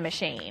cost of the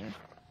machine.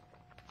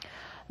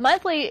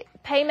 Monthly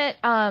payment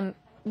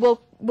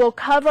will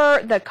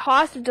cover the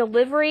cost of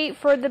delivery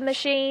for the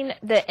machine,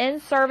 the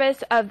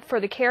in-service for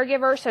the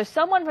caregiver. So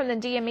someone from the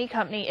DME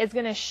company is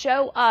going to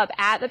show up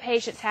at the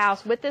patient's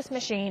house with this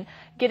machine,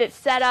 get it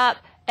set up,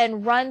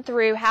 and run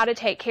through how to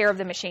take care of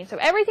the machine. So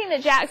everything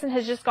that Jackson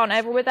has just gone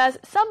over with us,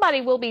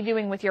 somebody will be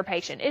doing with your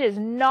patient. It is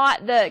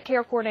not the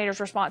care coordinator's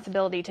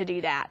responsibility to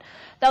do that.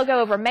 They'll go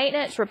over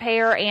maintenance,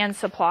 repair, and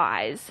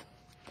supplies.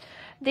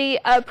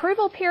 The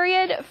approval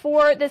period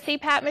for the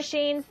CPAP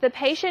machines, the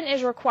patient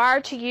is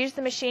required to use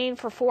the machine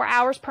for 4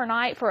 hours per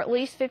night for at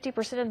least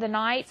 50% of the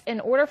nights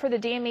in order for the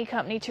DME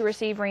company to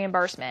receive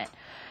reimbursement.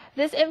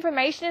 This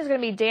information is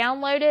going to be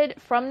downloaded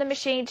from the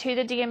machine to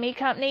the DME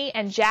company,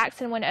 and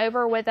Jackson went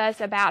over with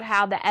us about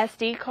how the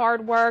SD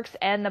card works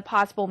and the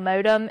possible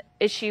modem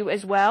issue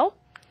as well.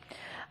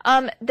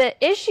 The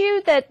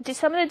issue that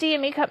some of the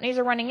DME companies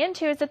are running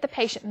into is that the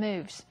patient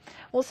moves.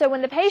 Well, so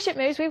when the patient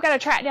moves, we've got to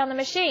track down the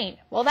machine.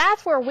 Well,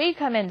 that's where we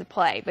come into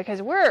play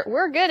because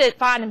we're good at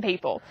finding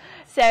people.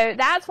 So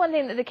that's one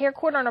thing that the care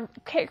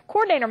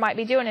coordinator might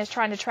be doing is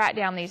trying to track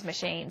down these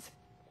machines.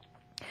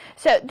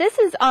 So this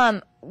is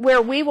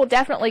where we will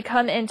definitely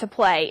come into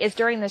play is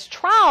during this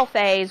trial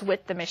phase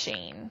with the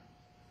machine.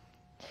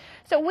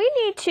 So we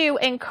need to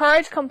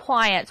encourage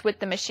compliance with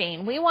the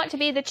machine. We want to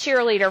be the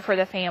cheerleader for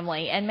the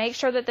family and make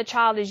sure that the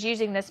child is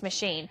using this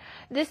machine.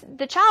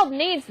 The child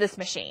needs this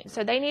machine,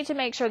 so they need to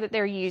make sure that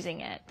they're using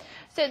it.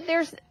 So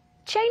there's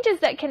changes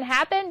that can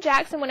happen.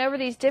 Jackson went over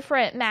these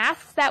different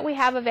masks that we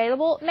have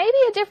available. Maybe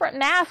a different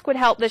mask would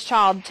help this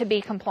child to be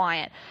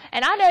compliant.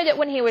 And I know that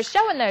when he was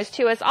showing those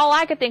to us, all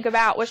I could think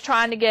about was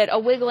trying to get a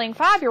wiggling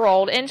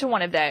 5-year-old into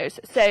one of those.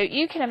 So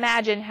you can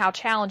imagine how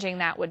challenging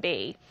that would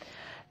be.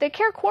 The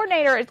care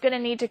coordinator is going to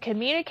need to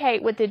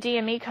communicate with the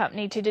DME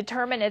company to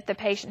determine if the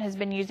patient has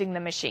been using the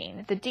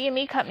machine. The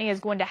DME company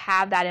is going to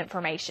have that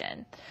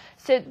information.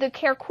 So the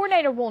care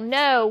coordinator will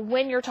know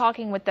when you're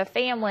talking with the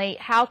family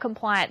how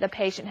compliant the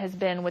patient has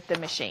been with the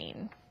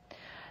machine.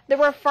 The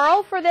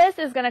referral for this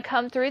is going to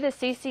come through the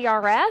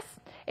CCRS.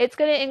 It's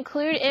going to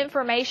include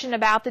information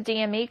about the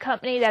DME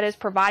company that is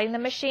providing the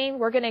machine.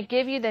 We're going to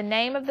give you the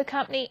name of the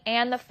company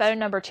and the phone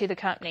number to the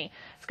company.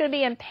 It's going to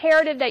be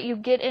imperative that you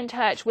get in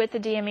touch with the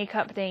DME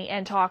company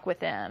and talk with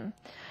them.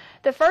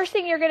 The first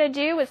thing you're going to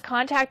do is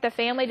contact the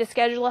family to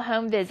schedule a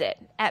home visit.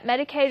 At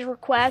Medicaid's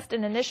request,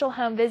 an initial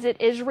home visit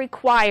is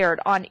required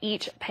on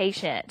each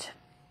patient.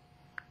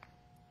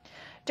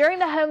 During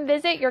the home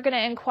visit, you're going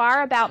to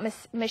inquire about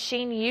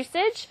machine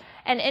usage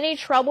and any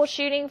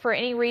troubleshooting for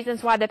any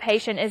reasons why the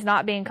patient is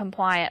not being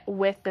compliant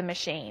with the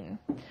machine.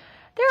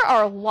 There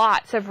are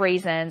lots of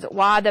reasons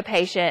why the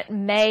patient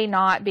may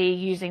not be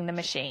using the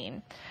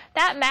machine.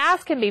 That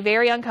mask can be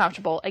very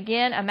uncomfortable.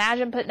 Again,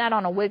 imagine putting that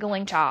on a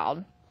wiggling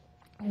child.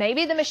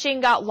 Maybe the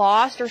machine got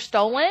lost or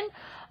stolen,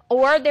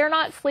 or they're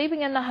not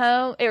sleeping in the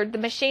home, or the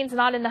machine's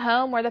not in the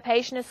home where the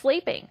patient is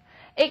sleeping.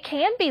 It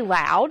can be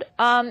loud.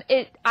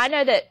 I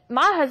know that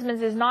my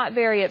husband's is not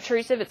very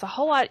obtrusive. It's a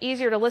whole lot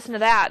easier to listen to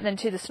that than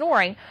to the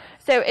snoring.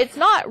 So it's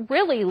not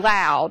really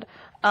loud,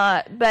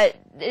 but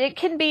it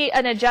can be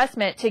an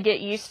adjustment to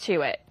get used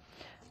to it.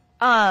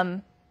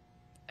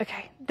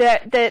 Okay.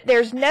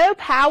 There's no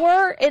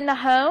power in the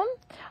home,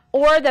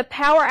 or the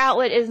power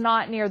outlet is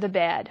not near the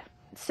bed.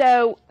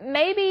 So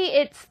maybe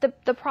it's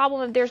the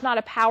problem of there's not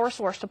a power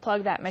source to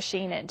plug that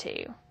machine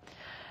into.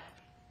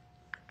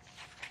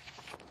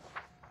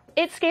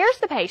 It scares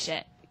the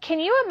patient. Can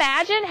you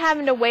imagine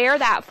having to wear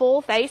that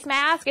full face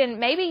mask and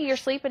maybe you're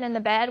sleeping in the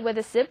bed with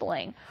a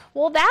sibling?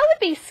 Well, that would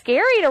be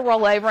scary to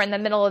roll over in the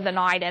middle of the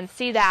night and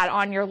see that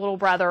on your little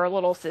brother or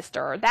little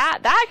sister.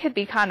 That could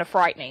be kind of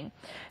frightening.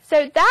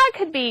 So that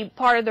could be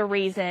part of the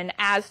reason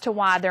as to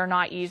why they're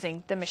not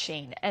using the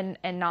machine and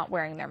not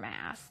wearing their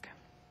mask.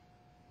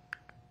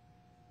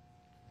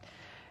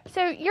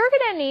 So you're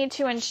going to need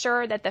to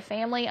ensure that the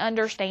family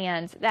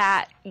understands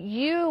that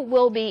you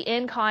will be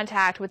in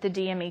contact with the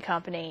DME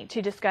company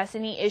to discuss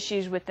any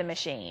issues with the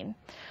machine.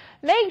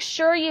 Make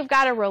sure you've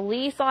got a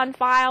release on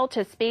file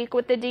to speak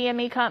with the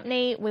DME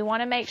company. We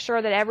want to make sure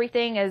that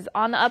everything is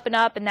on the up and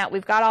up and that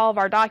we've got all of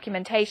our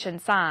documentation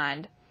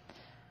signed.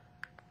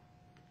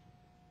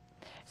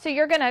 So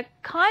you're going to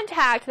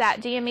contact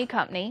that DME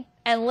company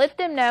and let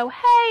them know,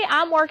 hey,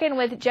 I'm working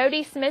with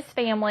Jody Smith's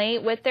family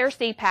with their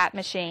CPAP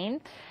machine,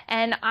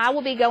 and I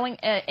will be going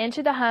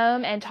into the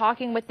home and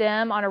talking with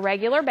them on a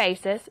regular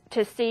basis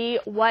to see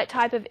what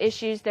type of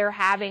issues they're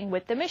having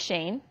with the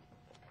machine.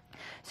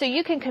 So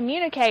you can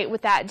communicate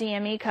with that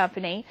DME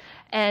company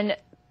and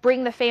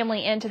bring the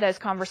family into those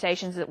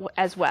conversations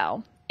as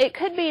well. It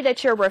could be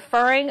that you're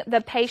referring the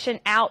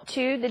patient out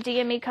to the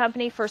DME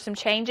company for some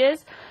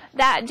changes.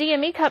 That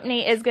DME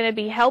company is going to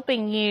be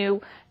helping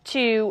you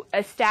to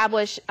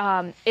establish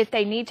if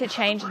they need to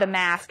change the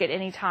mask at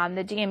any time.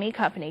 The DME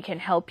company can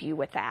help you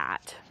with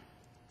that.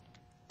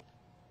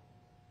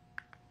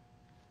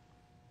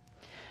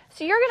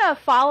 So you're going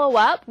to follow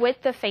up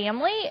with the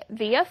family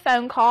via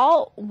phone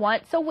call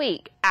once a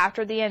week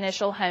after the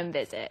initial home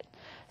visit.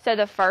 So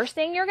the first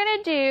thing you're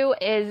going to do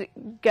is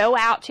go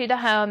out to the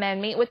home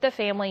and meet with the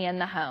family in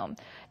the home.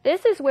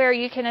 This is where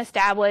you can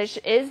establish,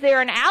 is there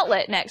an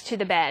outlet next to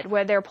the bed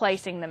where they're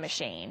placing the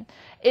machine?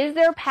 Is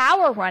there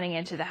power running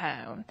into the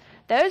home?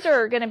 Those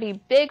are going to be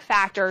big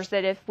factors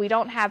that if we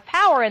don't have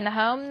power in the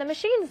home, the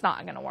machine's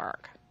not going to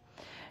work.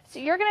 So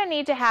you're going to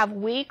need to have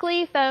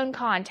weekly phone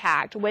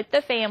contact with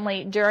the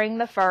family during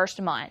the first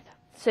month.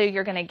 So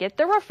you're going to get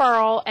the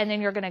referral, and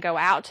then you're going to go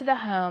out to the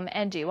home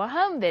and do a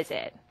home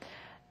visit.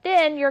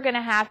 Then you're going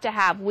to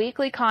have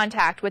weekly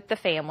contact with the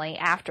family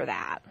after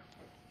that.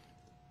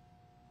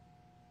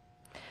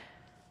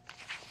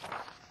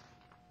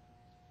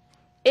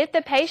 If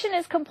the patient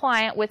is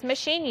compliant with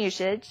machine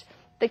usage,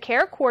 the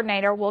care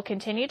coordinator will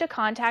continue to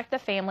contact the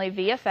family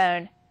via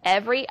phone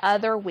every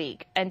other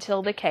week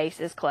until the case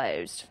is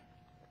closed.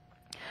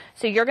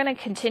 So you're going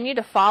to continue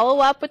to follow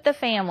up with the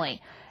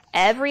family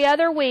every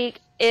other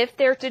week if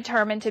they're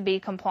determined to be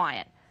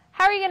compliant.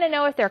 How are you going to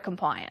know if they're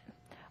compliant?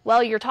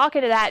 Well, you're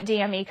talking to that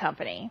DME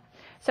company.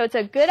 So it's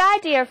a good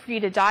idea for you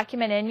to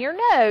document in your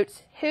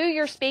notes who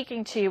you're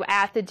speaking to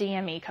at the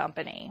DME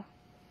company.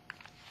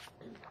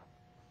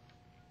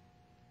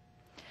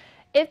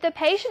 If the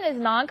patient is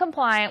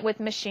non-compliant with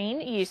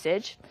machine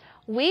usage,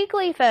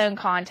 weekly phone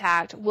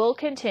contact will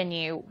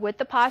continue with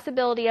the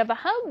possibility of a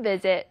home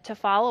visit to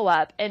follow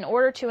up in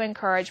order to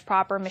encourage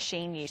proper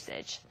machine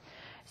usage.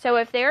 So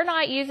if they're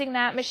not using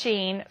that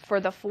machine for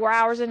the 4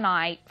 hours a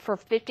night for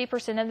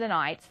 50% of the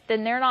nights,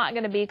 then they're not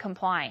going to be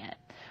compliant,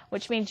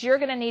 which means you're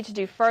going to need to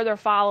do further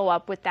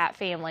follow-up with that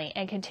family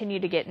and continue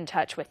to get in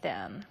touch with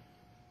them.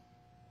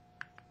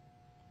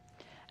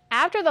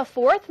 After the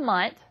 4th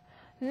month,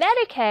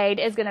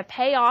 Medicaid is going to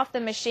pay off the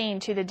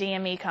machine to the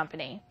DME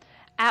company,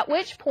 at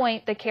which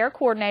point the care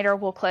coordinator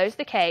will close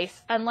the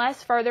case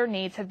unless further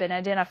needs have been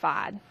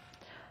identified.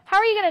 How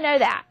are you going to know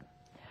that?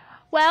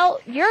 Well,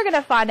 you're going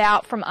to find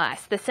out from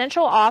us. The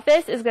central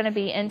office is going to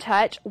be in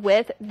touch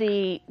with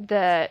with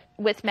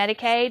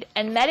Medicaid,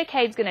 and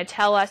Medicaid's going to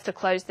tell us to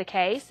close the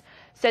case.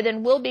 So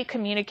then we'll be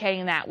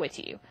communicating that with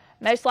you.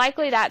 Most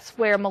likely that's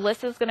where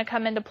Melissa's going to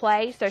come into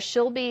play. So she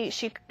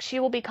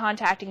will be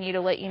contacting you to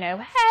let you know,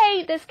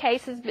 hey,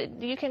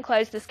 you can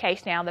close this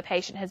case now. The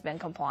patient has been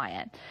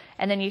compliant,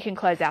 and then you can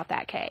close out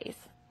that case.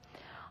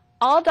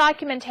 All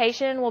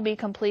documentation will be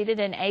completed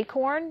in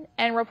Acorn,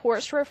 and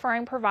reports to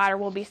referring provider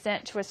will be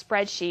sent to a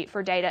spreadsheet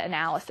for data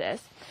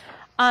analysis.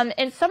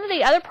 In some of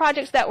the other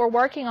projects that we're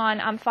working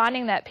on, I'm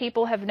finding that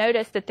people have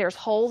noticed that there's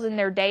holes in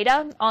their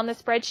data on the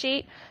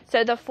spreadsheet.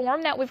 So the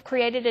form that we've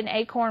created in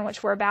Acorn,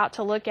 which we're about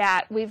to look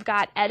at, we've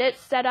got edits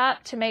set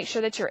up to make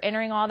sure that you're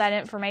entering all that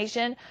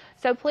information.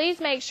 So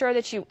please make sure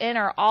that you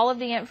enter all of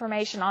the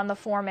information on the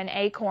form in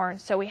Acorn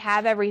so we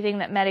have everything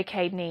that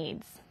Medicaid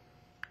needs.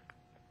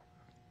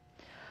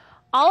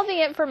 All of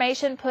the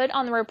information put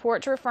on the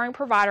report to referring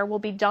provider will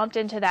be dumped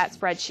into that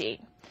spreadsheet.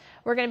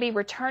 We're going to be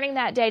returning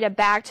that data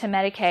back to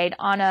Medicaid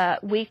on a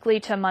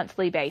weekly to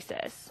monthly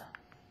basis.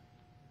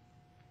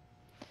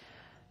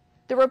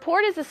 The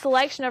report is a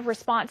selection of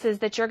responses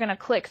that you're going to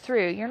click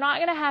through. You're not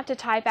going to have to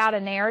type out a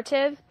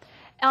narrative.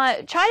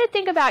 Try to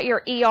think about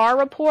your ER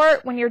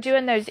report when you're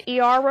doing those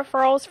ER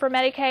referrals for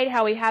Medicaid,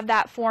 how we have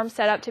that form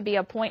set up to be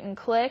a point and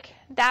click.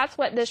 That's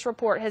what this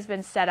report has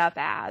been set up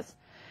as.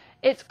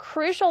 It's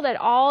crucial that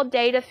all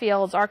data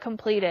fields are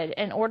completed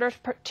in order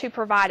to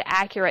provide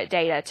accurate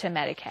data to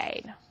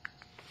Medicaid.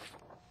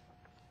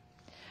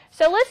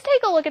 So let's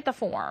take a look at the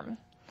form.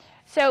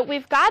 So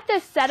we've got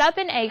this set up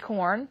in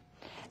Acorn,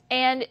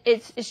 and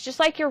it's just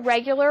like your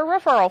regular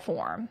referral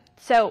form.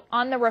 So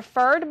on the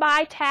Referred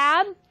By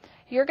tab,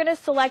 you're going to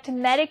select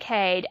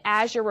Medicaid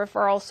as your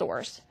referral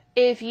source.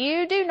 If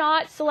you do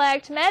not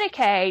select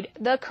Medicaid,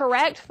 the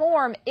correct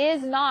form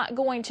is not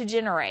going to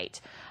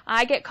generate.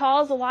 I get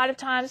calls a lot of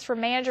times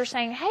from managers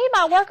saying, hey,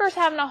 my worker's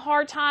having a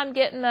hard time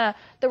getting the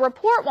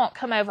report won't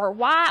come over.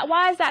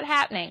 Why is that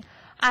happening?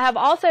 I have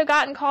also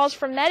gotten calls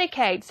from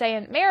Medicaid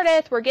saying,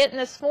 Meredith, we're getting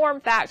this form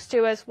faxed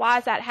to us. Why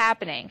is that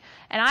happening?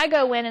 And I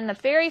go in, and the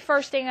very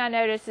first thing I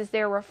notice is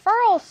their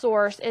referral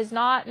source is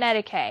not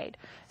Medicaid.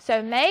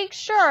 So make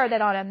sure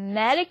that on a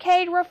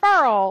Medicaid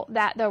referral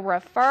that the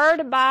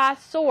referred by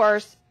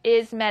source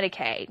is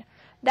Medicaid.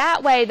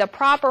 That way the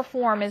proper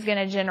form is going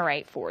to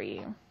generate for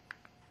you.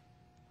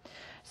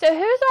 So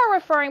who's our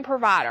referring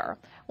provider?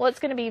 Well, it's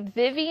going to be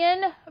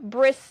Vivian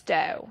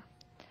Bristow.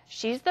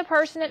 She's the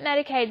person at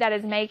Medicaid that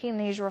is making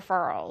these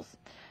referrals.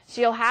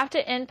 So you'll have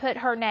to input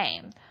her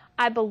name.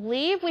 I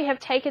believe we have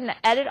taken the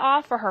edit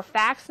off for her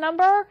fax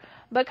number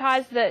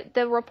because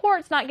the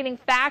report's not getting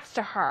faxed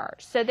to her.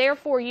 So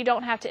therefore, you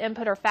don't have to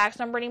input her fax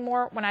number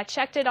anymore. When I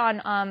checked it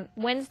on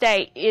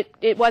Wednesday,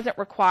 it wasn't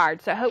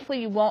required. So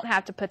hopefully you won't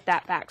have to put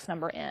that fax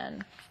number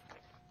in.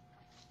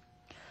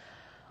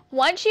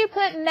 Once you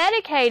put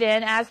Medicaid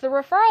in as the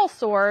referral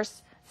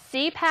source,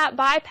 CPAP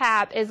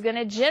BIPAP is going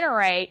to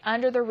generate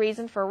under the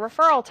reason for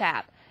referral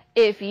tab.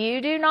 If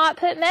you do not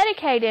put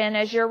Medicaid in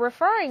as your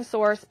referring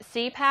source,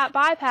 CPAP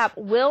BIPAP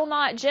will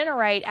not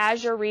generate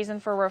as your reason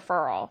for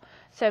referral.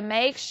 So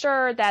make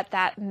sure that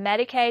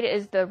Medicaid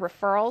is the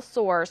referral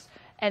source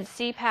and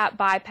CPAP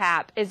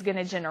BIPAP is going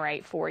to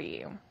generate for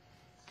you.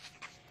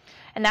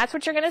 And that's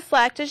what you're going to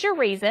select as your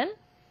reason.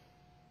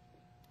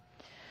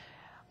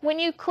 When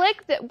you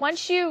click that,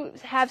 once you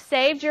have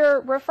saved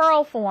your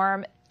referral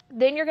form,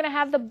 then you're going to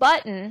have the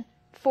button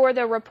for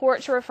the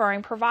report to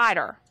referring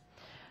provider.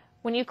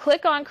 When you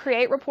click on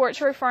Create Report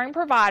to Referring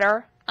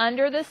Provider,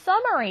 under the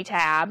Summary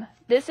tab,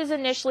 this is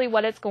initially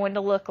what it's going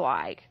to look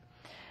like.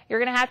 You're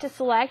going to have to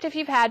select if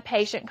you've had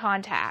patient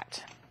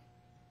contact.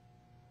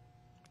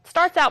 It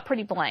starts out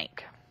pretty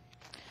blank.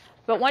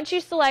 But once you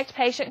select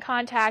patient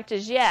contact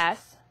as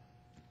yes,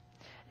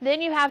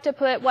 then you have to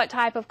put what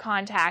type of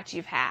contact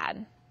you've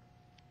had.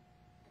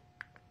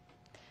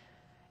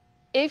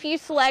 If you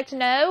select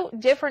no,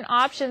 different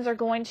options are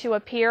going to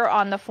appear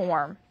on the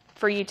form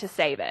for you to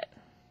save it.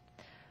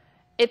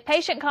 If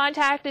patient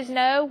contact is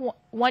no,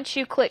 once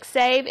you click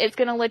save, it's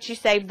going to let you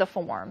save the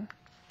form.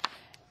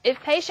 If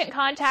patient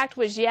contact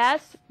was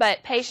yes,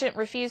 but patient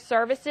refused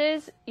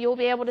services, you'll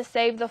be able to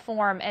save the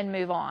form and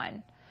move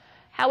on.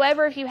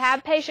 However, if you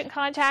have patient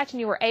contact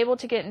and you were able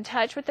to get in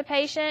touch with the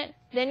patient,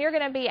 then you're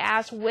going to be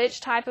asked which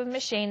type of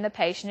machine the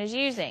patient is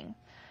using.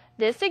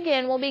 This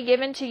again will be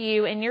given to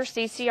you in your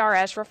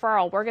CCRS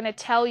referral. We're going to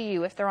tell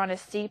you if they're on a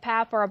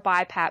CPAP or a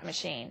BiPAP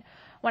machine.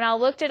 When I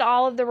looked at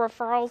all of the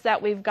referrals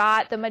that we've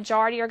got, the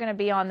majority are going to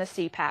be on the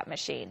CPAP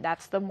machine.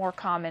 That's the more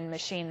common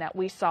machine that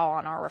we saw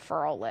on our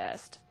referral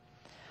list.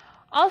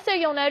 Also,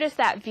 you'll notice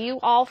that View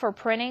All for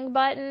Printing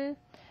button.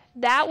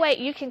 That way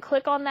you can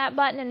click on that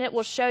button and it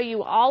will show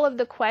you all of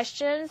the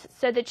questions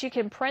so that you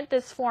can print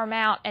this form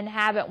out and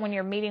have it when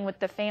you're meeting with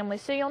the family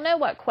so you'll know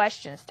what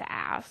questions to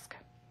ask.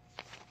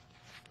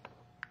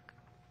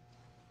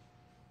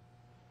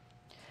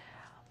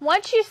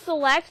 Once you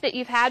select that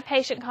you've had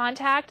patient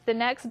contact, the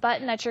next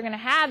button that you're going to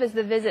have is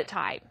the visit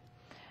type.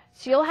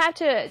 So you'll have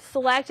to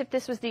select if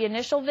this was the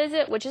initial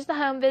visit, which is the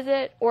home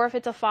visit, or if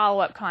it's a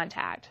follow-up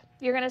contact.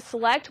 You're going to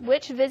select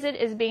which visit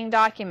is being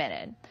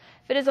documented.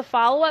 If it is a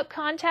follow-up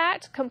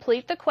contact,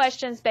 complete the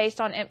questions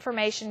based on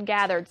information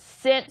gathered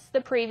since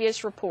the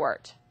previous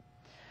report.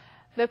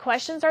 The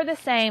questions are the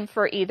same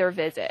for either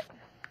visit.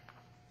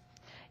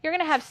 You're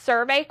going to have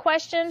survey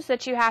questions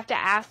that you have to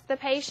ask the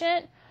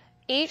patient.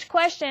 Each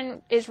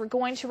question is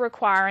going to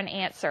require an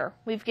answer.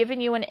 We've given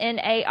you an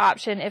NA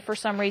option if for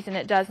some reason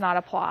it does not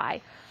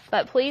apply.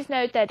 But please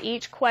note that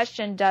each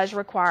question does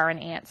require an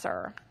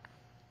answer.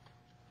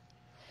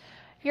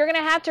 You're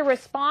going to have to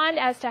respond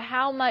as to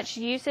how much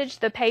usage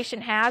the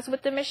patient has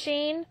with the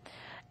machine.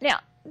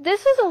 Now,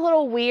 this is a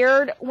little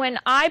weird. When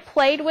I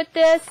played with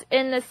this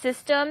in the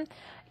system,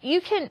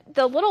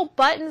 the little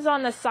buttons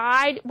on the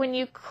side, when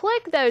you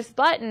click those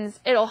buttons,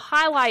 it'll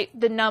highlight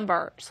the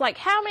number. It's like,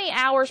 how many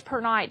hours per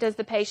night does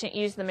the patient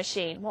use the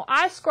machine? Well,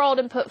 I scrolled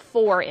and put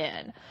 4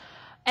 in.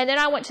 And then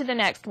I went to the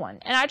next one.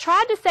 And I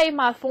tried to save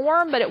my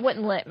form, but it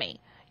wouldn't let me.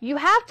 You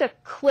have to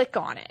click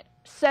on it.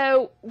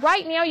 So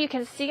right now you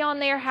can see on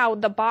there how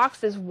the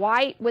box is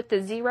white with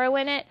the 0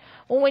 in it.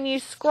 Well, when you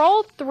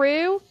scroll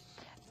through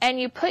and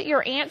you put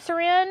your answer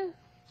in,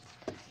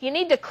 you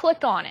need to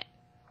click on it.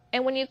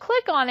 And when you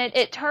click on it,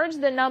 it turns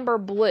the number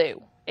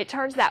blue. It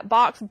turns that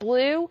box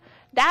blue.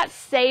 That's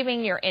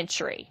saving your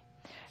entry.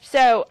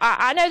 So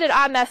I know that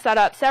I messed that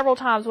up several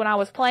times when I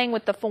was playing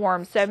with the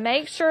form. So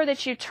make sure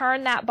that you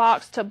turn that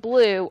box to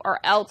blue or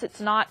else it's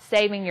not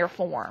saving your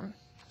form.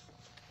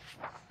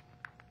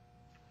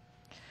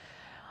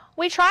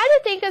 We try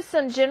to think of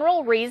some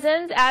general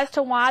reasons as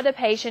to why the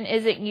patient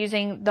isn't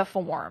using the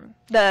form,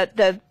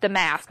 the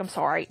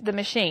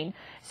machine.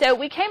 So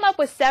we came up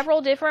with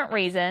several different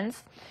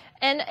reasons.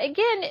 And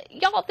again,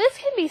 y'all, this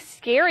can be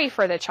scary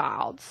for the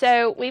child.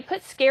 So we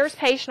put scares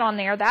patient on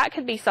there. That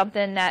could be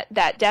something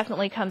that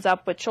definitely comes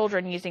up with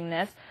children using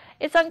this.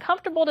 It's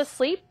uncomfortable to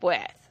sleep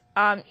with.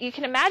 You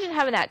can imagine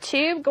having that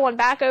tube going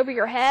back over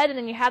your head, and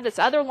then you have this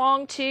other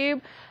long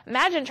tube.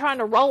 Imagine trying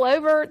to roll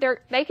over.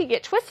 They could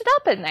get twisted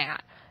up in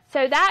that.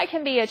 So that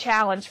can be a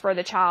challenge for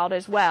the child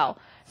as well.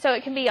 So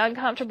it can be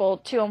uncomfortable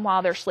to them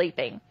while they're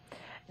sleeping.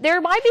 There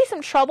might be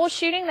some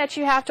troubleshooting that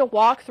you have to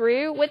walk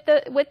through with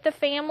the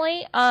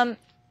family.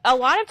 A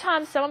lot of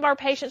times some of our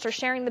patients are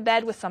sharing the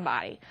bed with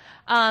somebody.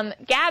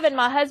 Gavin,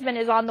 my husband,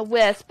 is on the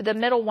Wisp, the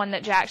middle one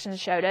that Jackson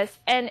showed us,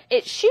 and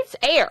it shoots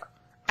air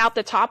out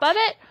the top of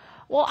it.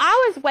 Well,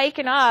 I was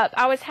waking up,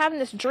 I was having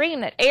this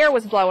dream that air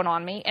was blowing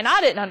on me, and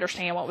I didn't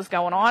understand what was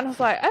going on. I was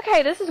like,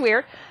 okay, this is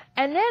weird.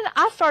 And then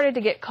I started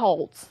to get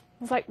colds.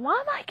 I was like, why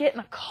am I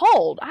getting a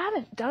cold? I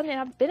haven't done it.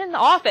 I've been in the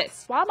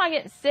office. Why am I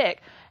getting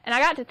sick? And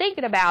I got to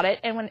thinking about it,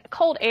 and when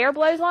cold air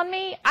blows on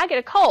me, I get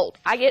a cold.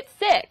 I get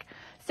sick.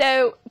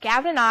 So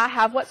Gavin and I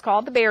have what's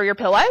called the barrier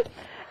pillow.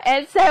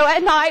 And so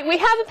at night, we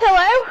have a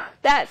pillow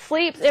that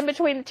sleeps in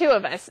between the two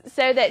of us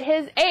so that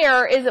his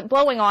air isn't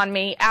blowing on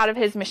me out of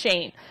his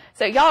machine.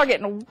 So y'all are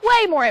getting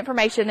way more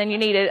information than you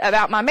needed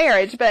about my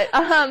marriage. But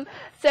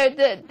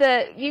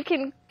so you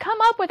can come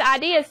up with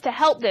ideas to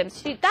help them.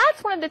 So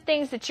that's one of the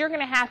things that you're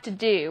going to have to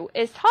do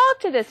is talk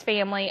to this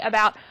family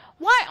about,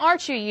 why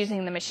aren't you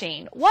using the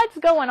machine? What's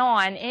going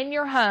on in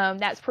your home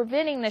that's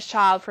preventing this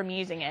child from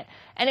using it?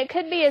 And it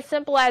could be as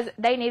simple as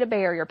they need a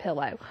barrier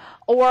pillow.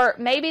 Or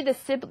maybe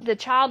the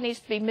child needs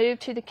to be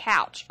moved to the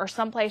couch or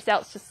someplace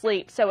else to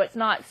sleep so it's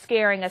not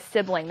scaring a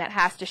sibling that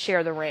has to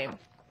share the room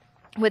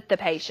with the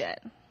patient.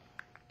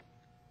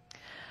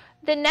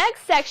 The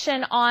next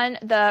section on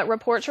the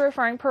report to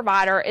referring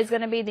provider is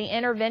going to be the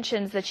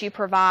interventions that you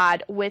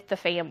provide with the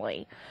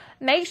family.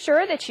 Make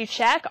sure that you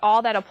check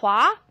all that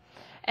apply.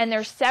 And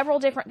there's several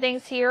different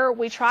things here.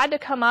 We tried to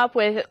come up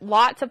with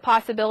lots of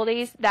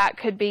possibilities that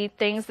could be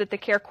things that the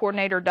care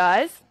coordinator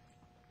does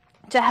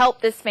to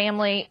help this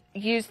family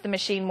use the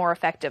machine more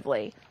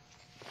effectively.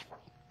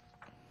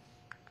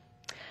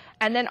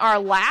 And then our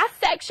last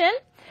section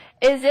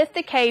is if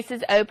the case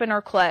is open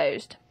or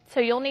closed.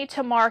 So you'll need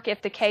to mark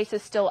if the case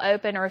is still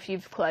open or if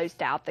you've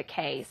closed out the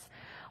case.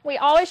 We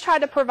always try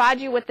to provide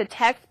you with the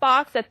text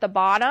box at the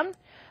bottom.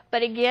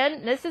 But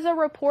again, this is a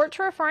report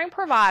to referring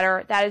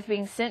provider that is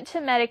being sent to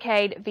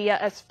Medicaid via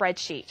a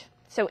spreadsheet.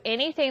 So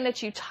anything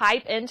that you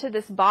type into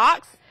this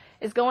box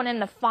is going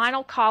in the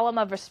final column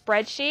of a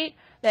spreadsheet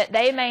that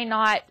they may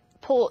not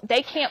pull,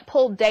 they can't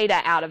pull data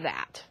out of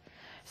that.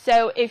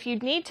 So if you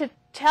need to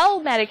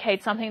tell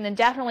Medicaid something, then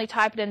definitely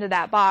type it into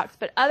that box.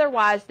 But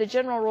otherwise, the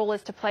general rule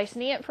is to place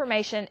any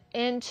information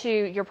into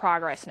your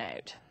progress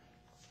note.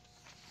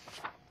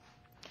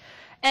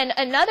 And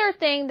another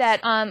thing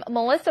that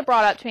Melissa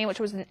brought up to me, which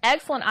was an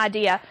excellent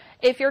idea,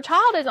 if your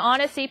child is on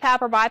a CPAP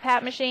or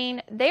BIPAP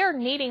machine, they are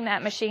needing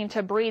that machine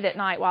to breathe at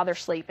night while they're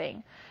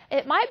sleeping.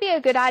 It might be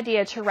a good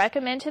idea to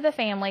recommend to the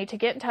family to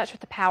get in touch with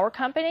the power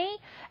company,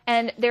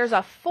 and there's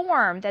a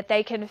form that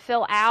they can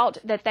fill out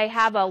that they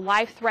have a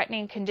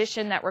life-threatening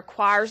condition that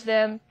requires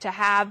them to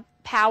have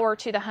power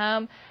to the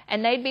home,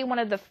 and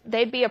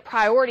they'd be a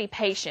priority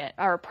patient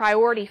or a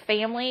priority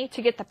family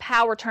to get the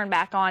power turned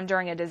back on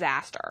during a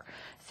disaster.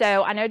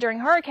 So I know during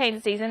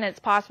hurricane season it's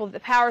possible that the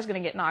power is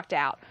going to get knocked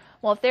out.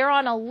 Well, if they're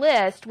on a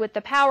list with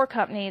the power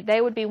company,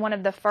 they would be one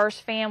of the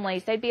first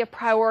families. They'd be a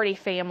priority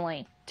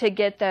family to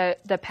get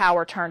the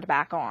power turned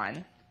back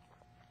on.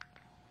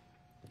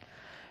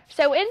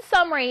 So in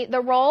summary,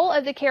 the role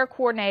of the care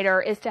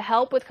coordinator is to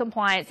help with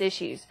compliance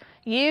issues.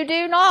 You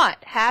do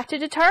not have to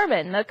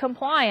determine the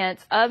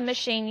compliance of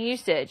machine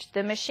usage.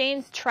 The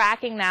machine's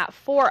tracking that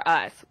for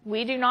us.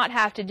 We do not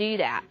have to do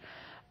that.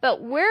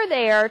 But we're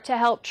there to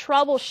help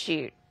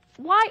troubleshoot.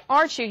 Why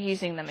aren't you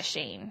using the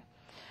machine?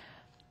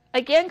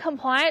 Again,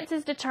 compliance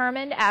is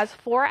determined as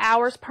 4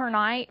 hours per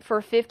night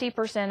for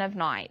 50% of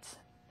nights.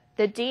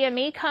 The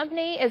DME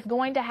company is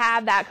going to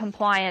have that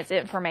compliance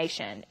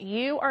information.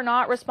 You are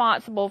not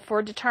responsible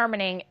for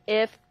determining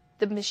if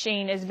the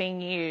machine is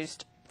being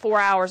used 4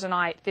 hours a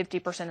night,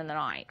 50% of the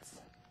nights.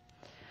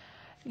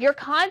 Your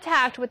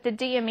contact with the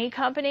DME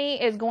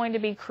company is going to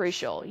be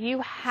crucial.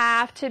 You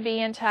have to be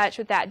in touch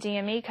with that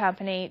DME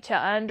company to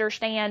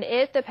understand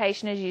if the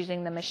patient is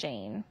using the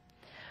machine.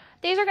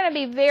 These are going to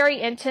be very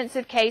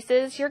intensive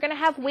cases. You're going to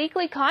have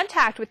weekly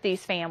contact with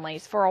these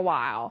families for a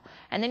while,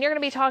 and then you're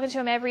going to be talking to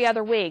them every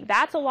other week.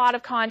 That's a lot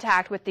of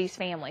contact with these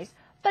families,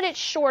 but it's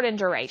short in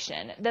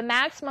duration. The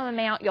maximum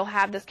amount you'll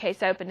have this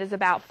case opened is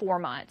about 4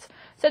 months.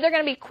 So they're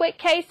going to be quick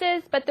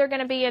cases, but they're going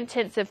to be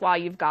intensive while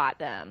you've got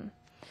them.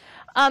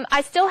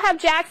 I still have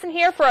Jackson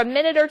here for a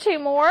minute or two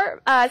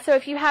more, so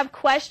if you have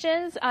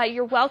questions,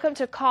 you're welcome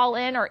to call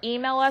in or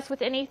email us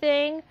with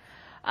anything.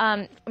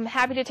 I'm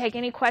happy to take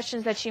any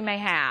questions that you may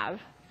have.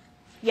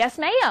 Yes,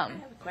 ma'am. I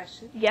have a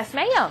question. Yes,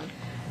 ma'am.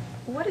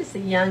 What is the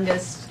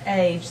youngest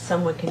age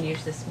someone can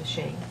use this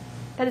machine?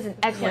 That is an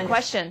excellent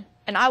question,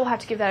 and I will have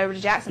to give that over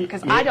to Jackson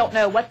because I don't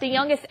know what the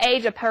youngest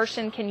age a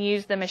person can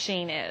use the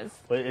machine is.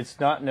 But it's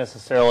not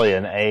necessarily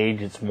an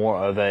age, it's more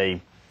of a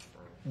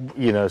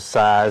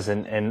size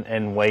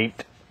and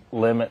weight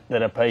limit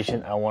that a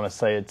patient, I want to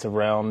say it's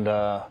around,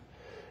 I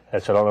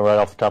don't know right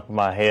off the top of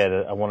my head,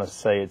 I want to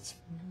say it's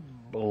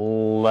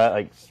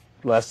like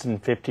less than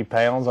 50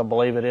 pounds, I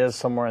believe it is,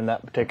 somewhere in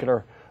that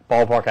particular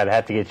ballpark. I'd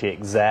have to get you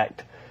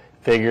exact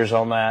figures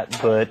on that,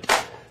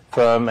 but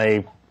from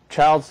a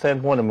child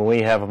standpoint, I mean,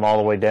 we have them all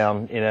the way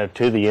down,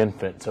 to the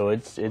infant, so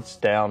it's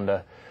down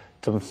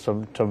to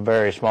some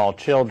very small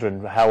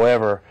children.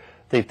 However,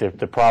 I think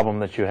the problem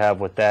that you have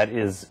with that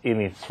is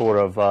any sort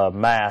of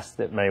mass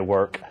that may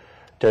work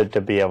to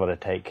be able to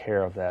take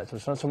care of that. So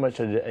it's not so much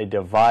a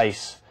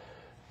device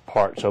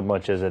part so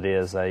much as it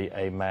is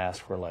a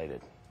mask related.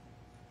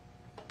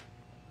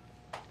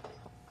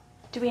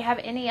 Do we have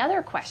any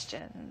other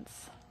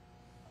questions?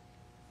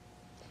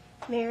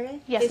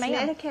 Meredith? Yes, is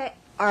ma'am. Medicaid,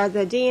 are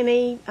the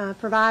DME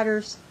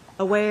providers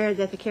aware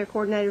that the care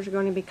coordinators are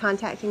going to be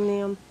contacting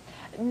them?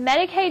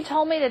 Medicaid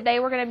told me that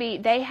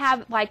they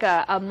have like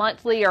a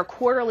monthly or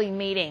quarterly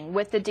meeting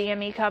with the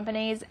DME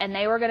companies, and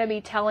they were going to be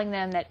telling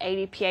them that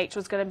ADPH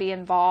was going to be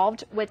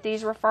involved with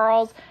these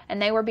referrals,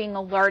 and they were being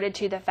alerted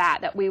to the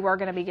fact that we were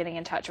going to be getting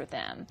in touch with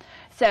them.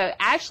 So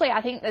actually,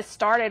 I think this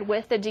started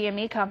with the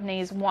DME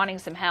companies wanting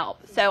some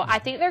help. So I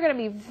think they're going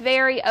to be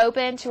very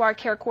open to our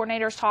care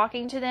coordinators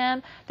talking to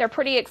them. They're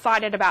pretty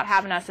excited about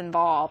having us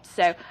involved.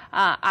 So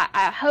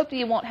I hope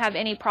you won't have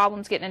any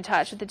problems getting in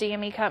touch with the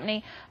DME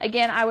company.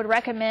 Again, I would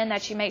recommend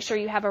that you make sure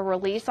you have a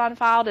release on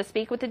file to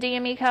speak with the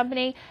DME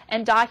company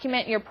and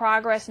document your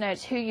progress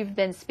notes who you've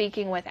been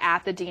speaking with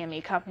at the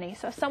DME company.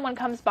 So if someone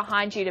comes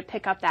behind you to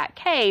pick up that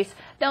case,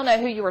 they'll know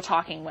who you were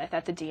talking with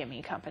at the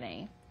DME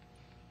company.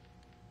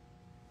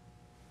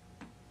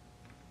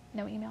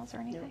 No emails or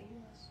anything? No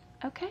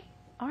emails. Okay.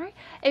 All right.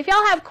 If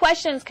y'all have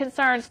questions,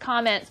 concerns,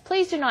 comments,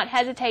 please do not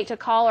hesitate to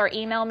call or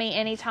email me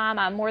anytime.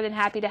 I'm more than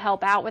happy to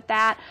help out with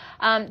that.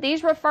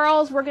 These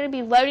referrals, we're going to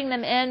be loading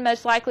them in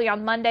most likely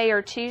on Monday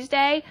or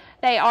Tuesday.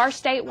 They are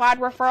statewide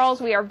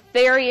referrals. We are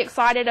very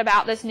excited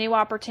about this new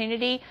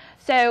opportunity.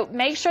 So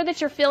make sure that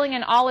you're filling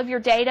in all of your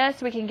data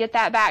so we can get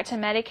that back to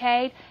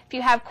Medicaid. If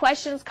you have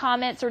questions,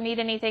 comments, or need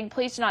anything,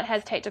 please do not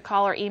hesitate to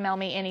call or email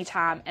me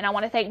anytime. And I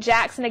want to thank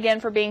Jackson again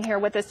for being here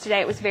with us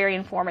today. It was very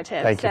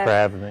informative. Thank you for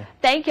having me.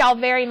 Thank y'all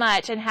very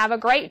much, and have a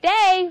great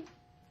day.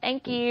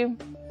 Thank you.